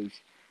in those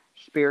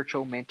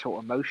spiritual, mental,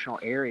 emotional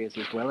areas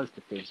as well as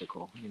the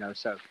physical.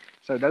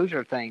 So those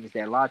are things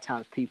that a lot of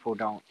times people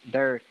don't.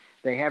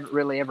 They haven't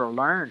really ever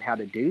learned how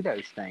to do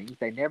those things.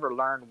 They never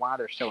learn why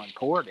they're so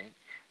important.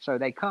 So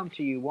they come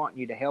to you wanting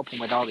you to help them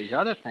with all these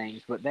other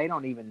things, but they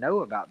don't even know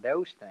about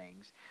those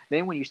things.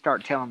 Then when you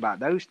start telling them about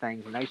those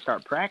things and they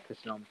start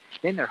practicing them,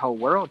 then their whole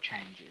world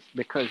changes,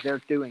 because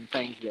they're doing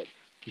things that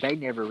they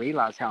never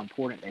realized how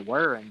important they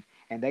were,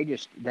 and they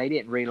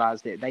didn't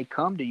realize that they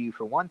come to you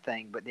for one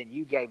thing, but then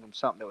you gave them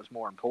something that was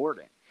more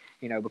important.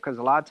 Because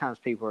a lot of times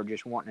people are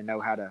just wanting to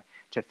know how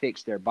to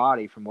fix their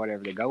body from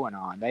whatever they're going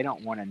on. They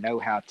don't want to know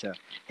how to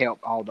help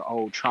all the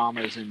old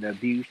traumas and the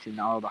abuse and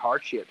all the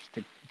hardships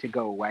to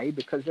go away,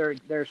 because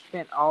they're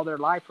spent all their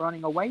life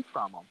running away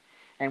from them.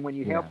 And when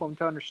you help them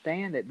to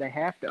understand that they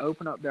have to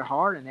open up their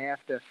heart and they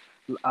have to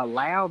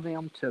allow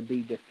them to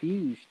be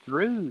diffused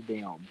through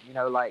them,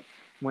 like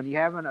when you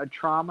have a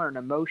trauma or an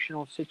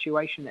emotional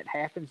situation that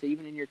happens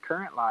even in your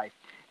current life,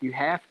 you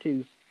have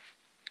to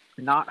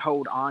not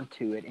hold on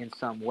to it in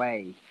some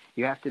way.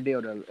 You have to be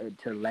able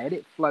to let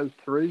it flow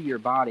through your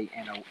body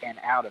and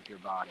out of your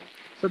body.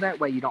 So that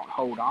way you don't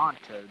hold on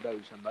to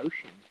those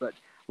emotions. But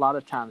a lot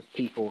of times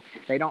people,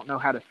 they don't know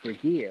how to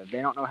forgive.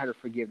 They don't know how to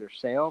forgive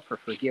themselves or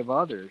forgive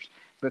others,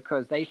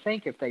 because they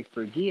think if they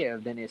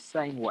forgive, then it's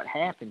saying what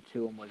happened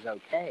to them was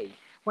okay.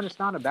 When it's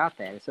not about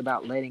that. It's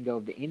about letting go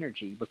of the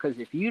energy. Because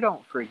if you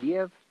don't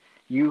forgive,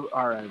 you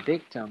are a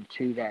victim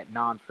to that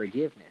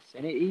non-forgiveness.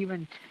 And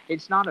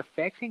it's not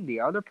affecting the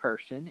other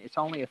person. It's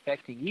only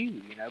affecting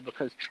you,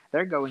 because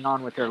they're going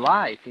on with their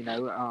life,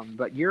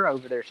 but you're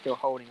over there still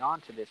holding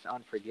on to this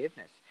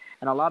unforgiveness.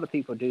 And a lot of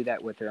people do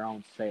that with their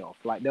own self.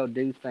 Like they'll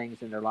do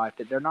things in their life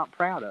that they're not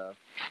proud of,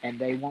 and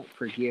they won't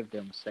forgive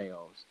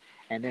themselves.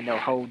 And then they'll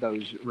hold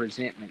those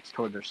resentments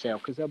toward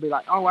themselves, because they'll be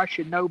like, "Oh, I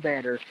should know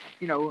better,"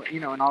 and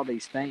all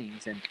these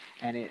things.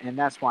 And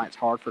that's why it's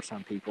hard for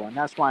some people. And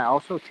that's why I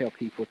also tell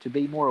people to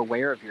be more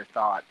aware of your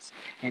thoughts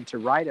and to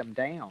write them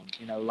down.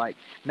 Like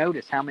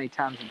notice how many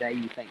times a day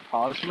you think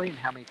positively and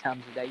how many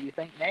times a day you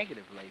think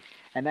negatively,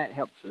 and that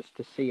helps us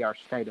to see our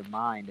state of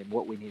mind and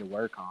what we need to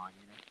work on.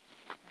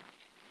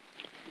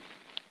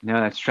 No,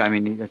 that's true. I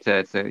mean,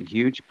 it's a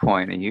huge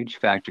point, a huge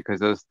factor, because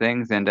those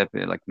things end up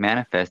like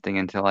manifesting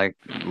into like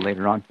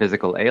later on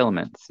physical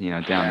ailments,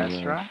 down the That's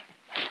road. right.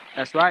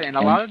 That's right. And a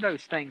And lot of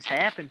those things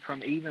happen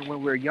from even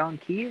when we're young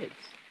kids.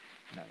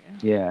 Yeah.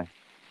 yeah,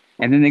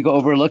 and then they go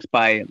overlooked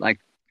by like,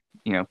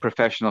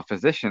 professional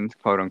physicians,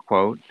 quote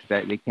unquote,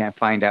 that they can't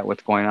find out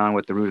what's going on,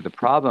 what the root of the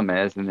problem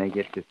is, and they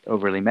get just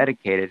overly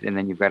medicated, and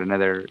then you've got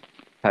another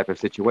type of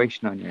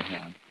situation on your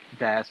hands.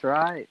 That's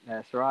right.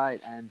 That's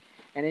right. And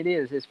it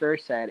is. It's very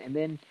sad.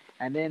 And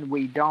then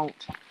we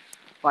don't,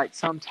 like,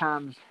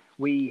 sometimes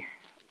we,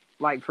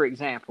 like, for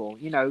example,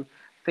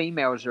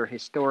 females are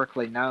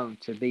historically known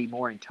to be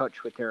more in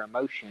touch with their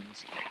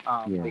emotions,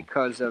 Yeah.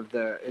 because of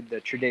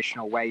the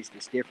traditional ways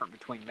that's different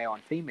between male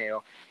and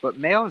female. But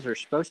males are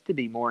supposed to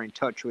be more in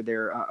touch with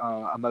their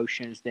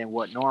emotions than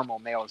what normal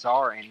males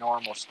are in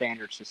normal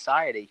standard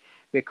society,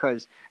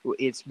 because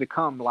it's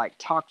become like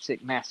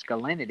toxic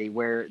masculinity,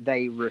 where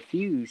they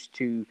refuse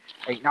to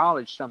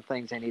acknowledge some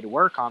things they need to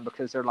work on,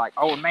 because they're like,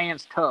 oh, a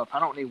man's tough, I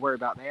don't need to worry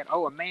about that.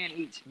 Oh, a man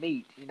eats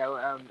meat,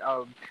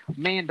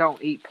 men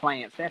don't eat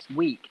plants, that's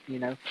weak.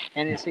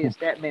 And it's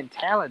that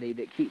mentality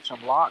that keeps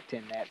them locked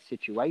in that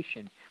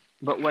situation.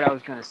 But what I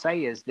was going to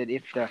say is that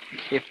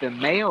if the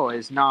male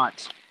is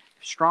not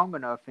strong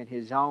enough in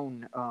his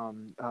own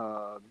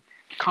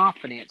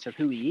confidence of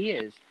who he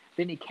is,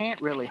 then he can't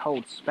really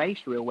hold space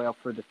real well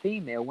for the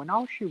female, when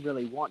all she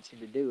really wants him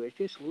to do is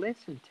just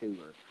listen to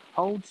her,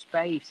 hold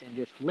space and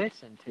just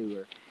listen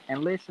to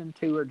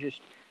her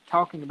just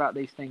talking about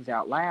these things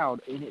out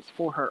loud. And it's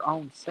for her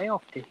own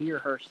self to hear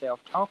herself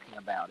talking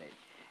about it.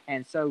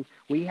 And so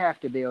we have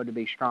to be able to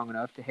be strong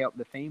enough to help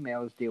the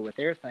females deal with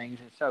their things.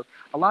 And so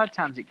a lot of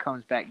times it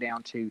comes back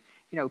down to,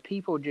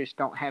 people just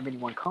don't have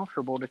anyone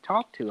comfortable to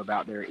talk to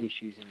about their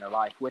issues in their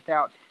life,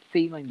 without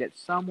feeling that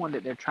someone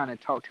that they're trying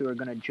to talk to are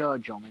going to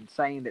judge them and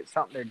saying that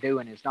something they're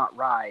doing is not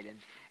right,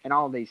 and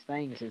all these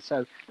things. And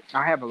so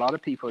I have a lot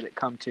of people that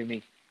come to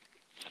me,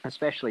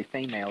 especially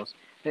females,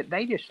 that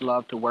they just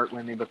love to work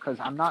with me, because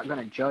I'm not going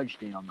to judge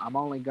them. I'm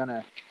only going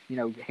to,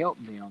 help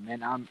them,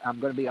 and I'm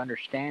going to be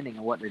understanding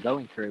of what they're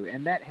going through,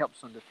 and that helps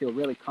them to feel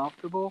really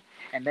comfortable,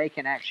 and they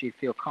can actually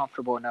feel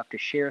comfortable enough to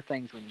share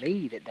things with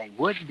me that they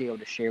wouldn't be able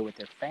to share with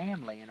their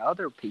family and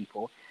other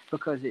people,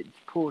 because it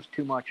pulls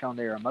too much on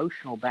their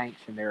emotional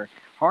banks and their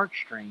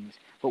heartstrings.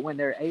 But when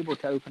they're able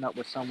to open up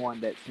with someone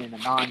that's in a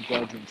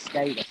non-judging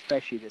state,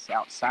 especially that's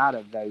outside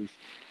of those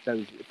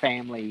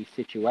family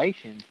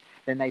situations,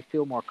 then they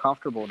feel more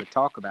comfortable to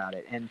talk about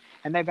it. And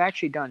they've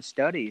actually done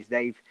studies.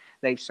 They've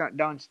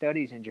done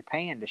studies in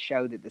Japan to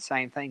show that the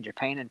same thing,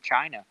 Japan and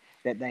China,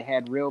 that they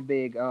had real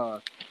big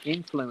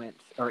influence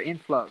or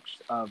influx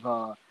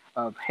of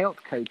health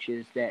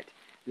coaches, that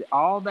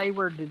all they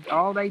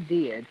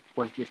did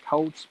was just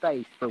hold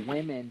space for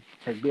women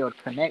to be able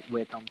to connect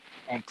with them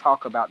and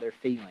talk about their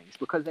feelings,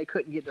 because they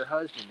couldn't get their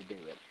husband to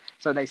do it.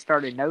 So they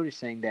started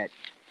noticing that,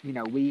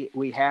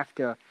 we have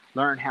to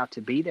learn how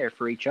to be there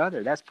for each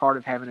other. That's part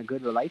of having a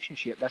good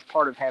relationship. That's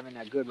part of having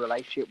a good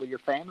relationship with your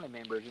family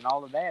members and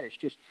all of that. It's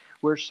just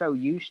we're so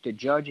used to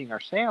judging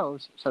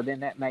ourselves, so then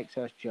that makes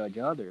us judge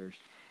others.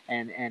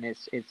 And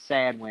it's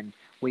sad when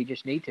we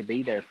just need to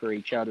be there for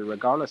each other,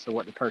 regardless of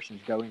what the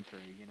person's going through.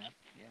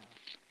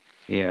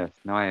 Yes.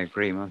 No, I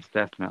agree. Most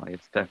definitely.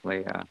 It's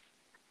definitely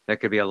there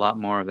could be a lot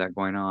more of that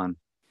going on.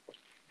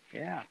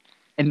 Yeah.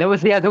 And there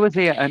was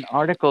an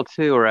article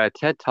too, or a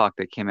TED talk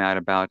that came out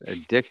about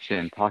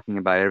addiction, talking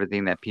about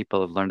everything that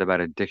people have learned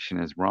about addiction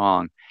is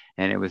wrong.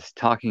 And it was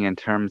talking in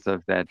terms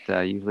of that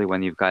usually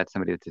when you've got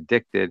somebody that's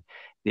addicted,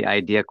 the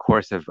idea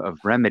course of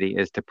remedy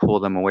is to pull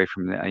them away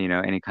from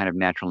any kind of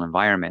natural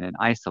environment and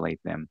isolate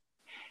them.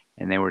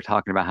 And they were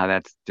talking about how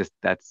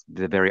that's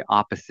the very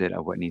opposite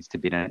of what needs to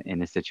be done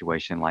in a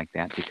situation like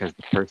that, because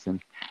the person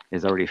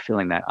is already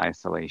feeling that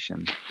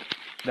isolation.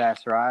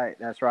 That's right.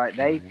 That's right.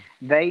 Right.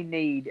 They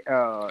need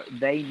to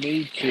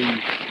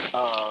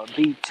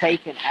be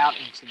taken out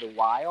into the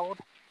wild,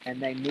 and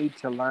they need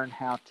to learn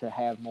how to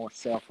have more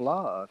self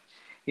love.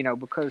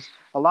 Because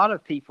a lot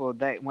of people,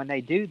 that when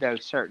they do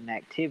those certain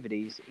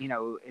activities,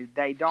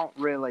 they don't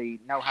really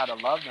know how to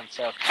love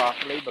themselves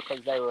properly, because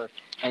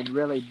and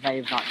really may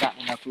have not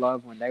gotten enough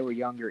love when they were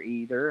younger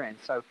either, and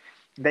so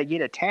they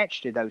get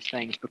attached to those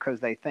things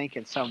because they think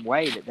in some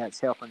way that that's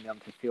helping them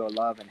to feel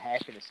love and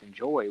happiness and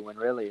joy, when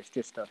really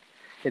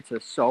it's a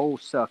soul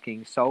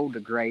sucking, soul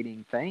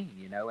degrading thing.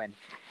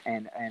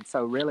 And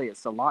so really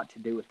it's a lot to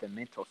do with the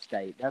mental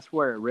state. That's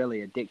where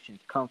really addictions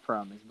come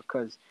from, is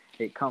because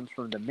it comes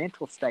from the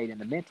mental state,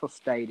 and the mental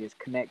state is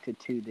connected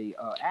to the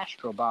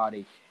astral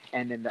body,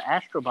 and in the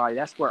astral body,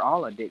 that's where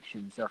all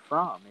addictions are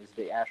from, is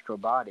the astral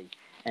body.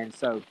 And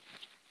so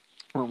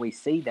when we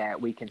see that,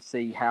 we can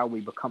see how we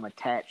become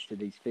attached to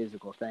these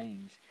physical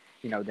things,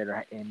 that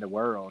are in the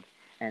world,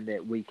 and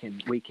that we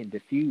can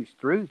diffuse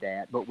through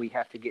that. But we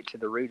have to get to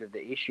the root of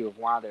the issue of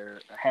why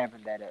they're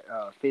having that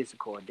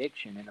physical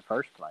addiction in the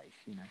first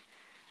place.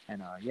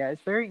 And yeah,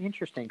 it's very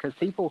interesting, because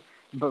people,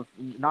 but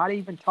not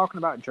even talking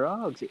about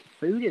drugs,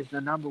 food is the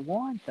number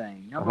one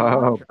thing, number one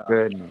Oh, drug.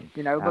 goodness.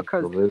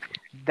 Because Absolutely.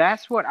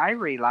 that's what I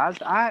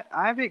realized.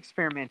 I've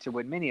experimented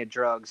with many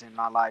drugs in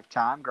my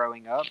lifetime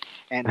growing up,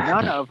 and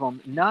none of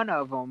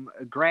them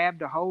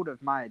grabbed a hold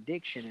of my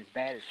addiction as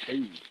bad as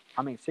food.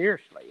 I mean,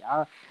 seriously,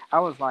 I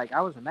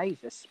was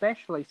amazed,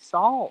 especially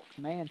salt,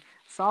 man.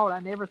 Salt, I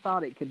never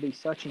thought it could be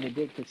such an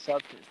addictive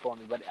substance for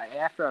me, but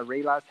after I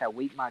realized how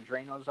weak my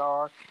adrenals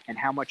are and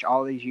how much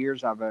all these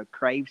years I've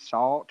craved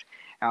salt,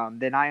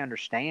 then I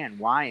understand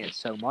why it's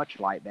so much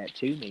like that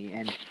to me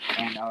and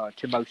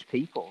to most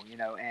people,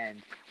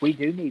 And we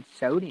do need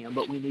sodium,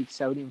 but we need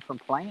sodium from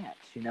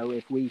plants.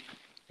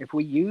 If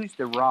we use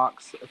the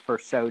rocks for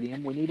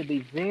sodium, we need to be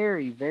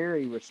very,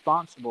 very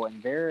responsible and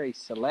very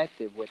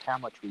selective with how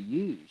much we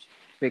use,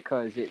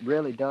 because it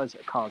really does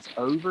cause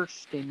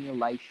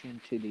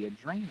overstimulation to the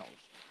adrenals.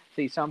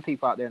 See, some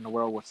people out there in the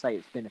world will say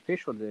it's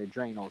beneficial to the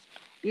adrenals.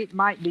 It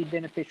might be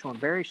beneficial in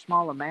very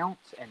small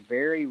amounts and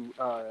very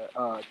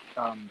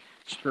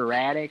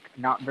sporadic,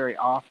 not very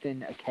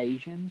often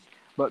occasions.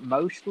 But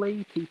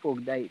mostly people,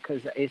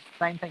 because it's the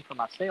same thing for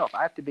myself.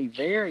 I have to be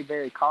very,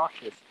 very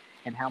cautious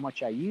in how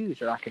much I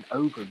use, or I can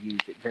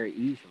overuse it very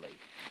easily.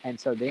 And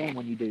so then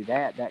when you do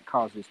that, that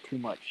causes too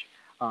much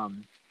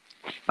um,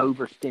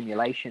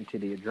 overstimulation to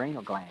the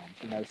adrenal glands.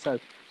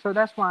 So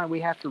that's why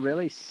we have to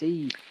really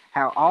see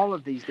how all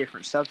of these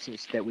different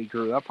substances that we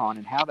grew up on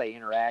and how they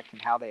interact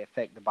and how they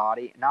affect the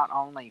body, not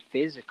only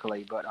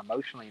physically but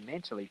emotionally and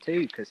mentally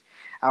too. Because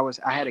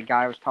I had a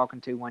guy I was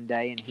talking to one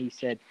day, and he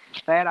said,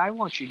 "Thad, I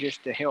want you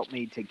just to help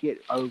me to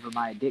get over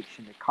my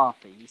addiction to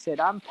coffee." He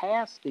said, "I'm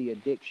past the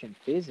addiction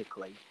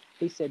physically."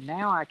 He said,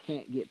 "Now I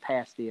can't get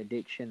past the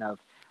addiction of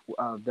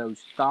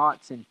those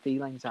thoughts and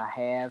feelings I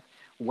have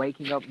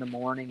waking up in the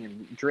morning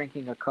and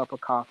drinking a cup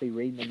of coffee,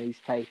 reading the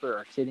newspaper,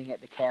 or sitting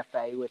at the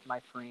cafe with my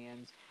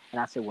friends." And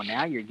I said, "Well,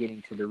 now you're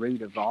getting to the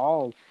root of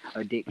all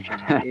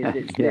addictions. Is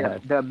it's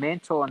Yes. the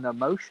mental and the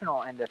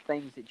emotional and the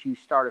things that you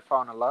started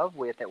falling in love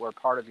with that were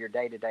part of your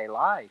day-to-day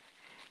life."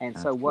 And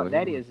so what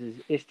that Absolutely.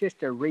 is it's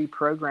just a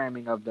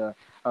reprogramming of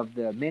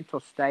the mental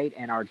state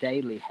and our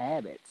daily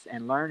habits,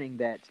 and learning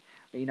that,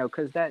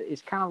 because that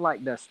is kind of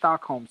like the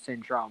Stockholm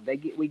syndrome.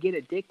 We get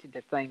addicted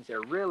to things that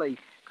are really,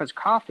 because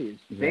coffee is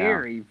Yeah.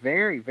 very,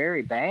 very,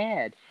 very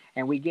bad,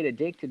 and we get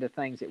addicted to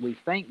things that we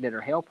think that are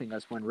helping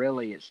us when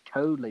really it's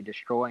totally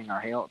destroying our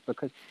health,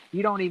 because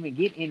you don't even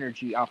get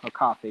energy off of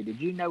coffee.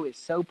 Did you know it's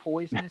so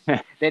poisonous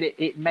that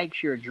it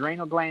makes your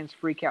adrenal glands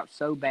freak out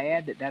so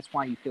bad that that's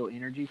why you feel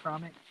energy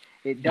from it?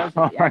 It doesn't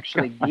Oh my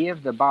actually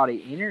give the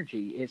body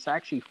energy. It's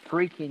actually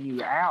freaking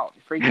you out,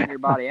 freaking your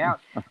body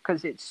out,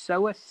 because it's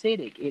so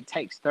acidic. It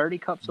takes 30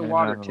 cups of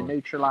water to no.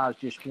 neutralize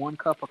just 1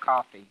 cup of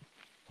coffee.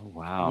 Oh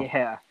wow.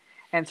 Yeah.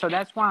 And so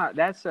that's why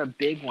that's a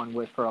big one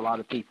with for a lot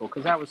of people,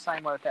 because that was the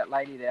same with that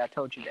lady that I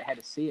told you that had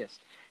a cyst.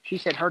 She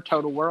said her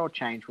total world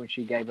changed when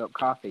she gave up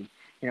coffee.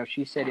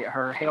 She said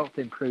her health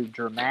improved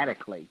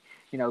dramatically,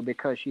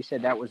 because she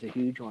said that was a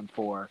huge one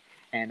for her.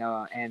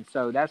 And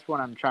so that's what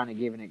I'm trying to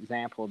give an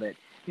example that,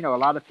 a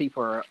lot of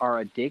people are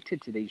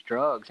addicted to these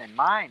drugs, and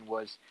mine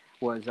was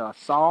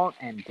salt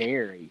and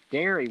dairy.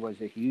 Dairy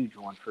was a huge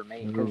one for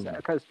me, because Ooh.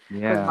 because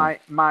Yeah.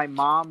 my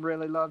mom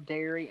really loved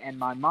dairy, and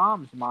my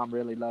mom's mom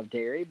really loved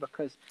dairy,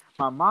 because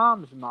my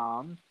mom's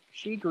mom,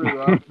 she grew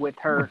up with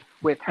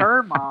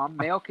her mom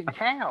milking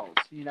cows,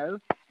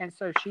 and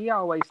so she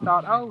always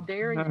thought, oh,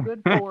 dairy's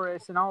good for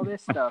us and all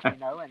this stuff,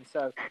 and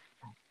so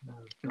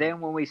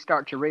then when we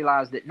start to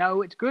realize that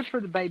no, it's good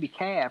for the baby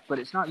calf, but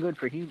it's not good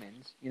for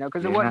humans,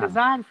 because it wasn't Yeah.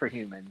 designed for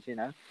humans.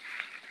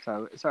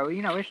 So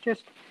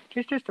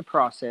it's just a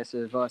process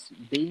of us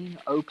being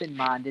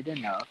open-minded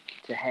enough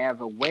to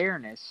have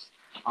awareness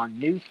on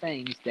new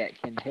things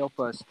that can help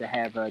us to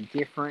have a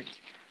different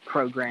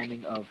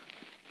programming of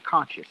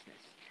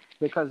consciousness.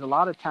 Because a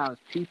lot of times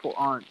people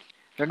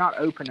they're not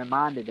open and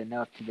minded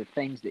enough to the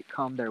things that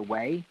come their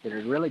way that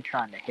are really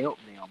trying to help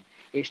them.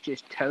 It's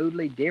just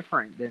totally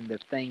different than the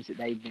things that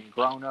they've been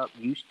grown up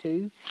used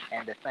to,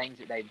 and the things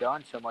that they've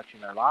done so much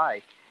in their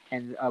life.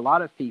 And a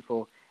lot of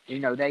people,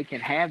 they can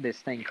have this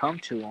thing come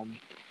to them,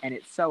 and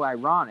it's so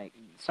ironic.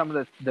 Some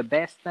of the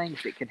best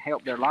things that can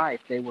help their life,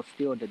 they will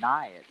still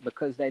deny it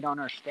because they don't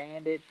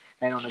understand it,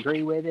 they don't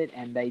agree with it,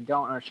 and they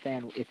don't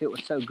understand if it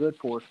was so good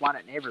for us, why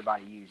didn't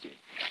everybody use it?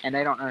 And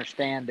they don't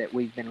understand that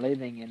we've been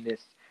living in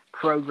this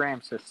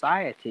programmed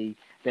society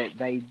that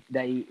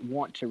they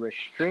want to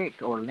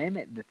restrict or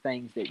limit the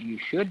things that you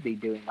should be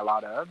doing a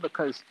lot of,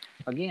 because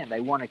again they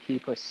want to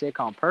keep us sick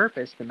on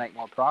purpose to make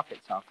more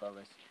profits off of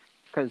us,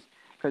 because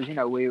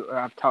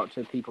I've talked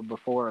to people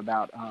before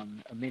about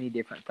many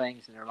different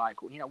things, and they're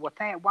like, well,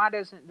 why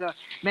doesn't the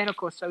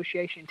medical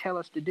association tell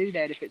us to do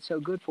that if it's so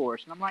good for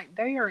us? And I'm like,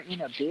 they are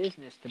in a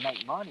business to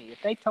make money.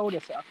 If they told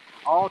us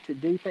all to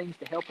do things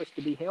to help us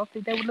to be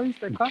healthy, they would lose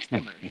their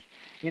customers.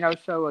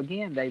 So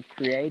again, they've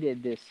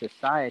created this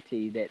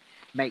society that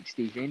makes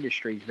these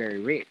industries very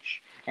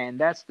rich. And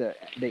that's the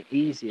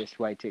easiest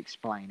way to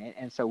explain it.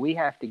 And so we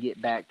have to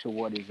get back to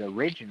what is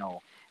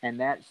original, and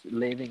that's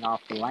living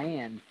off the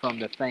land from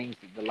the things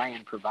that the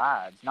land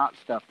provides, not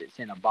stuff that's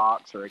in a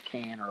box or a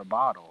can or a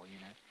bottle.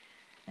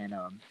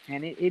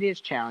 And it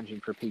is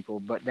challenging for people,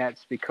 but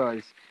that's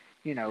because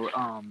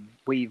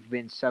we've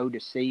been so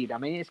deceived. I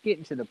mean, it's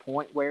getting to the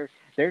point where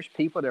there's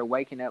people that are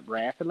waking up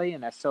rapidly,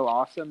 and that's so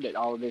awesome that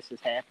all of this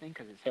is happening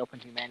because it's helping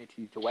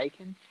humanity to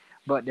awaken.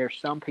 But there's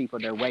some people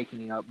that are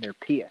waking up, they're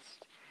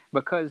pissed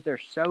because they're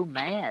so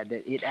mad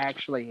that it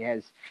actually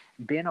has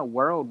been a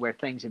world where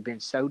things have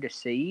been so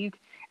deceived,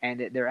 and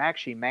that they're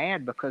actually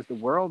mad because the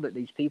world that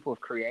these people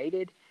have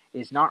created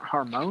is not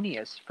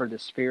harmonious for the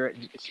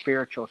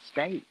spiritual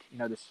state,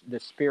 the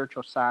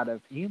spiritual side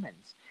of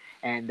humans.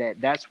 And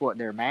that's what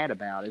they're mad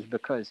about, is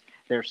because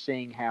they're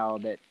seeing how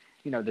that,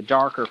 the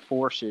darker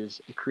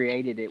forces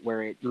created it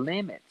where it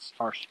limits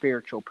our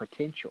spiritual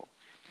potential,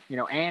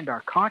 and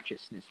our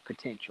consciousness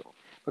potential,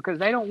 because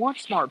they don't want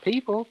smart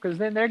people, because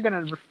then they're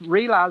going to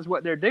realize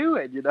what they're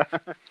doing. and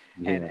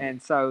Yeah.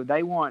 and so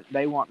they want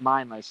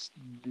mindless,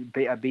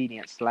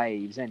 obedient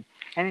slaves, and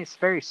it's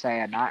very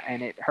sad,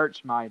 and it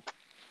hurts my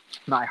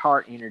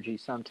heart energy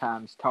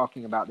sometimes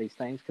talking about these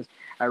things, because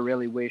I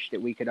really wish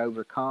that we could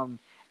overcome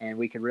and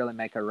we could really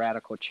make a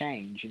radical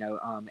change,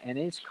 and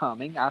it's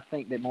coming. I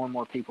think that more and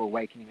more people are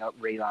waking up,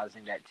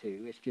 realizing that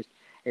too.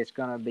 It's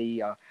going to be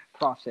a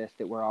process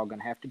that we're all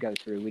going to have to go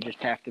through. We just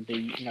have to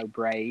be,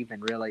 brave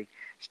and really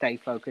stay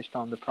focused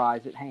on the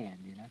prize at hand.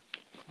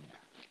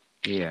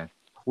 Yeah.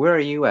 Where are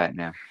you at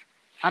now?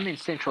 I'm in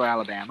central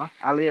Alabama.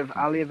 I live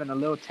in a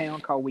little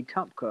town called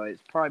Wetumpka.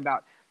 It's probably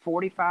about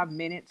 45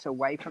 minutes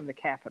away from the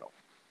capital.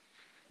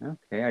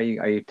 Okay. Are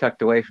you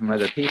tucked away from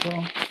other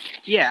people?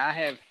 Yeah, I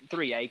have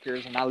 3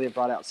 acres, and I live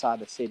right outside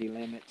the city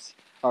limits,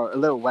 or a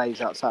little ways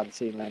outside the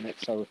city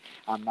limits, so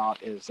I'm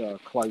not as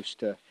close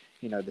to,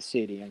 the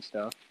city and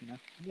stuff.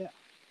 Yeah.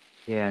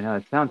 Yeah. No,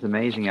 it sounds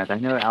amazing out there. I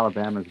know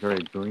Alabama's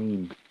very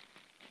green.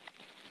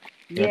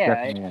 Yeah, Yeah,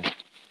 definitely. Yeah.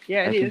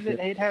 yeah, it I think is. It,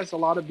 that. it has a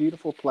lot of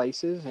beautiful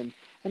places, and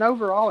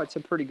overall, it's a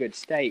pretty good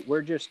state.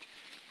 We're just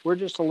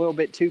a little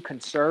bit too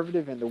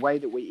conservative in the way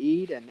that we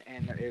eat, and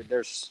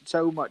there's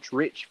so much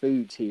rich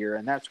foods here,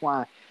 and that's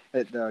why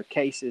the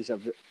cases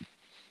of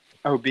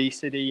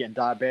obesity and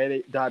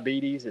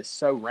diabetes is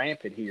so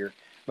rampant here,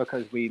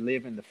 because we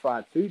live in the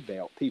fried food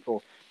belt.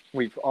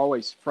 We've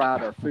always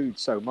fried our food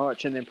so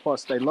much, and then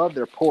plus they love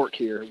their pork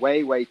here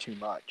way too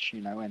much,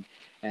 and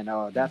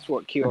that's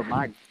what killed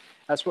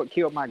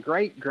my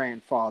great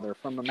grandfather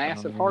from a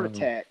massive heart Oh,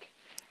 attack.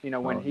 When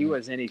oh he no.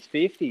 was in his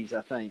 50s,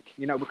 I think.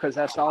 Because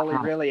that's all he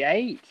Wow. really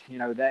ate.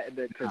 That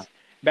because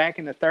back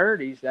in the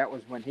 30s, that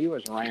was when he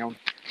was around.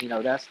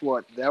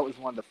 That was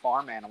one of the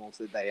farm animals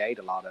that they ate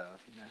a lot of.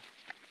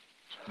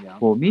 Yeah.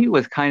 Well, meat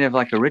was kind of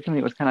like originally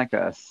it was kind of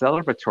like a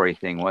celebratory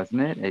thing,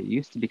 wasn't it? It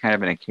used to be kind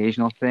of an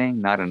occasional thing,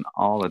 not an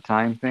all the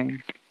time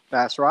thing.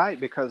 That's right,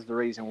 because the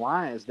reason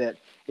why is that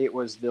it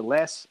was the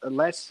less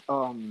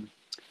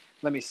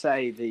let me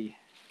say,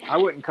 I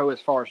wouldn't go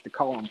as far as to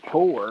call them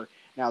poor.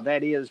 Now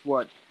that is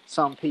what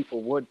some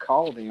people would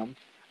call them,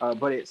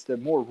 but it's the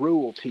more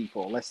rural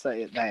people. Let's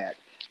say it that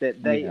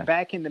they Yeah.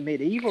 back in the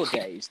medieval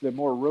days, the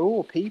more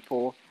rural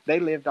people, they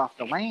lived off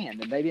the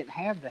land, and they didn't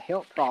have the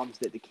health problems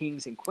that the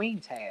kings and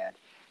queens had,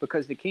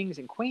 because the kings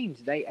and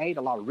queens, they ate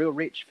a lot of real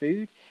rich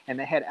food, and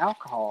they had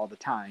alcohol all the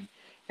time.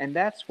 And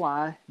that's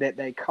why that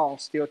they call,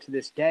 still to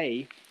this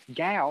day,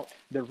 gout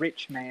the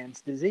rich man's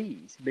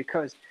disease,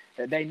 because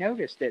they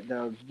noticed that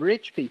the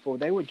rich people,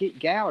 they would get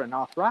gout and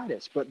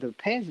arthritis, but the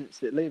peasants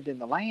that lived in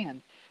the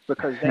land,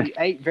 because they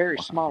ate very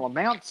Wow. small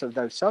amounts of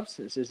those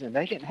substances and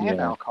they didn't have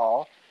Yeah.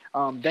 alcohol,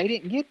 they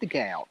didn't get the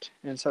gout.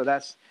 And so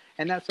that's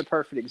a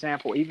perfect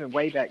example, even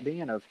way back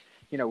then, of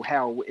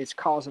how it's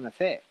cause and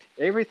effect.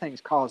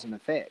 Everything's cause and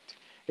effect.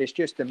 It's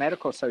just the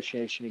medical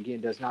association, again,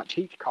 does not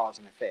teach cause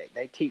and effect.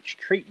 They teach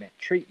treatment,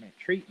 treatment,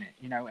 treatment.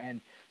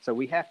 And so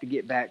we have to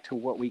get back to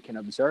what we can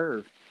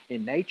observe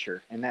in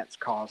nature, and that's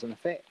cause and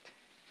effect.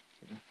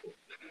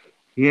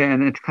 Yeah,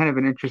 and it's kind of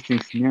an interesting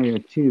scenario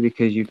too,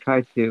 because you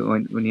try to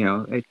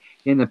when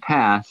in the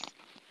past,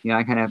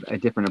 I kind of have a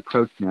different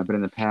approach now, but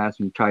in the past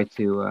when you try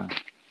to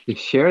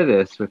share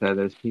this with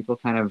others, people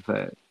kind of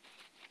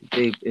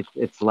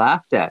it's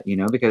laughed at,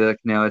 because like,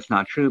 no, it's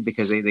not true,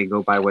 because they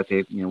go by what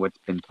what's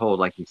been told,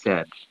 like you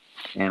said,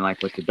 and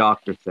like what the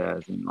doctor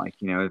says, and like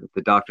if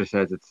the doctor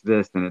says it's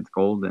this, then it's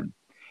golden.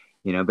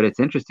 But it's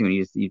interesting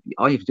when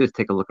all you have to do is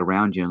take a look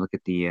around you and look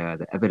at the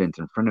evidence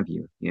in front of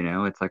you.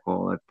 It's like,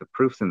 well, if the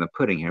proof's in the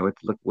pudding here.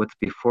 What's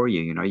before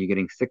you. Are you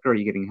getting sicker? Or are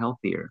you getting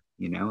healthier?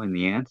 And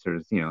the answer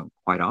is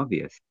quite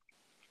obvious.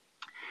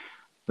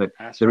 But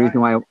That's the reason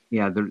right. why,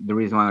 yeah, the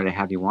reason why I want to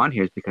have you on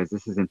here is because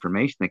this is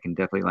information that can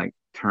definitely like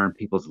turn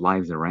people's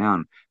lives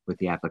around with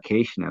the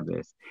application of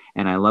this.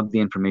 And I love the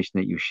information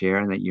that you share,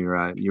 and that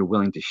you're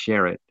willing to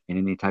share it in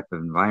any type of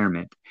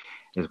environment,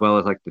 as well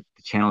as like the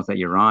channels that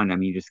you're on. I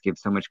mean, you just give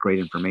so much great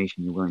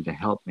information. You're willing to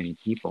help many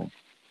people.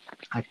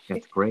 I think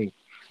that's great.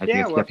 I think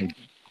Yeah, it's well,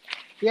 definitely.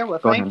 yeah, well,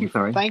 Go ahead. thank you, I'm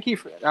sorry. thank you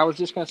for. I was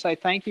just going to say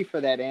thank you for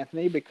that,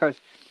 Anthony, because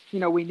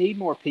we need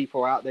more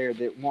people out there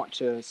that want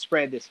to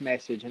spread this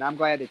message, and I'm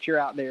glad that you're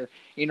out there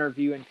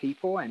interviewing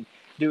people and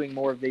doing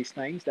more of these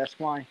things. That's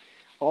why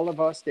all of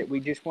us that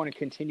we just want to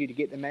continue to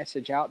get the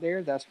message out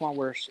there. That's why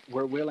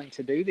we're willing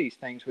to do these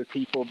things with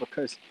people,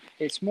 because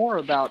it's more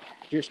about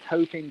just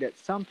hoping that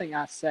something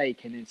I say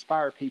can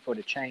inspire people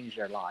to change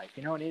their life.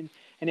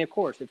 And of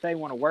course, if they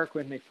want to work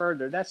with me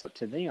further, that's up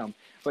to them.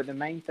 But the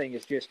main thing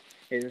is just,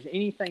 if there's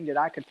anything that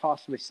I could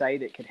possibly say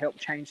that could help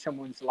change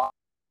someone's life,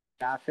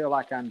 I feel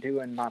like I'm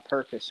doing my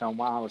purpose on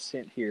why I was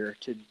sent here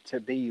to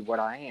be what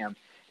I am,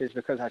 is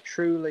because I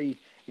truly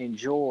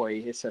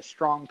enjoy. It's a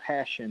strong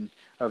passion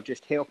of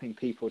just helping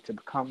people to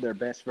become their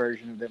best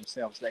version of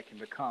themselves they can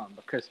become.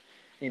 Because,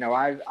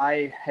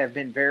 I have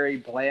been very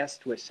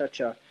blessed with such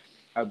a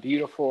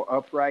beautiful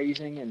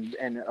uprising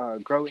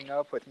and growing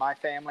up with my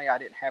family. I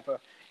didn't have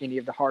any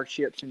of the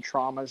hardships and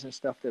traumas and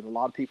stuff that a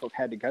lot of people have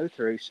had to go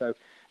through.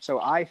 So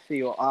I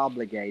feel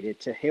obligated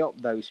to help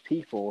those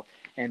people,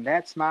 and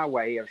that's my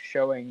way of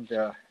showing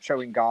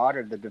God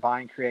or the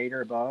divine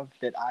creator above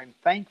that I'm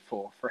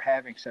thankful for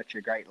having such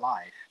a great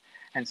life.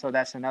 And so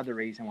that's another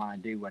reason why I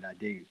do what I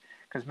do.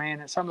 Because,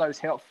 man, some of those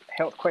health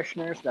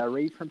questionnaires that I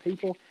read from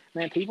people,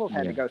 man, people have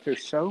had to Yeah. go through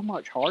so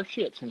much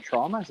hardships and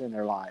traumas in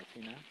their life.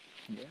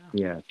 Yeah.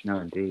 Yes. No,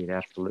 indeed.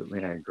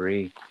 Absolutely. I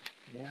agree.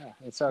 Yeah.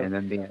 And so And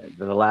then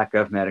the lack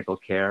of medical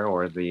care,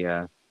 or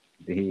the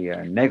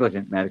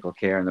negligent medical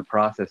care in the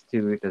process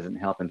too, it doesn't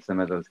help in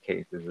some of those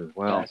cases as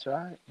well. that's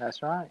right.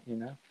 That's right.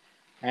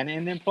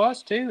 And then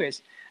plus too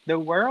is the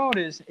world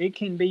it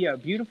can be a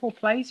beautiful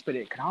place, but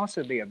it can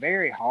also be a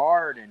very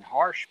hard and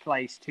harsh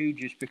place too,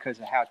 just because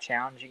of how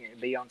challenging it can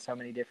be on so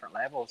many different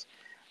levels.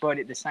 But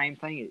at the same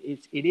thing,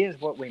 it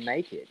is what we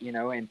make it,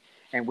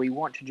 and we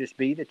want to just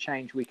be the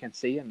change we can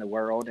see in the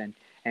world,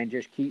 and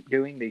just keep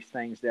doing these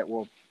things that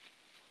will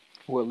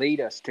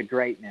lead us to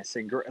greatness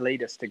and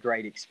lead us to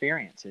great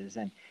experiences,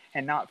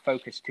 and not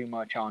focus too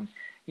much on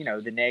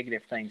the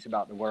negative things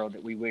about the world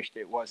that we wished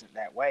it wasn't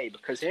that way,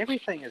 because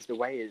everything is the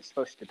way it's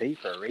supposed to be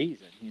for a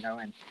reason.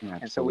 And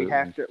so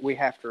Absolutely. we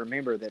have to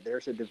remember that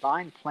there's a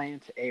divine plan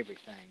to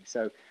everything,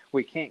 so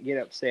we can't get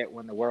upset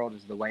when the world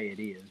is the way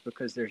it is,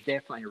 because there's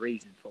definitely a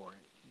reason for it.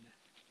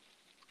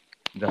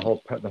 The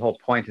whole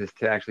point is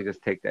to actually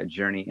just take that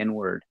journey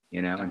inward,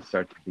 and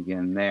start to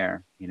begin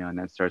there, and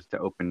that starts to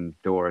open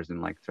doors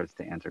and like starts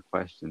to answer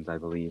questions, I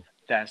believe.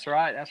 That's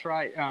right. That's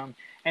right.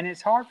 And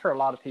it's hard for a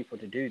lot of people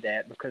to do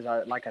that because,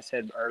 like I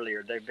said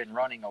earlier, they've been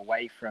running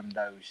away from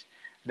those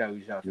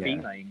Yeah.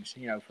 feelings,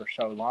 for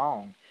so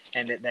long,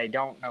 and that they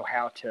don't know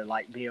how to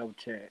like be able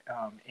to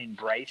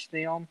embrace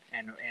them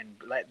and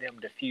let them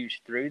diffuse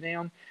through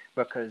them,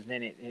 because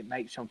then it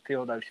makes them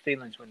feel those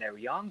feelings when they were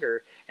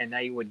younger, and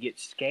they would get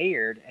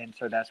scared, and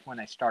so that's when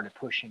they started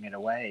pushing it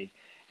away.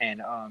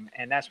 And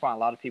that's why a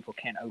lot of people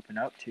can't open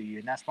up to you,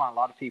 and that's why a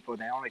lot of people,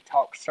 they only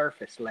talk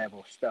surface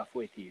level stuff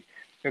with you,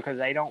 because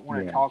they don't want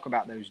to Yeah. talk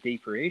about those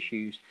deeper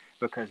issues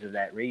because of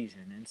that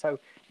reason. And so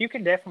you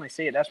can definitely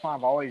see it. That's why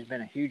I've always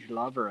been a huge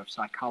lover of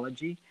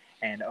psychology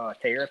and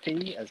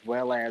therapy, as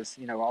well as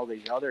all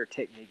these other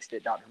techniques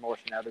that Dr.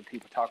 Morse and other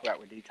people talk about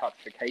with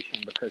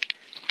detoxification, because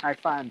I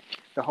find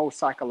the whole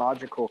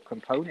psychological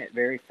component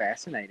very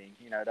fascinating.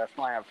 That's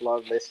why I've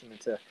loved listening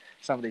to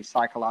some of these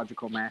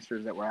psychological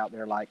masters that were out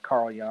there, like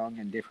Carl Jung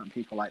and different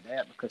people like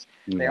that, because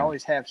they Yeah.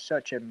 always have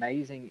such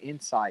amazing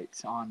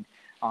insights on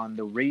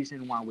the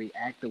reason why we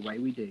act the way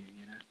we do.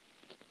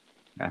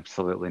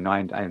 Absolutely. No,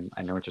 I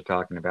know what you're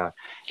talking about.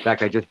 In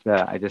fact, I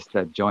just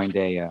joined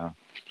a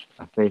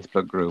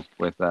Facebook group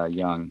with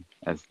Young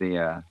as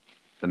the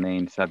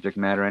main subject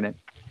matter in it.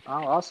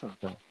 Oh, awesome.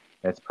 So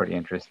that's pretty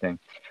interesting.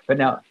 But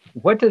now,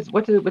 what do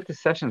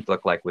sessions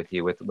look like with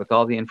you, with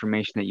all the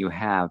information that you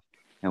have,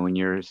 and when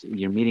you're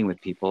meeting with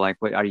people? Like,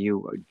 what are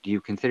you? Do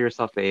you consider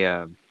yourself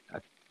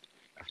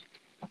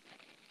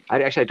I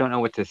don't know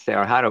what to say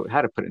or how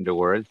to put it into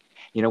words.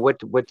 What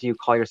do you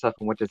call yourself,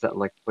 and what does that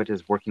like? What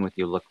does working with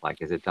you look like?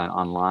 Is it done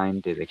online?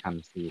 Do they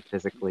come see you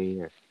physically?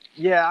 Or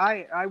Yeah,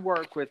 I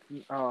work with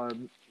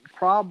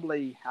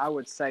probably, I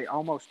would say,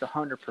 almost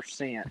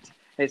 100%.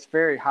 It's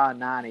very high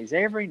 90s.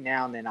 Every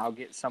now and then I'll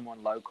get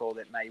someone local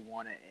that may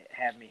want to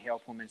have me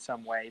help them in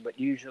some way, but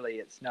usually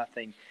it's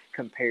nothing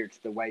compared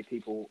to the way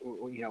people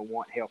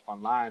want help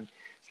online,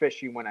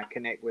 especially when I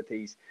connect with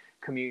these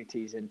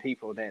communities and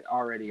people that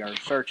already are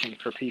searching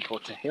for people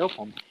to help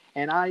them.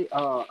 And I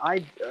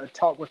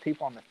talk with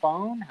people on the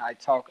phone. I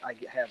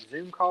have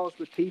Zoom calls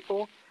with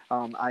people.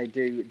 I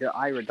do the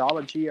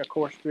iridology, of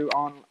course, through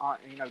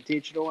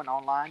digital and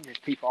online.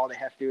 Just people, all they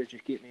have to do is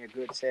just get me a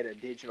good set of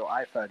digital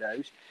eye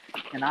photos,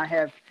 and I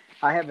have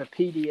a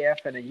PDF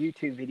and a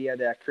YouTube video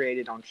that I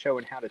created on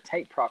showing how to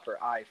take proper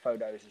eye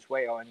photos as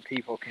well, and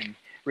people can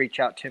reach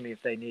out to me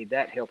if they need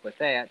that help with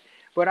that.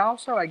 But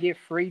also, I give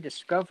free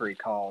discovery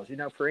calls.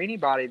 For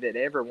anybody that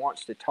ever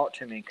wants to talk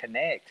to me and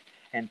connect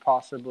and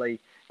possibly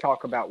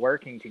talk about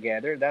working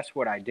together. That's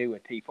what I do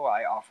with people.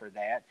 I offer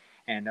that,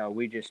 and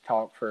we just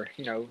talk for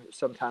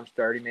sometimes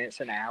 30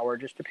 minutes, an hour,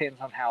 just depends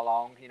on how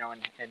long,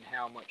 and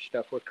how much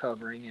stuff we're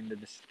covering in the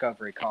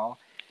discovery call.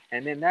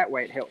 And then that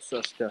way it helps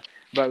us to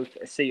both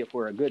see if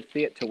we're a good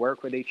fit to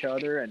work with each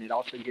other, and it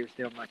also gives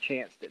them a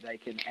chance that they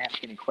can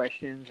ask any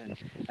questions,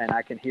 and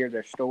I can hear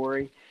their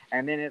story.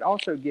 And then it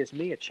also gives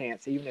me a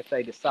chance, even if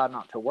they decide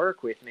not to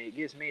work with me, it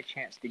gives me a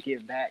chance to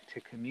give back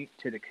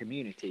to the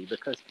community,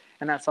 because,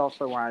 and that's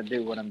also why I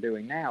do what I'm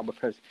doing now,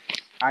 because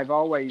I've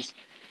always,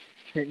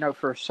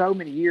 for so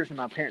many years in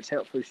my parents'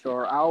 health food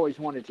store, I always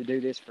wanted to do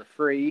this for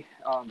free,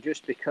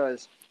 just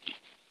because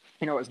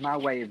it was my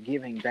way of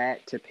giving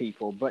back to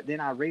people. But then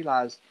I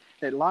realized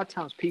that a lot of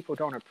times people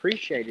don't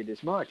appreciate it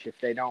as much if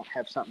they don't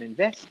have something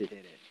invested in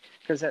it.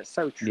 because that's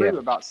so Yeah. true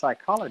about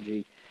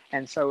psychology.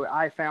 And so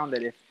I found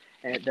that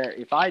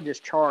if I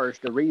just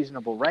charged a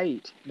reasonable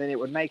rate, then it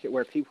would make it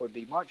where people would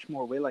be much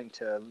more willing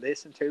to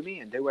listen to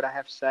me and do what I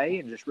have to say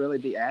and just really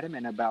be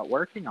adamant about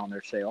working on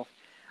themselves,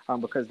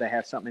 because they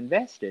have something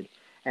invested.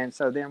 And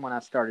so then when I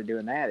started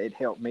doing that, it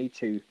helped me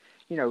to,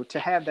 to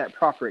have that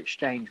proper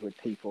exchange with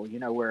people,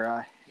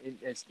 where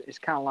it's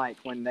kind of like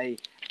when they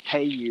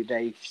pay you,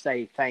 they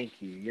say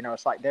thank you.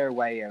 It's like their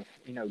way of,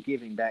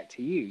 giving back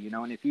to you,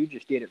 and if you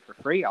just did it for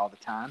free all the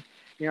time,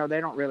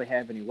 they don't really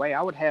have any way.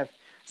 I would have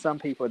some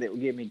people that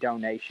would give me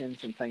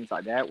donations and things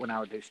like that when I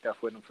would do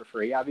stuff with them for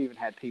free. I've even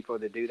had people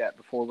that do that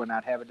before when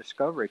I'd have a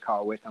discovery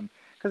call with them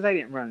because they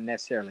didn't really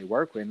necessarily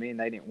work with me and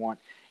they didn't want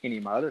any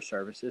of my other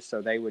services,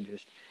 so they would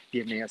just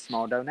give me a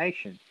small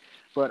donation.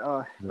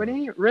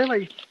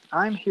 Really,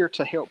 I'm here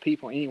to help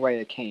people any way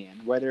I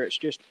can, whether it's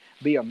just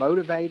be a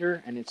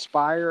motivator, an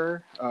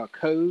inspirer, a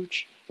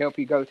coach, help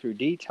you go through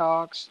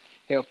detox,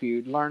 help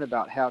you learn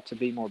about how to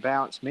be more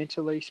balanced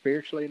mentally,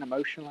 spiritually, and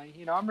emotionally.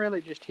 I'm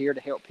really just here to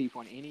help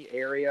people in any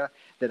area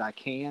that I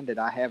can, that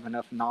I have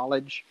enough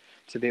knowledge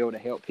to be able to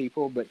help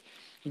people. But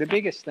the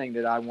biggest thing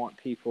that I want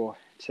people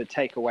to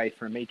take away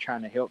from me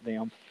trying to help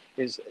them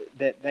is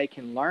that they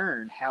can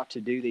learn how to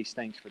do these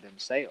things for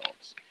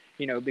themselves.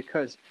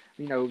 Because,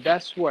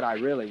 that's what I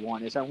really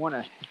want is I want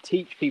to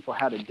teach people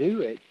how to do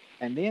it,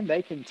 and then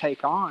they can take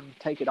it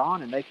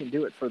on, and they can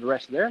do it for the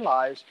rest of their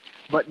lives.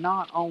 But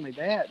not only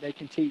that, they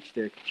can teach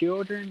their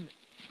children,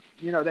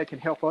 they can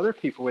help other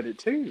people with it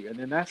too. And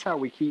then that's how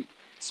we keep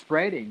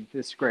spreading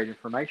this great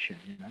information.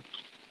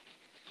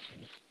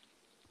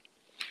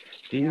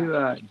 Do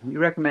you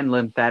recommend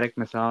lymphatic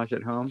massage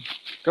at home?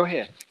 Go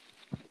ahead.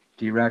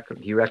 Do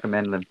you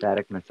recommend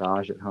lymphatic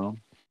massage at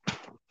home?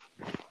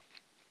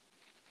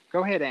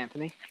 Go ahead,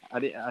 Anthony. I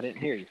didn't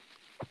hear you.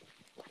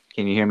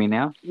 Can you hear me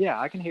now? Yeah,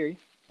 I can hear you.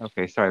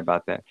 Okay, sorry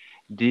about that.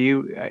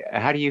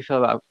 How do you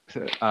feel about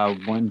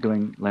one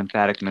doing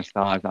lymphatic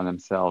massage on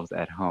themselves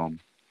at home?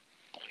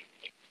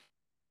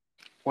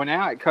 Well,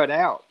 now it cut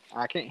out.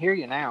 I can't hear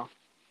you now.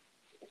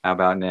 How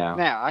about now?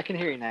 Now I can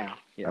hear you now.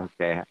 Yeah.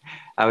 Okay.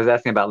 I was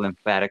asking about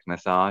lymphatic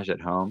massage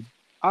at home.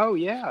 Oh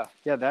yeah,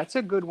 that's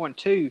a good one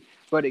too.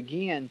 But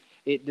again,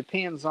 it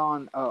depends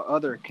on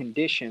other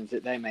conditions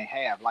that they may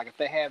have. Like if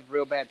they have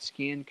real bad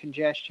skin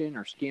congestion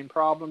or skin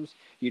problems,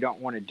 you don't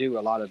want to do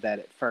a lot of that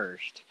at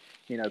first,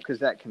 because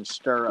that can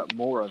stir up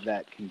more of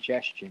that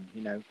congestion.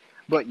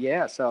 But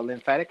yeah, so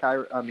lymphatic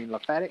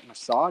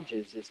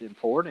massages is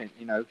important,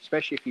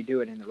 especially if you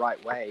do it in the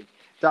right way.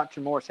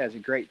 Dr. Morse has a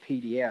great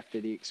PDF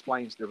that he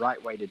explains the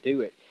right way to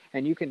do it,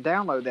 and you can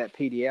download that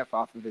PDF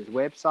off of his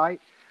website.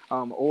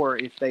 Or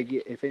if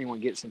anyone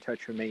gets in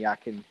touch with me, I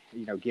can,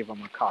 give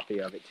them a copy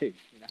of it too.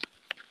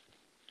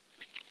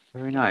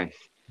 Very nice.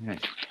 Nice.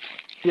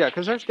 Yeah,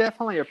 because there's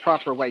definitely a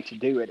proper way to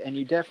do it, and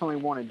you definitely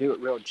want to do it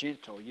real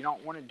gentle. You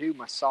don't want to do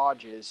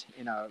massages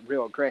in a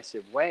real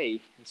aggressive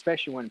way,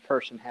 especially when a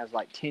person has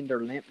like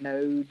tender lymph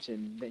nodes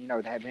and they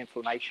have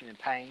inflammation and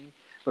pain,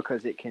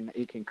 because it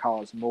can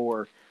cause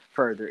more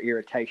further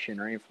irritation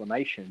or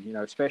inflammation.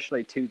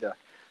 Especially to the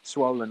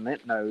swollen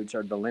lymph nodes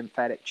or the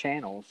lymphatic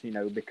channels.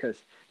 Because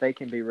they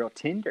can be real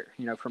tender.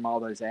 From all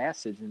those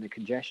acids and the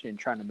congestion and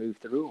trying to move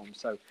through them.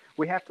 So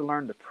we have to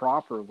learn the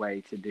proper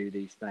way to do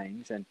these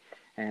things, and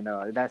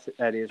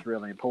that is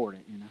really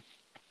important.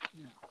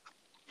 Yeah.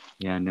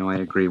 Yeah, no, I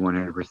agree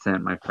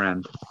 100%, my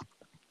friend.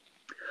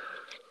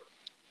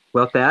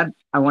 Well, Thad,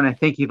 I want to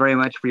thank you very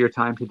much for your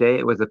time today.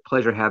 It was a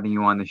pleasure having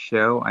you on the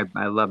show.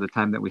 I love the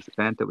time that we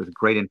spent. It was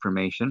great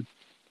information.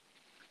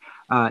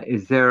 Do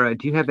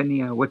you have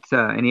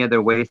any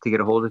other ways to get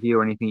a hold of you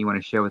or anything you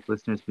want to share with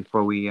listeners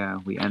before we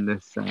end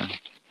this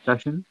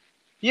session?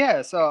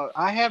 Yeah, so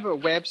I have a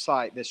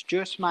website that's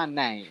just my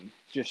name,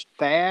 just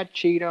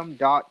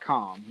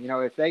thadcheatham.com.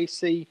 If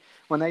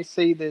when they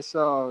see this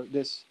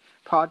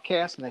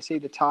podcast and they see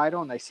the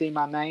title and they see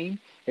my name,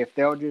 if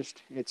they'll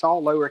it's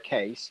all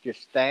lowercase,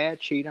 just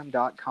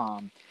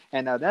thadcheatham.com.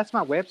 And that's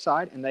my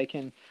website, and they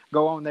can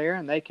go on there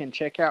and they can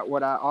check out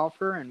what I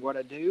offer and what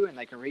I do, and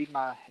they can read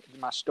my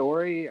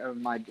story of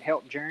my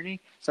health journey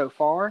so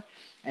far,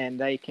 and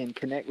they can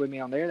connect with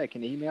me on there. They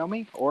can email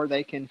me, or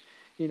they can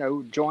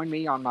join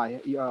me on my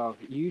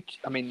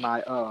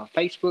my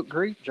Facebook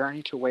group,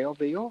 Journey to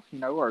Wellville,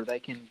 or they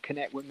can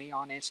connect with me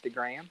on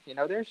Instagram.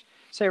 There's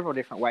several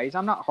different ways.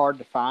 I'm not hard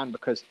to find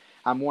because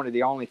I'm one of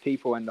the only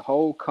people in the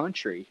whole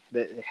country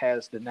that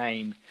has the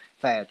name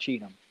Thad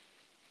Cheatham,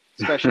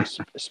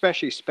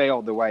 especially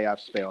spelled the way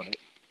I've spelled it,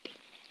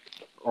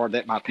 or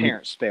that my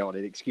parents spelled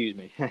it. Excuse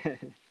me.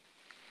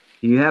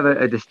 You have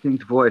a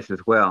distinct voice as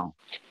well.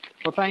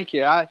 Well, thank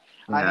you. I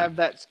have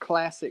that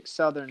classic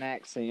Southern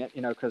accent,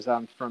 because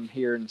I'm from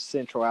here in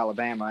Central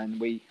Alabama, and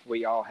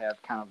we all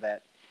have kind of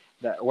that.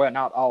 Well,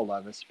 not all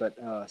of us, but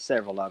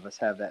several of us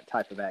have that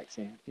type of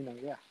accent.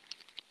 Yeah.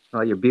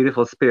 Well, your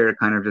beautiful spirit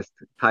kind of just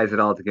ties it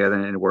all together,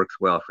 and it works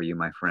well for you,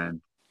 my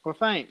friend. Well,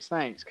 thanks,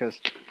 because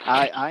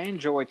I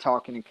enjoy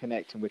talking and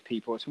connecting with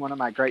people. It's one of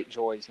my great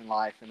joys in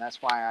life, and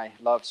that's why I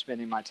love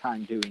spending my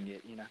time doing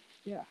it.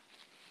 Yeah.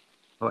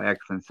 Oh,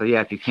 excellent. So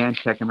yeah, if you can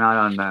check him out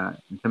on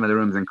in some of the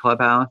rooms in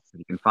Clubhouse,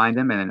 you can find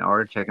him, and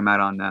or check him out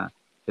on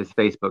his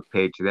Facebook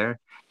page there.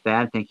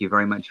 Thad, thank you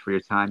very much for your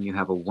time. You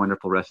have a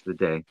wonderful rest of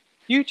the day.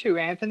 You too,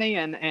 Anthony,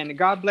 and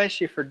God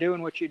bless you for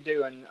doing what you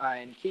do,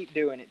 and keep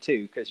doing it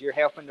too, because you're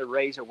helping to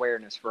raise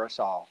awareness for us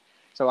all.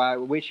 So I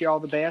wish you all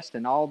the best,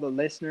 and all the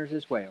listeners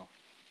as well.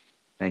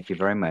 Thank you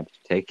very much.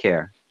 Take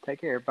care. Take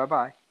care.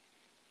 Bye-bye.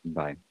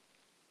 Bye.